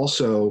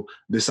also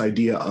this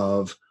idea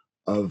of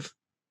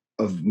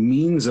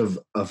means of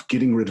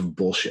getting rid of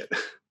bullshit.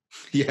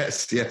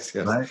 Yes.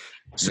 Right?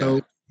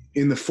 So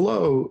in the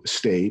flow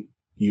state,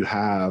 you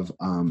have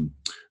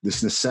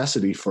this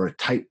necessity for a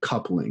tight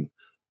coupling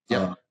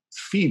of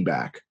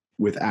feedback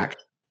with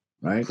action,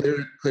 right?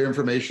 Clear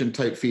information,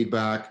 tight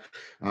feedback.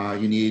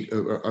 You need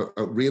a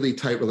really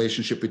tight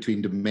relationship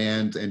between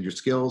demand and your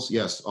skills.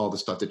 Yes, all the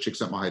stuff that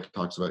Csikszentmihalyi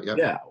talks about.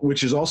 Yeah,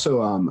 which is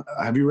also,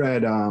 have you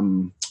read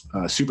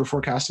Super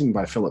Forecasting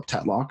by Philip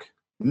Tetlock?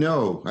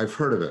 No, I've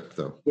heard of it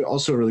though.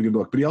 Also a really good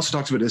book. But he also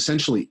talks about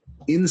essentially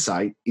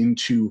insight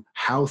into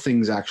how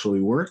things actually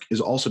work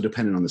is also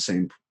dependent on the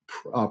same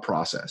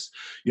process.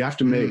 You have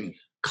to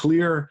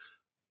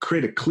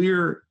create a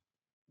clear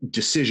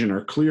decision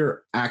or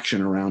clear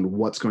action around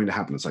what's going to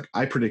happen. It's like,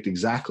 I predict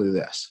exactly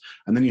this.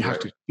 And then you have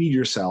to feed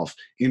yourself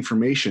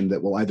information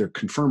that will either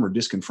confirm or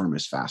disconfirm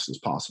as fast as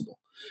possible.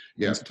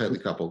 Yeah, tightly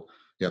coupled.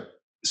 Yep.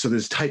 So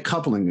this tight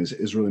coupling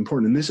is really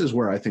important. And this is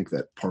where I think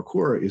that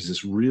parkour is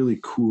this really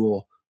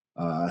cool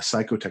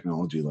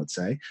psychotechnology, let's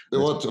say.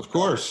 Well, of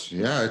course.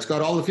 Yeah, it's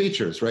got all the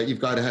features, right? You've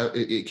got to have,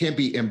 it can't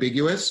be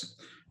ambiguous,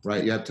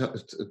 right? You have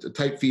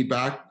tight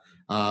feedback.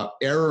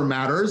 Error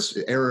matters.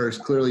 Error is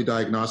clearly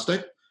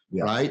diagnostic.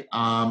 Yeah. Right.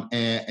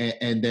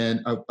 And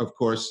then, of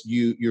course,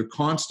 you're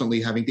constantly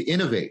having to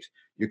innovate.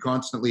 You're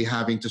constantly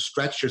having to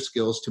stretch your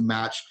skills to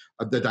match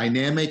the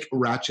dynamic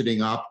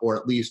ratcheting up, or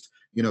at least,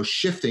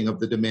 shifting of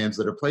the demands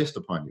that are placed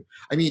upon you.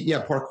 I mean,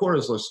 yeah, parkour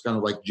is kind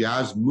of like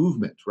jazz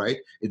movement, right?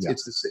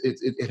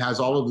 It has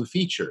all of the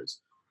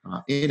features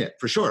in it,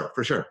 for sure.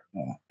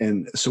 Yeah.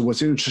 And so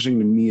what's interesting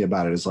to me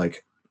about it is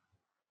like,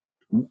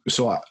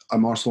 so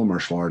I'm also a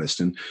martial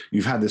artist, and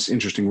you've had this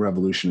interesting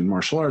revolution in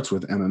martial arts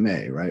with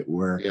MMA, right?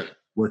 Where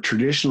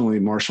traditionally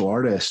martial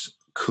artists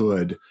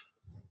could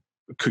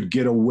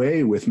get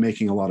away with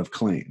making a lot of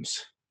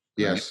claims.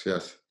 Right?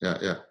 Yes. Yeah.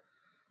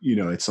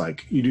 It's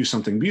like you do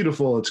something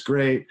beautiful, it's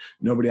great.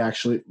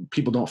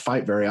 People don't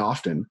fight very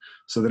often,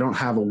 so they don't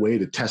have a way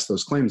to test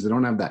those claims. They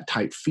don't have that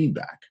tight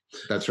feedback.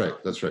 That's right.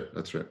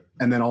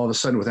 And then all of a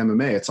sudden with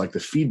MMA, it's like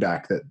the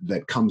feedback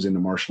that comes into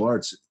martial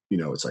arts,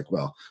 it's like,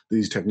 well,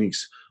 these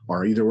techniques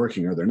are either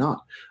working or they're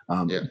not.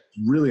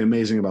 Really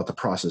amazing about the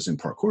process in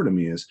parkour to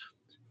me is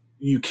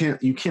you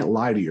can't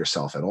lie to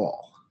yourself at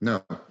all.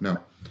 No.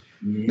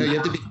 You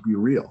have to be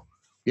real.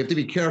 You have to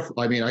be careful.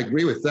 I mean, I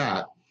agree with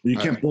that. You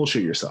can't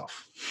bullshit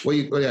yourself.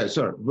 Well,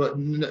 sorry, but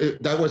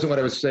that wasn't what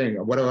I was saying.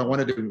 What I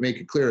wanted to make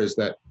it clear is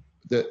that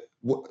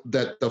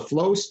the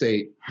flow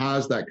state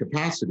has that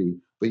capacity,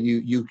 but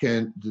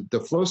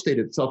the flow state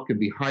itself can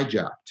be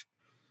hijacked.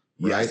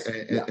 Right.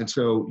 Yes. And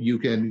so you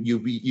can,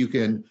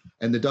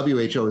 and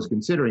the WHO is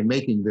considering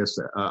making this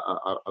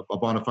a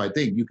bona fide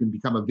thing. You can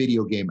become a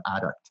video game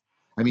addict.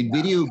 I mean,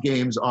 video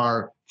games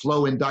are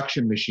flow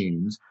induction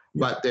machines,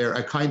 but they're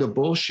a kind of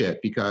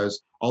bullshit,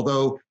 because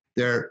although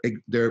they're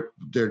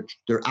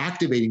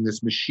activating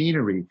this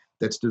machinery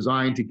that's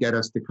designed to get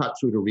us to cut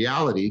through to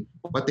reality,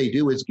 what they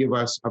do is give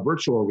us a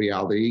virtual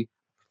reality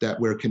that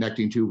we're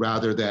connecting to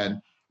rather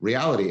than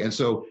reality. And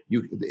so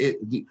you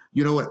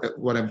know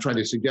what I'm trying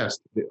to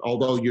suggest,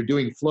 although you're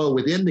doing flow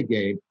within the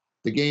game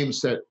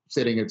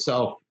setting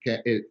itself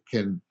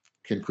can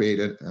create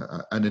an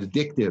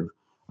addictive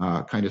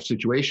kind of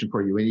situation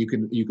for you, and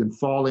you can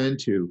fall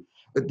into.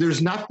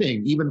 There's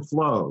nothing, even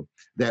flow,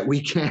 that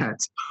we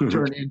can't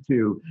turn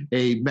into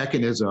a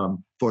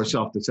mechanism for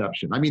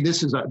self-deception. I mean,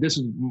 this is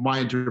my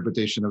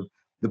interpretation of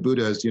the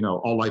Buddha's,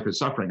 all life is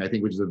suffering, I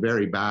think, which is a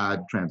very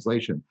bad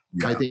translation.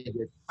 Yeah. I think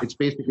it's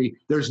basically,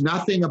 there's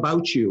nothing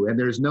about you and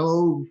there's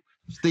no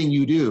thing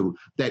you do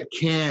that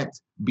can't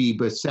be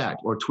beset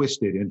or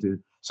twisted into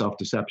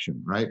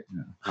self-deception, right?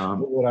 Yeah.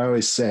 What I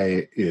always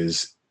say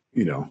is,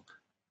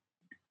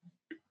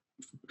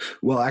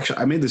 well, actually,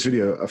 I made this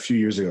video a few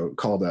years ago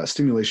called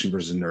Stimulation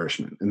versus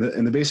Nourishment.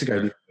 And the basic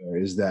idea there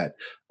is that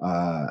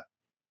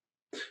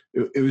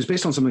it was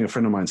based on something a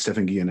friend of mine,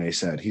 Stephan Guyenet,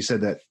 said. He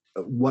said that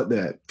what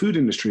the food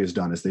industry has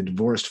done is they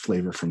divorced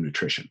flavor from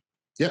nutrition.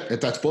 Yeah,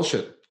 that's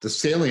bullshit. The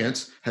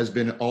salience has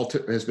been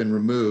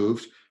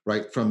removed,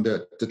 right, from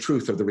the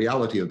truth or the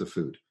reality of the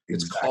food.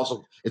 Exactly.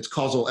 It's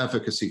causal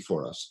efficacy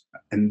for us.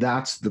 And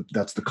that's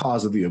the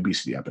cause of the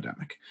obesity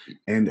epidemic.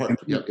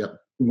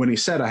 When he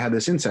said, I had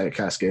this insight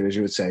cascade, as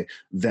you would say,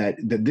 that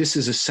this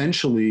is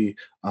essentially,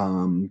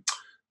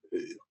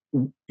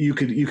 you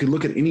could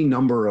look at any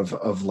number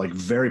of like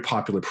very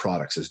popular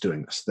products as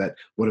doing this. That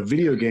what a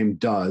video game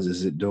does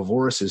is it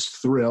divorces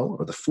thrill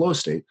or the flow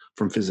state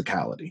from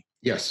physicality.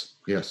 Yes.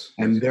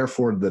 And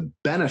therefore the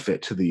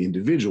benefit to the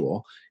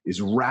individual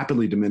is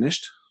rapidly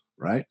diminished,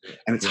 right?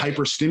 And it's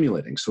hyper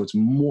stimulating. So it's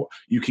more,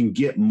 you can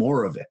get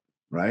more of it.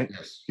 Right?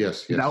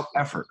 Yes. Without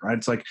effort, right?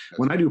 It's like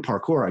when I do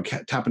parkour, I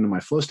can't tap into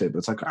my flow state, but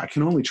it's like I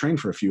can only train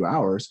for a few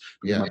hours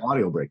because my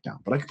body will break down.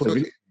 But I can play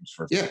video games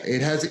for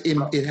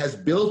it has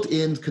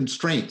built-in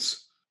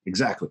constraints.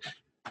 Exactly.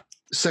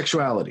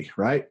 Sexuality,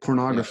 right?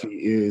 Pornography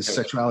is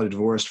sexuality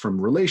divorced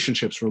from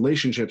relationships.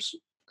 Relationships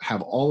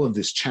have all of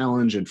this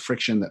challenge and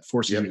friction that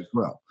forces you to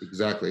grow.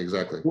 Exactly.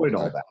 Avoid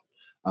all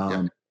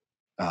that.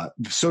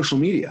 Social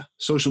media.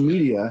 Social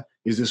media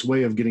is this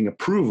way of getting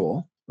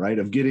approval, right?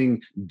 Of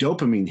getting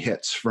dopamine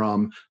hits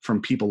from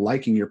people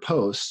liking your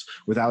posts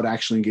without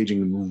actually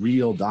engaging in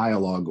real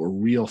dialogue or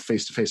real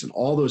face-to-face, and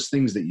all those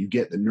things that you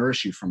get that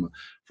nourish you from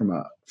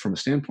a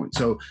standpoint.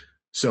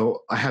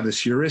 So I have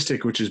this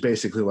heuristic, which is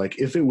basically like,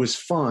 if it was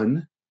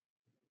fun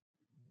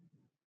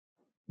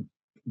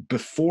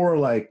before,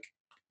 like,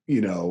 the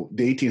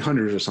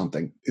 1800s or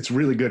something, it's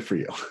really good for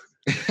you.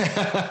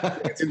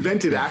 It's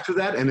invented after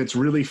that, and it's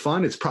really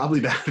fun. It's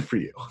probably bad for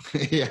you.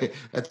 Yeah,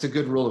 that's a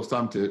good rule of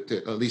thumb to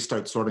at least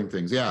start sorting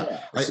things.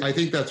 Yeah, I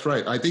think that's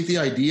right. I think the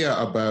idea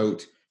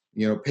about,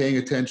 paying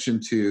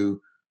attention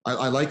to,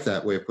 I like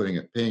that way of putting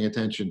it, paying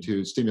attention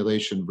to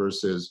stimulation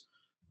versus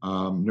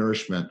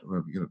nourishment,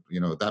 or,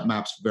 that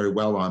maps very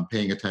well on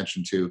paying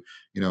attention to,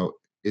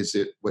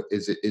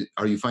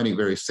 are you finding it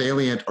very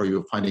salient, or are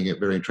you finding it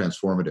very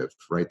transformative,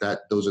 right?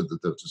 Those are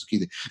the key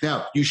things.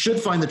 Now, you should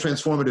find the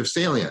transformative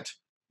salient.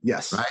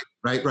 Yes.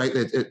 Right.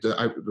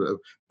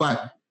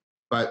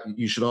 But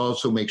you should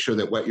also make sure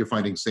that what you're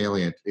finding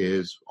salient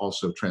is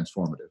also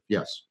transformative.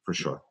 Yes, for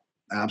sure.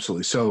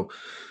 Absolutely. So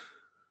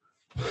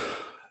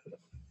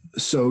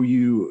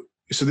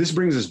this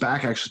brings us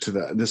back actually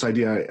to this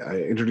idea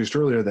I introduced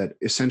earlier, that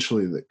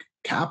essentially the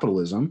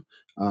capitalism,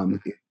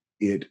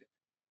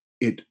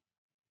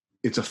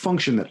 it's a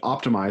function that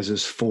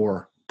optimizes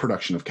for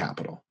production of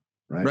capital,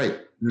 right? Right.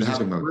 There's this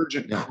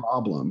emergent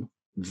problem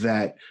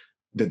that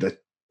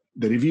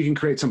if you can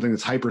create something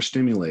that's hyper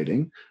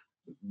stimulating,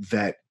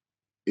 that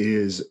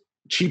is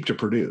cheap to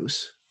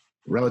produce,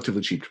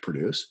 relatively cheap to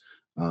produce,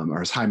 or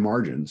has high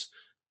margins,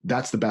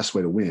 that's the best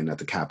way to win at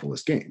the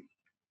capitalist game.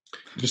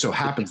 It just so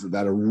happens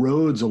that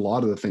erodes a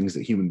lot of the things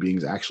that human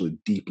beings actually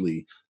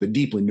deeply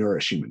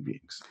nourish human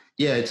beings.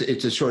 Yeah,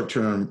 it's a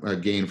short-term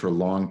gain for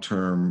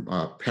long-term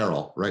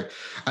peril, right?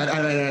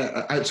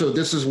 So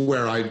this is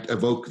where I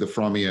evoke the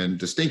Frommian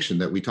distinction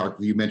that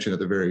you mentioned at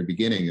the very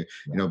beginning,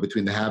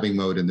 between the having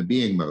mode and the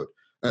being mode.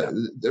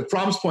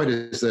 Fromm's point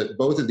is that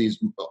both of these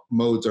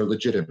modes are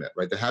legitimate,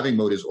 right? The having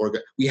mode is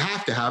we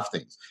have to have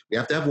things. We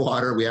have to have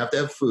water. We have to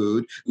have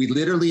food. We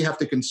literally have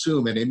to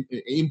consume and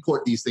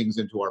import these things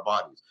into our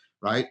bodies,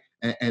 right?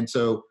 And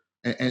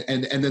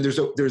then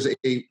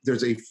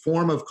there's a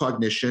form of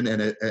cognition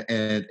and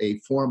a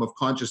form of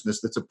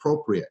consciousness that's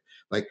appropriate.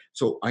 Like,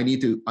 so I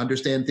need to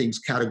understand things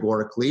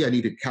categorically. I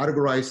need to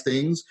categorize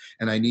things,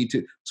 and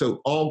so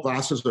all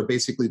glasses are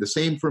basically the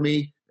same for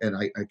me. And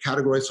I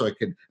categorize so I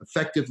can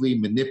effectively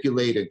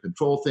manipulate and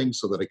control things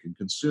so that I can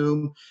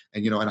consume.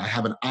 And, and I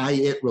have an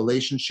I-it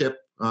relationship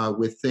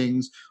with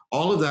things,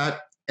 all of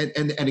that.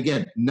 And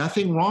again,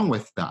 nothing wrong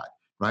with that,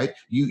 right?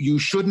 You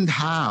shouldn't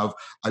have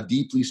a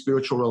deeply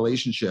spiritual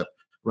relationship,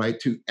 right,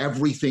 to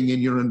everything in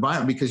your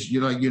environment, because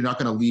you're not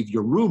going to leave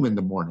your room in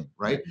the morning,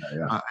 right?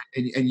 Yeah.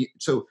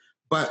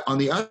 But on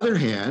the other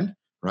hand,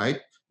 right,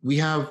 we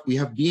have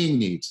being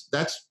needs.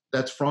 That's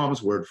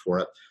Fromm's word for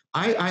it.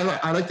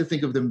 I like to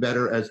think of them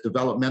better as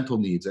developmental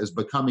needs, as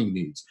becoming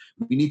needs.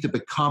 We need to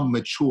become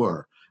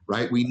mature,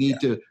 right? We need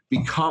to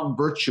become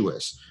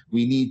virtuous.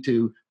 We need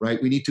to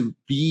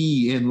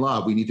be in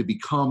love. We need to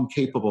become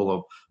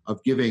capable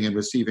of giving and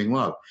receiving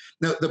love.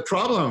 Now, the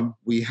problem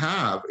we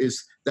have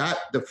is that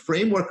the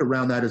framework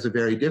around that is a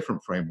very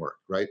different framework,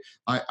 right?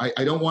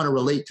 I don't want to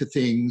relate to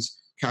things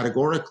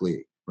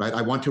categorically, right?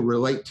 I want to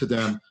relate to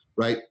them,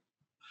 right,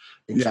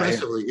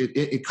 expressively.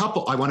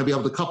 I want to be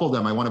able to couple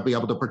them. I want to be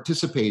able to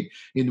participate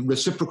in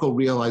reciprocal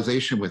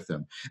realization with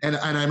them. And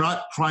I'm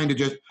not trying to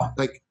just,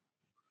 like,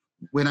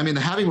 when I'm in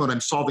the having mode,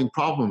 I'm solving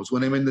problems.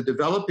 When I'm in the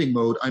developing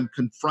mode, I'm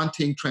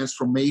confronting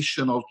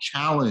transformational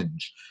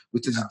challenge,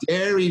 which is a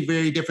very,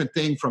 very different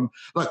thing from,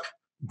 look,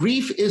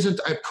 grief isn't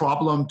a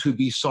problem to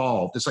be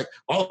solved. It's like,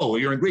 oh,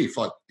 you're in grief.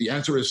 Like, the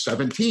answer is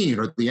 17,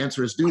 or the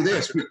answer is do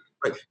this.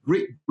 Right.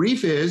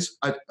 Grief is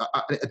a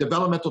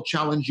developmental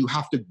challenge you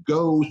have to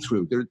go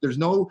through. There's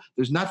no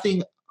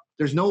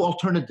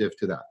alternative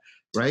to that,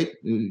 right?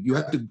 You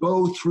have to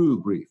go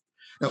through grief.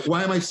 Now,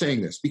 why am I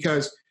saying this?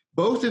 Because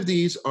both of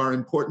these are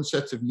important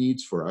sets of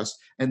needs for us,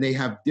 and they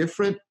have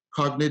different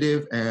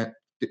cognitive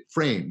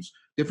frames,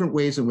 different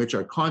ways in which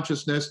our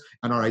consciousness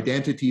and our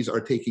identities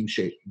are taking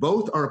shape.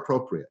 Both are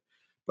appropriate.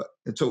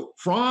 And so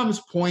Fromm's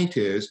point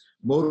is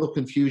modal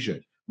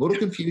confusion. Modal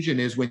confusion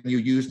is when you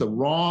use the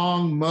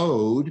wrong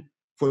mode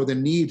for the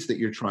needs that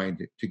you're trying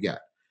to get.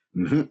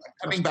 Mm-hmm.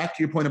 Coming back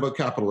to your point about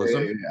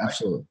capitalism. Yeah,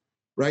 absolutely.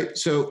 Right?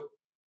 So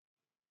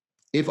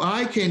if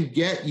I can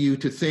get you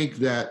to think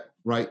that,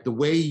 right, the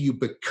way you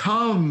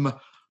become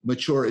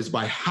mature is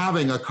by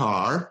having a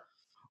car,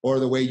 or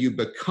the way you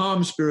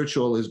become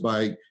spiritual is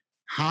by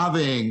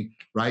having,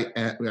 right,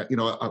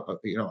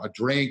 a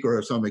drink or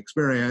some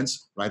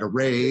experience, right, a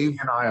rave,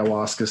 an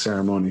ayahuasca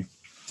ceremony,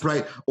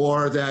 right,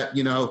 or that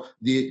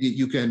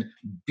you can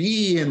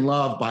be in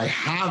love by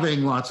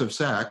having lots of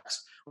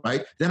sex,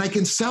 right? Then I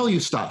can sell you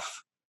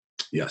stuff.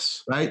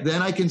 Yes. Right.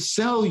 Then I can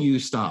sell you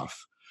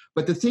stuff.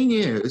 But the thing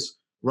is,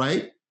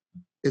 right,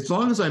 as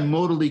long as I'm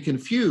modally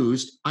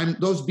confused,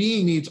 those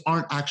being needs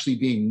aren't actually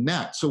being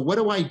met. So what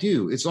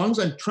do? As long as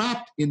I'm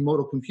trapped in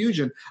modal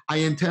confusion, I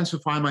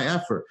intensify my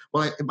effort.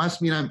 Well, it must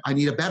mean I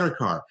need a better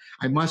car.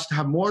 I must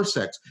have more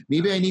sex.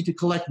 Maybe I need to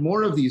collect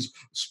more of these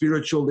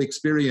spiritual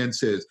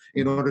experiences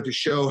in order to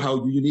show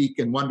how unique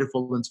and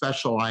wonderful and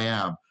special I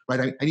am.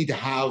 Right? I need to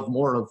have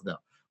more of them.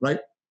 Right?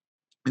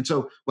 And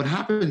so what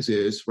happens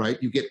is, right,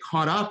 you get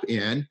caught up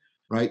in,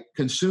 right,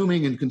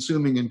 consuming and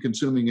consuming and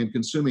consuming and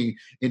consuming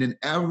in an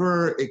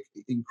ever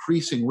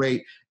increasing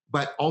rate,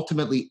 but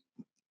ultimately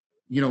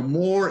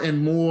more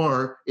and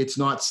more it's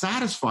not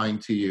satisfying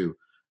to you.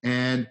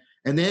 And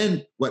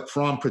then what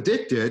Fromm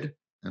predicted,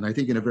 and I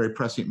think in a very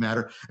prescient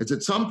manner, is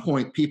at some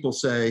point people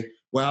say,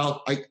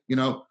 well,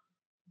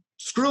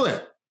 screw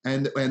it.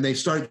 And they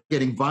start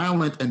getting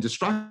violent and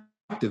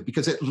destructive,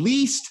 because at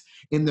least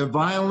in the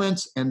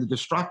violence and the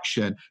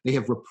destruction, they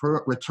have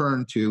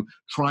returned to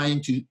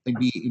trying to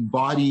be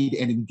embodied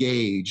and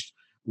engaged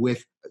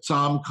with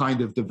some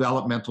kind of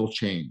developmental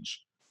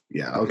change.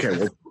 Yeah.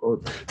 Okay.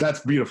 Well,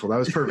 that's beautiful. That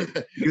was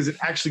perfect, because it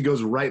actually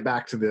goes right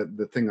back to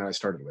the thing that I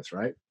started with,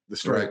 right? The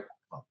story, right? Of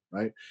Fight Club,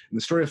 right? In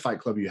the story of Fight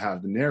Club, you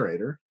have the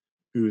narrator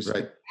who's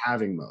right.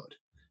 having mode.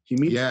 He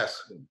meets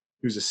yes.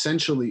 who's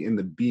essentially in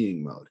the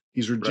being mode.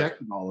 He's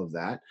rejecting all of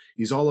that.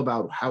 He's all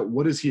about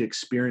what is he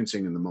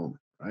experiencing in the moment,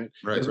 right?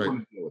 Right. He doesn't right.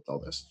 want to deal with all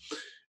this.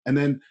 And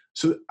then,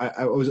 so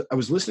I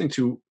was listening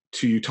to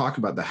you talk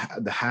about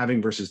the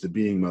having versus the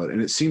being mode,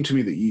 and it seemed to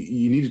me that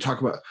you need to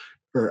talk about,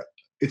 or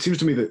it seems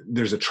to me that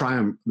there's a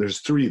triumph. There's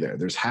three there.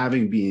 There's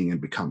having, being, and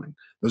becoming.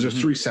 Those are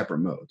three separate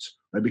modes,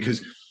 right?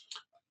 Because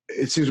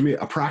it seems to me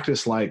a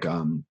practice like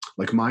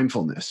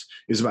mindfulness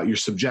is about your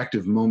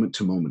subjective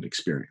moment-to-moment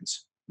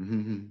experience.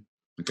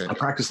 Okay. A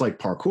practice like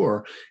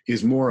parkour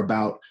is more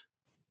about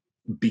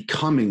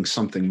becoming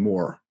something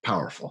more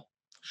powerful.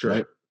 Sure.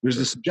 Right? There's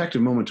the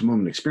subjective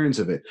moment-to-moment experience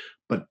of it,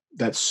 but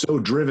that's so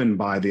driven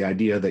by the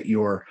idea that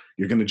you're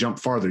going to jump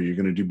farther, you're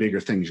going to do bigger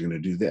things, you're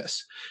going to do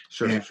this.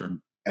 Sure.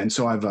 And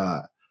so I've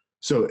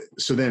so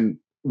then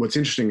what's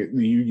interesting,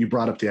 you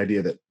brought up the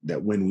idea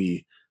that when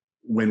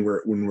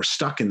we're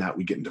stuck in that,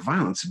 we get into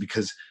violence,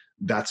 because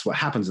that's what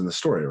happens in the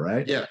story,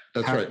 right? Yeah,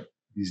 that's right.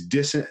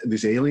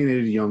 These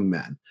alienated young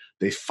men,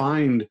 they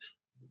find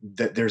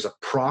that there's a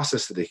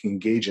process that they can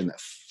engage in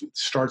that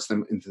starts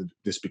them into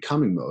this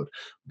becoming mode,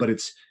 but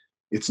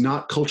it's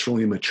not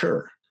culturally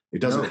mature. It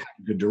doesn't have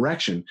a good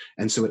direction,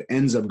 and so it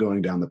ends up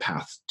going down the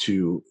path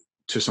to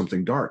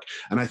something dark.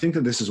 And I think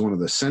that this is one of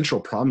the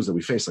central problems that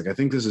we face. Like, I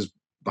think this is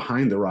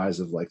behind the rise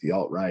of like the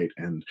alt-right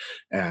and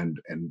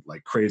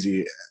like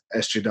crazy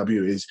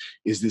SJW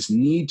is this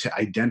need to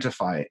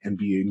identify and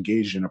be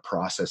engaged in a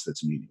process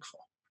that's meaningful.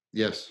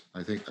 Yes,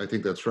 I think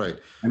that's right.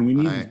 And we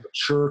need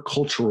mature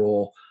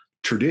cultural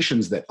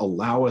traditions that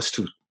allow us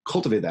to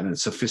cultivate that in a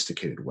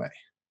sophisticated way.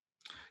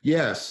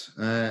 Yes,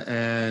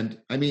 and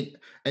I mean,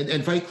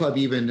 and Fight Club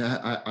even.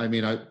 I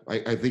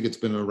think it's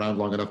been around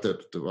long enough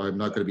that I'm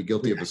not going to be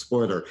guilty of a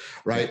spoiler,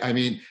 right? I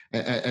mean,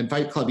 and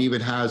Fight Club even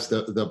has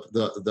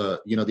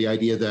the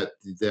idea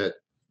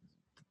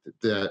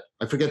that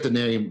I forget the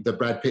name, the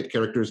Brad Pitt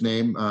character's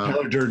name.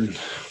 Tyler Durden.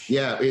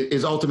 Yeah,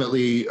 is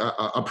ultimately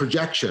a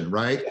projection,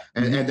 right?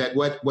 And that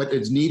what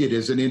is needed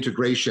is an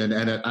integration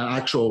and an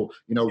actual,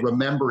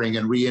 remembering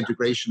and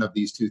reintegration of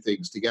these two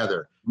things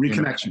together.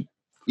 Reconnection.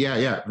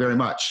 Yeah, very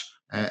much.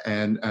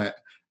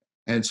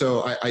 And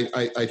so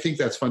I think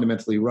that's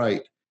fundamentally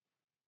right.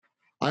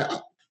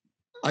 I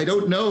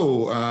don't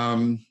know.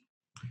 I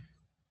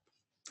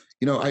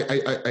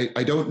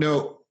don't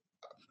know.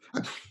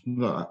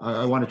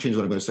 I want to change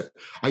what I'm going to say.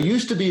 I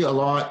used to be a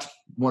lot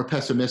more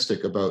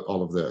pessimistic about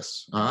all of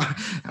this,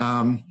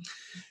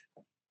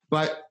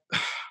 but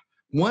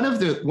one of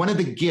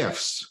the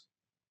gifts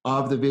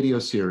of the video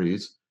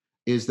series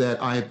is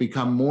that I have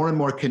become more and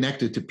more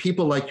connected to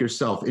people like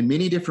yourself in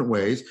many different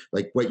ways,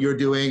 like what you're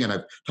doing. And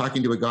I'm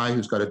talking to a guy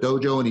who's got a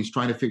dojo, and he's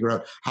trying to figure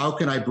out how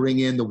can I bring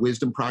in the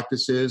wisdom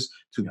practices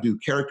to do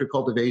character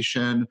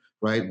cultivation,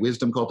 right?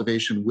 Wisdom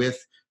cultivation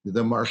with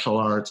the martial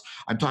arts.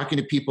 I'm talking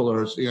to people who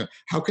are,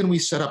 how can we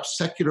set up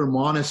secular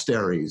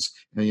monasteries,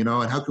 and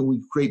how can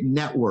we create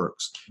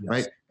networks,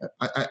 right?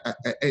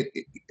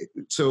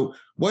 So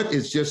what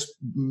has just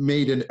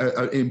made an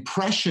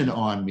impression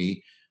on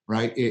me,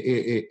 right?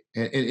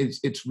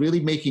 It's really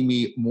making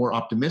me more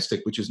optimistic,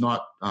 which is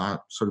not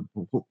sort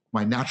of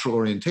my natural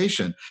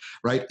orientation,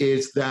 right?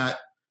 Is that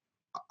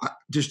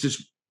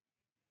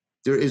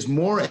there is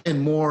more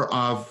and more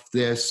of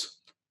this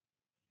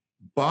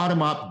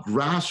bottom-up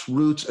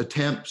grassroots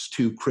attempts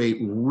to create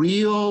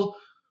real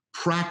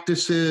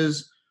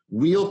practices,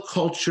 real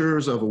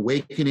cultures of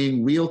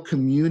awakening, real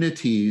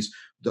communities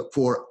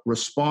for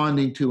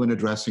responding to and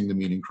addressing the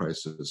meaning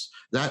crisis.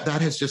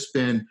 That has just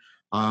been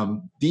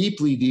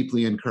deeply,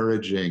 deeply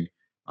encouraging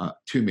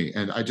to me.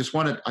 And I just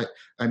wanted,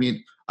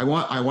 I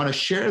want to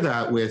share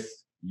that with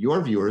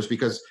your viewers,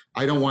 because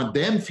I don't want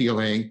them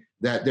feeling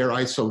that they're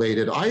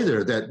isolated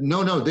either. That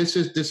no, this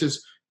is,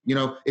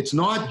 it's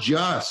not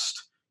just,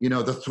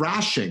 the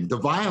thrashing, the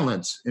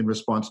violence in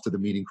response to the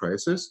meaning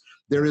crisis.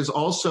 There is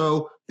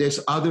also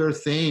this other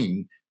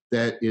thing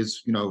that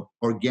is,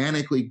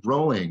 organically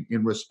growing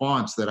in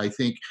response that I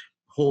think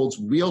holds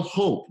real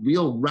hope,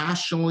 real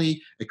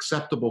rationally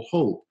acceptable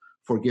hope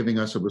for giving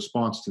us a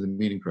response to the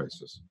meaning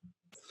crisis.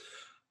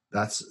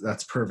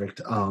 That's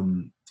perfect.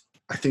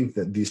 I think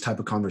that these type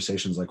of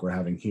conversations like we're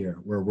having here,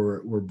 where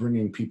we're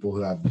bringing people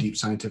who have deep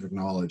scientific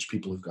knowledge,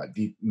 people who've got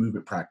deep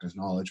movement practice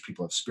knowledge,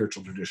 people who have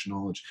spiritual tradition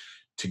knowledge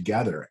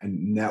together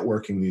and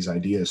networking these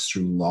ideas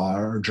through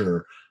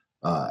larger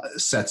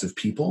sets of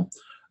people,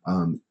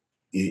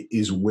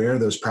 is where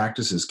those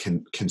practices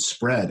can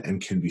spread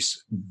and can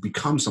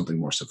become something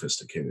more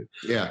sophisticated.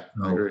 Yeah,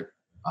 I agree.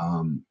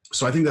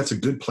 So I think that's a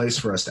good place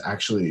for us to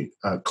actually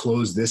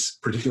close this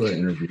particular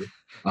interview.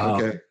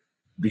 Okay.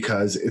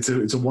 Because it's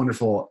a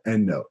wonderful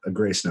end note, a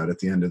grace note at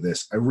the end of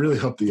this. I really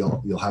hope that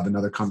you'll have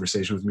another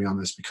conversation with me on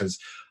this, because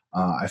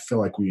I feel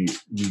like we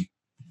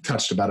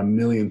touched about a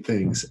million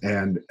things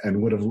and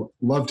would have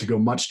loved to go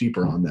much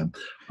deeper on them.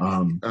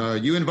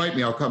 You invite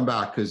me, I'll come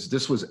back, because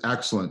this was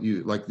excellent.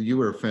 You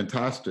were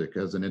fantastic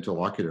as an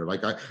interlocutor.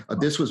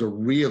 This was I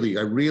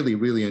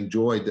really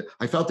enjoyed.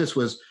 I felt this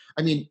was.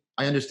 I mean,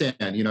 I understand.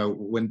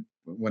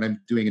 When I'm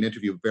doing an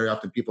interview, very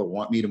often people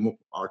want me to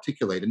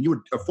articulate, and you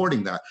were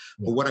affording that.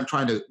 Yeah. But what I'm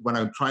trying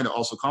to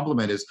also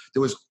compliment is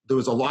there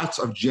was a lots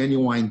of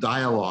genuine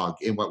dialogue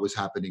in what was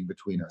happening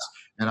between us,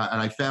 and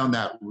I found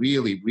that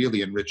really,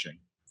 really enriching.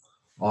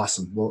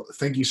 Awesome. Well,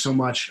 thank you so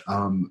much.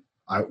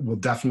 I will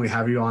definitely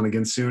have you on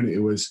again soon.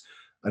 It was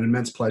an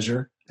immense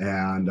pleasure,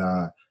 and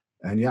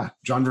yeah,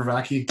 John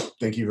Vervaeke,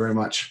 thank you very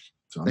much.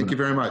 Thank you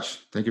very much.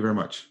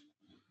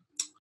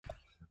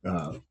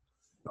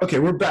 Okay,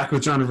 we're back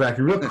with John Vervaeke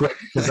real quick,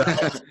 because I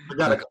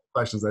got a couple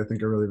questions that I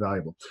think are really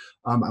valuable.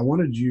 I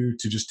wanted you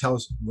to just tell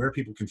us where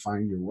people can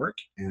find your work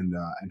and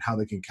how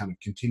they can kind of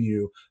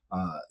continue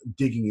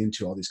digging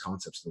into all these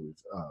concepts that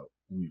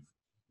we've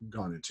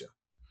gone into.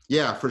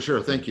 Yeah, for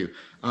sure. Thank you.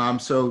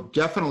 So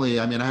definitely,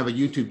 I have a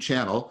YouTube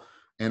channel,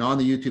 and on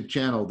the YouTube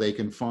channel, they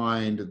can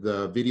find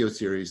the video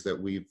series that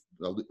we've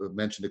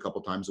mentioned a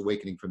couple times,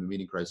 Awakening from the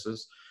Meaning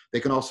Crisis. They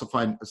can also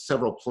find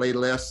several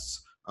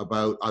playlists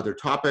about other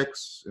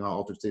topics,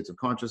 altered states of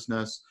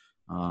consciousness,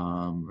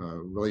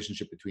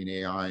 relationship between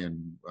AI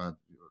and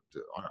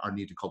our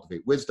need to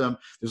cultivate wisdom.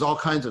 There's all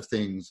kinds of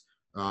things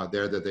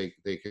there that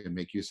they can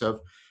make use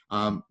of.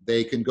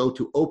 They can go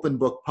to Open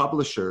Book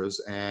Publishers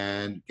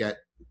and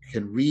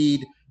can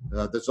read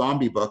the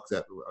zombie book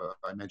that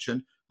I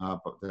mentioned,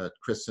 that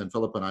Chris and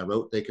Philip and I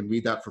wrote. They can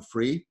read that for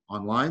free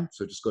online.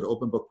 So just go to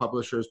Open Book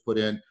Publishers, put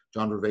in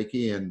John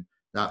Vervaeke, and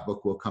that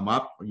book will come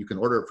up. You can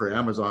order it for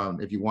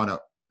Amazon if you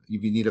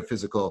need a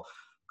physical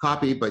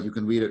copy, but you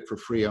can read it for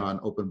free on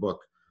Open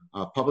Book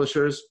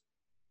Publishers.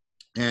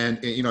 And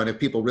if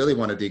people really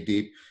want to dig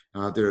deep,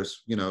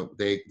 there's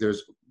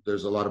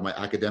a lot of my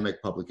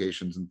academic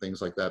publications and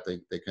things like that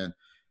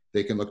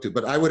they can look to.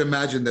 But I would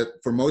imagine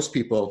that for most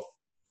people,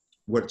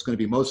 what's going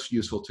to be most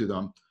useful to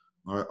them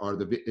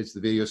it's the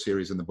video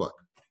series and the book.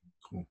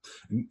 Cool.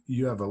 And is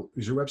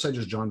your website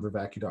just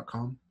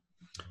johnvervaeke.com?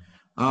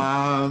 The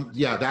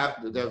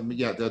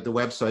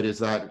website is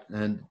that,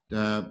 and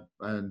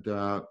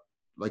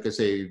like I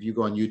say, if you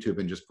go on YouTube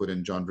and just put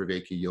in John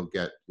Vervaeke, you'll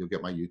get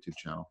my YouTube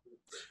channel.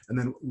 And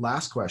then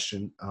last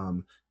question,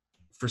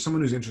 for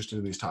someone who's interested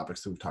in these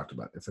topics that we've talked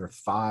about, if there are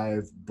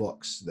 5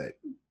 books that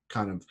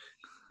kind of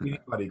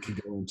anybody could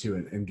go into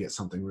and get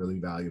something really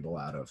valuable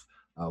out of,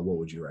 what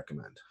would you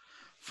recommend?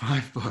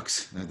 5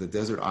 books, the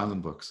Desert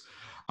Island books.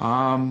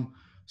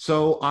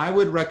 So I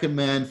would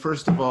recommend,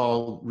 first of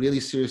all,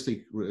 really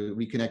seriously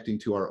reconnecting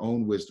to our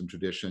own wisdom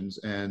traditions.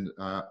 And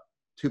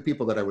 2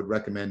 people that I would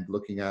recommend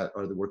looking at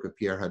are the work of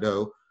Pierre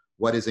Hadot,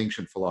 What is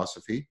Ancient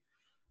Philosophy?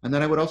 And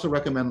then I would also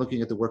recommend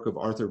looking at the work of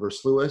Arthur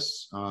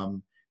Versluis,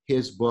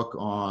 his book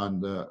on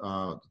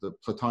the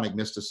Platonic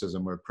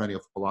mysticism or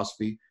perennial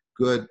philosophy.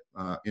 Good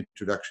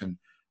introduction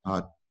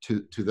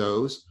to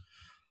those.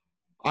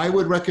 I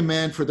would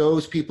recommend, for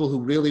those people who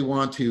really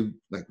want to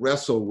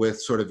wrestle with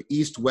sort of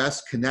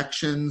East-West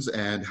connections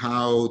and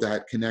how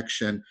that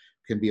connection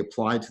can be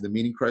applied to the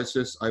meaning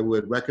crisis, I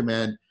would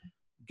recommend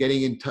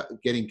getting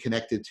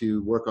connected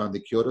to work on the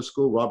Kyoto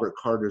School. Robert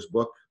Carter's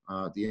book,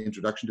 The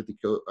Introduction to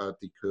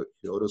the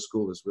Kyoto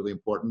School, is really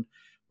important.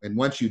 And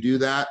once you do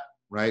that,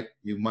 right,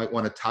 you might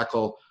want to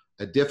tackle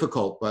a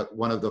difficult, but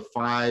one of the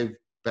 5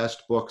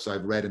 best books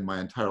I've read in my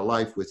entire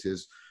life, which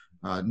is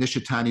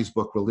Nishitani's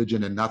book,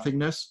 Religion and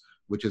Nothingness,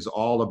 which is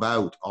all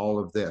about all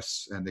of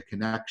this and the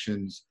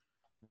connections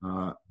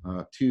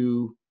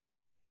to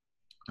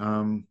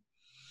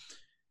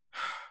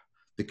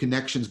the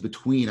connections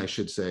between, I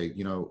should say,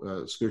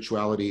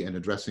 spirituality and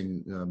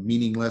addressing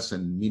meaningless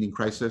and meaning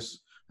crisis.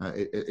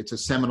 It's a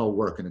seminal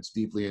work, and it's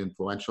deeply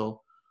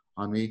influential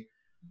on me.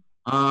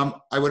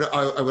 I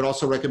would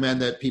also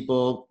recommend that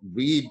people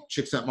read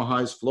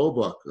Csikszentmihalyi's Flow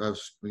book,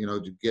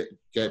 to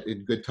get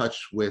in good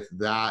touch with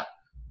that.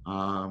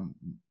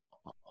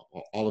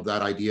 All of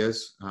that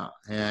ideas,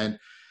 and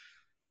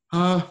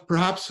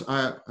perhaps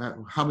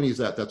how many is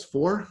that? That's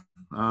 4.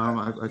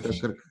 I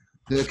just got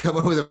to come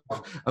up with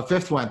a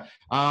 5th one.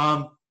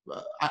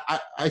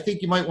 I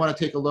think you might want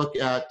to take a look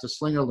at the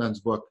Slingerland's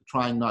book,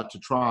 Trying Not to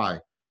Try,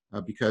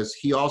 because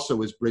he also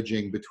is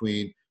bridging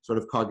between sort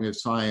of cognitive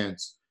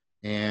science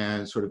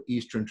and sort of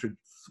Eastern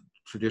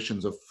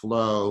traditions of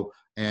flow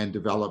and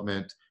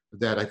development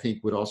that I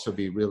think would also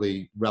be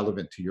really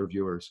relevant to your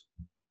viewers.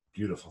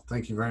 Beautiful.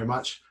 Thank you very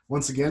much.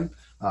 Once again,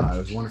 it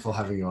was wonderful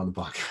having you on the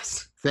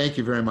podcast. Thank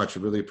you very much.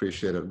 I really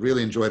appreciate it.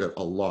 Really enjoyed it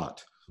a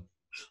lot.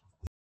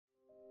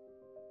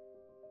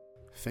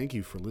 Thank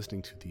you for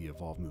listening to the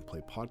Evolve Move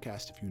Play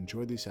podcast. If you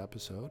enjoyed this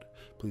episode,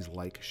 please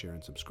like, share,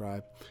 and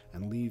subscribe,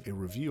 and leave a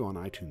review on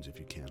iTunes if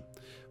you can.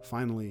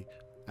 Finally,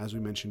 as we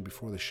mentioned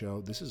before the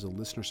show, this is a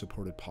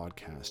listener-supported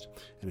podcast,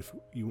 and if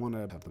you want to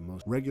have the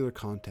most regular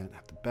content,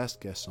 have the best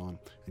guests on,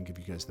 and give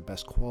you guys the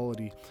best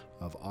quality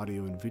of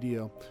audio and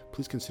video,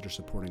 please consider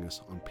supporting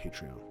us on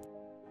Patreon.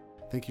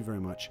 Thank you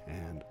very much,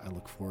 and I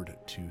look forward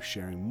to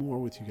sharing more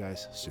with you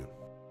guys soon.